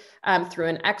monthly through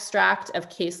an extract of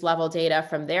case-level data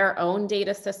from their own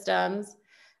data systems.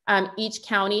 Each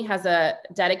county has a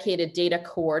dedicated data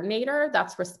coordinator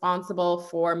that's responsible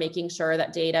for making sure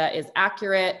that data is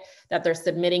accurate, that they're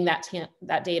submitting that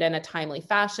data in a timely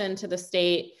fashion to the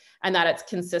state, and that it's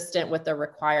consistent with the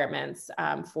requirements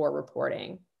for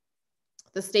reporting.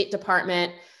 The State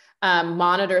Department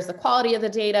monitors the quality of the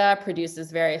data,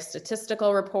 produces various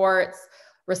statistical reports,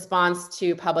 response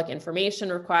to public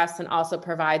information requests, and also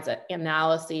provides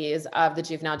analyses of the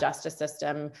juvenile justice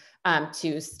system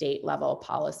to state level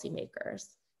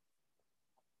policymakers.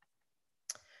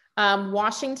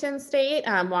 Washington State.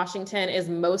 Washington is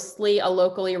mostly a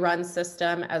locally run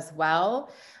system as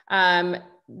well.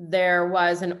 There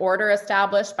was an order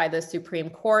established by the Supreme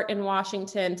Court in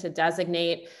Washington to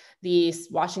designate the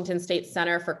Washington State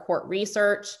Center for Court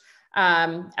Research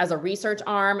as a research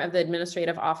arm of the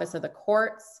Administrative Office of the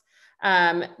Courts.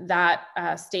 That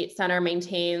state center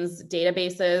maintains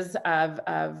databases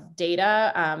of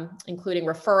data, including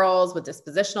referrals with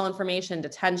dispositional information,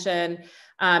 detention,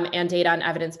 and data on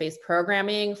evidence-based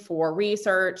programming for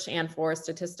research and for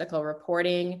statistical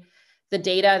reporting. The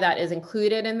data that is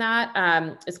included in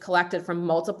that is collected from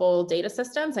multiple data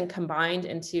systems and combined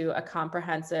into a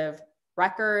comprehensive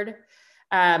record.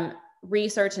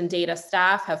 Research and data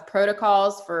staff have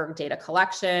protocols for data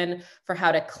collection, for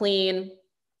how to clean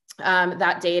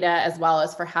that data, as well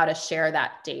as for how to share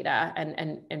that data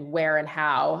and where and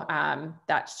how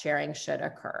that sharing should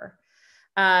occur.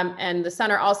 And the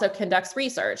center also conducts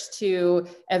research to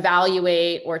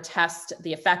evaluate or test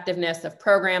the effectiveness of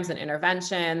programs and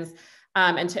interventions,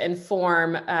 and to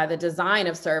inform the design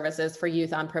of services for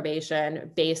youth on probation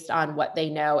based on what they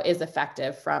know is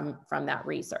effective from that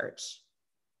research.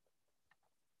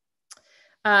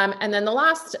 And then the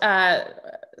last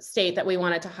state that we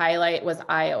wanted to highlight was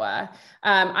Iowa.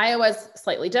 Iowa is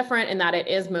slightly different in that it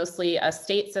is mostly a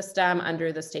state system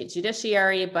under the state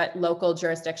judiciary, but local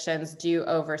jurisdictions do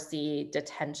oversee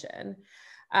detention.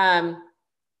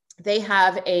 They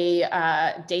have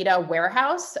a data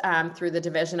warehouse through the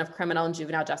Division of Criminal and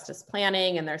Juvenile Justice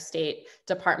Planning and their state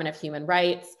Department of Human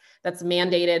Rights that's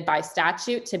mandated by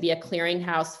statute to be a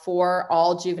clearinghouse for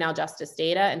all juvenile justice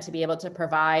data and to be able to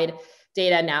provide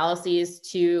data analyses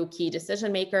to key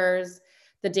decision makers.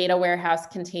 The data warehouse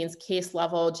contains case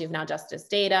level juvenile justice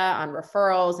data on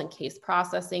referrals and case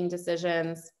processing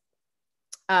decisions.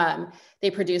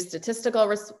 They produce statistical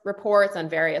reports on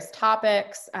various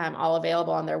topics, all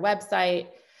available on their website.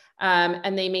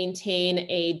 And they maintain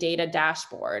a data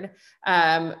dashboard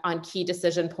on key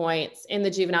decision points in the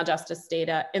juvenile justice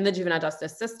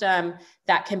system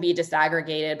that can be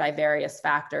disaggregated by various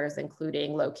factors,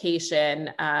 including location,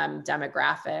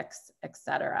 demographics, et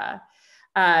cetera.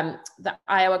 The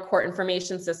Iowa Court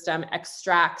Information System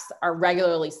extracts are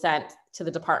regularly sent to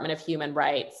the Department of Human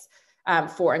Rights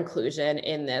for inclusion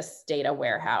in this data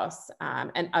warehouse,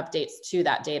 and updates to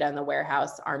that data in the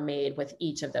warehouse are made with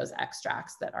each of those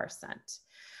extracts that are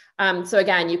sent. So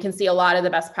again, you can see a lot of the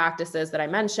best practices that I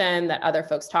mentioned, that other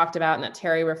folks talked about and that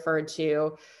Terry referred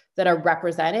to, that are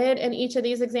represented in each of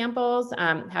these examples,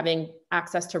 having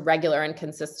access to regular and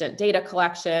consistent data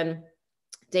collection,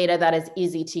 data that is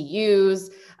easy to use,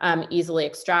 easily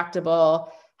extractable,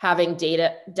 having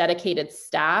dedicated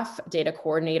staff, data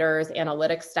coordinators,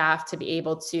 analytics staff to be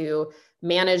able to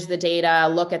manage the data,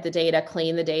 look at the data,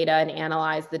 clean the data, and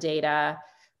analyze the data,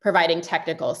 providing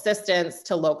technical assistance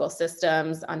to local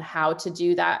systems on how to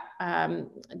do that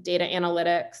data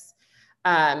analytics,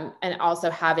 and also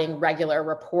having regular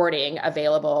reporting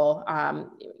available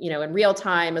in real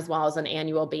time as well as an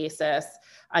annual basis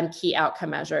on key outcome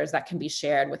measures that can be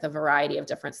shared with a variety of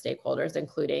different stakeholders,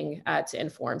 including to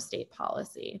inform state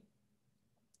policy.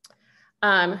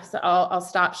 So I'll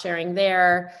stop sharing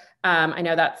there. I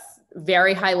know that's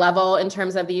very high level in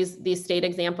terms of these state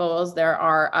examples. There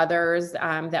are others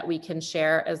that we can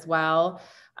share as well.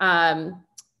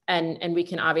 And we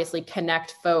can obviously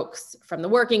connect folks from the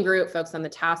working group, folks on the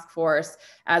task force,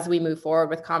 as we move forward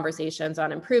with conversations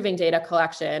on improving data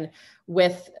collection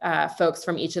with folks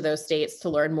from each of those states to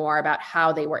learn more about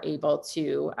how they were able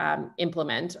to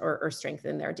implement or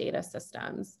strengthen their data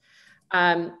systems.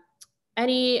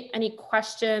 Any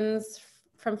questions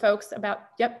from folks about,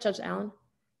 yep, Judge Allen?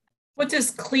 What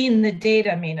does clean the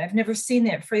data mean? I've never seen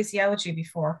that phraseology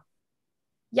before.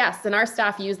 Yes, and our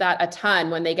staff use that a ton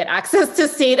when they get access to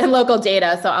state and local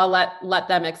data. So I'll let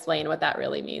them explain what that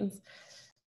really means.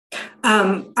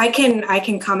 I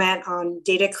can comment on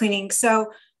data cleaning.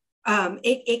 So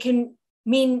it can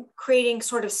mean creating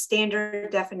sort of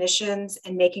standard definitions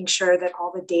and making sure that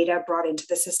all the data brought into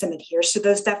the system adheres to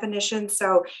those definitions.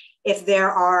 So if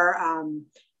there are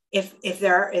if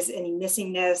there is any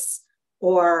missingness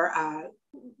or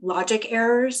logic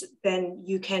errors, then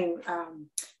you can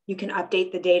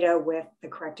update the data with the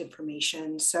correct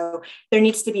information. So there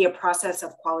needs to be a process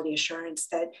of quality assurance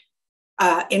that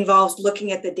involves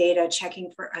looking at the data,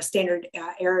 checking for a standard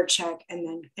error check, and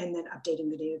then updating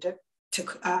the data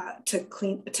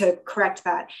to correct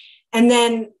that. And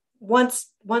then once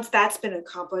that's been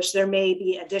accomplished, there may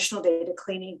be additional data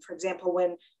cleaning. For example,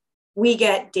 when we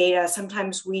get data,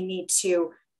 sometimes we need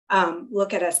to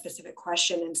look at a specific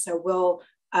question. And so we'll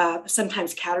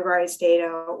sometimes categorize data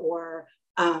or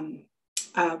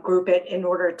group it in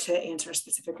order to answer a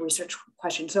specific research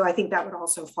question. So I think that would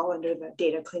also fall under the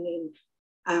data cleaning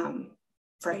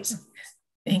phrase.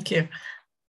 Thank you.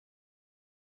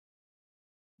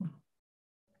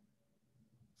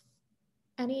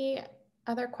 Any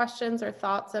other questions or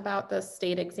thoughts about the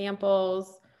state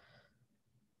examples?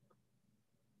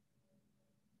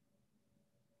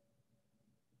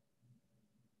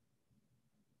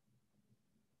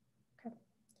 Okay.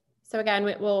 So again,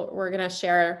 we're going to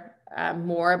share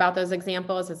more about those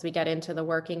examples as we get into the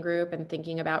working group and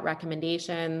thinking about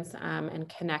recommendations and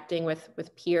connecting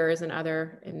with peers and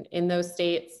other in those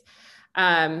states.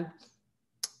 But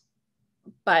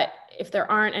if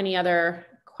there aren't any other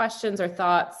questions or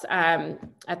thoughts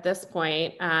at this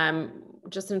point,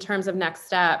 just in terms of next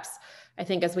steps, I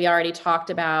think as we already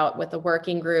talked about with the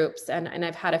working groups, and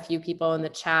I've had a few people in the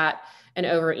chat and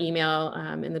over email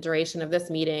in the duration of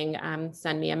this meeting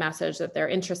send me a message that they're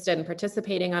interested in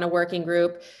participating on a working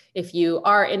group. If you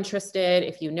are interested,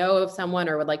 if you know of someone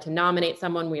or would like to nominate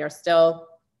someone, we are still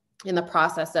in the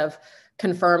process of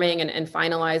confirming and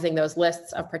finalizing those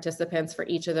lists of participants for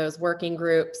each of those working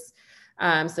groups.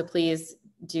 So please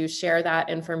do share that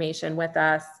information with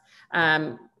us.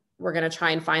 We're going to try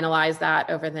and finalize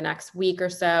that over the next week or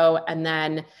so, and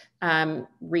then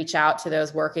reach out to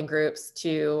those working groups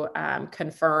to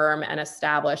confirm and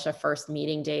establish a first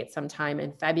meeting date sometime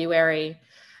in February.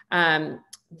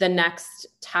 The next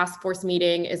task force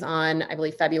meeting is on, I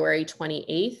believe, February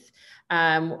 28th.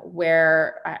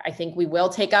 Where I think we will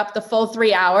take up the full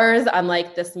 3 hours,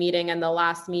 unlike this meeting and the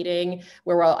last meeting,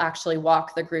 where we'll actually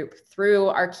walk the group through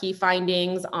our key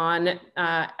findings on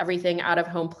everything out of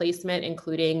home placement,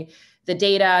 including the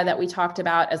data that we talked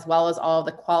about, as well as all of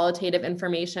the qualitative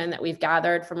information that we've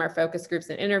gathered from our focus groups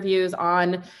and interviews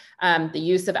on the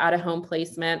use of out of home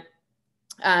placement.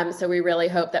 So we really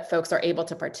hope that folks are able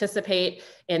to participate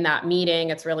in that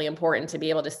meeting. It's really important to be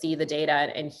able to see the data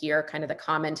and hear kind of the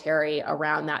commentary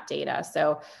around that data.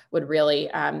 So would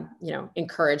really,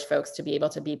 encourage folks to be able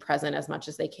to be present as much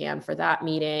as they can for that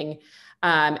meeting.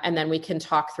 And then we can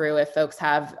talk through if folks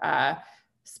have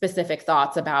specific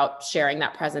thoughts about sharing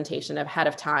that presentation ahead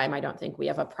of time. I don't think we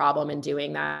have a problem in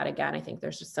doing that. Again, I think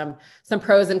there's just some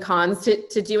pros and cons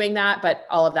to doing that, but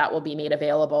all of that will be made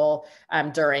available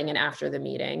during and after the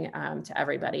meeting to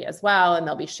everybody as well, and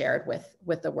they'll be shared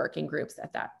with the working groups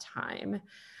at that time.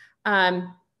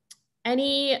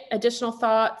 Any additional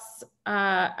thoughts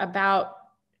about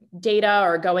data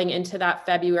or going into that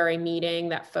February meeting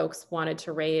that folks wanted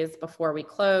to raise before we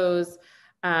close?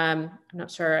 I'm not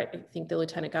sure. I think the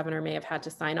Lieutenant Governor may have had to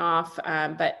sign off,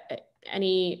 but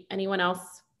anyone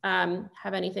else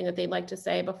have anything that they'd like to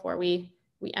say before we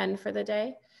end for the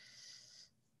day?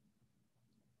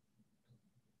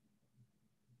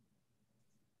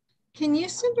 Can you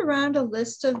send around a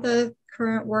list of the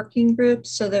current working groups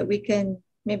so that we can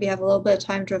maybe have a little bit of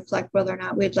time to reflect whether or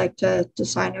not we'd like to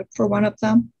sign up for one of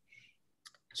them?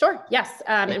 Sure, yes.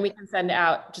 And we can send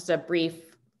out just a brief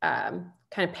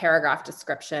kind of paragraph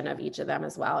description of each of them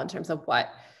as well in terms of what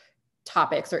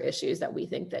topics or issues that we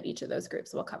think that each of those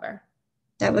groups will cover.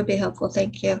 That would be helpful.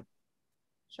 Thank you.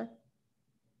 Sure.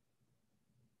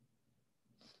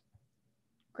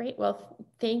 Great. Well,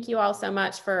 thank you all so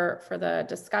much for the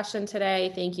discussion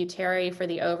today. Thank you, Terry, for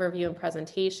the overview and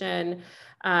presentation.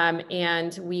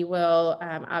 And we will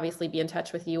obviously be in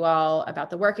touch with you all about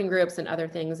the working groups and other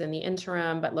things in the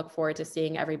interim, but look forward to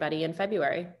seeing everybody in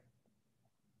February.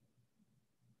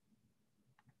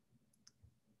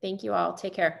 Thank you all.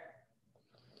 Take care.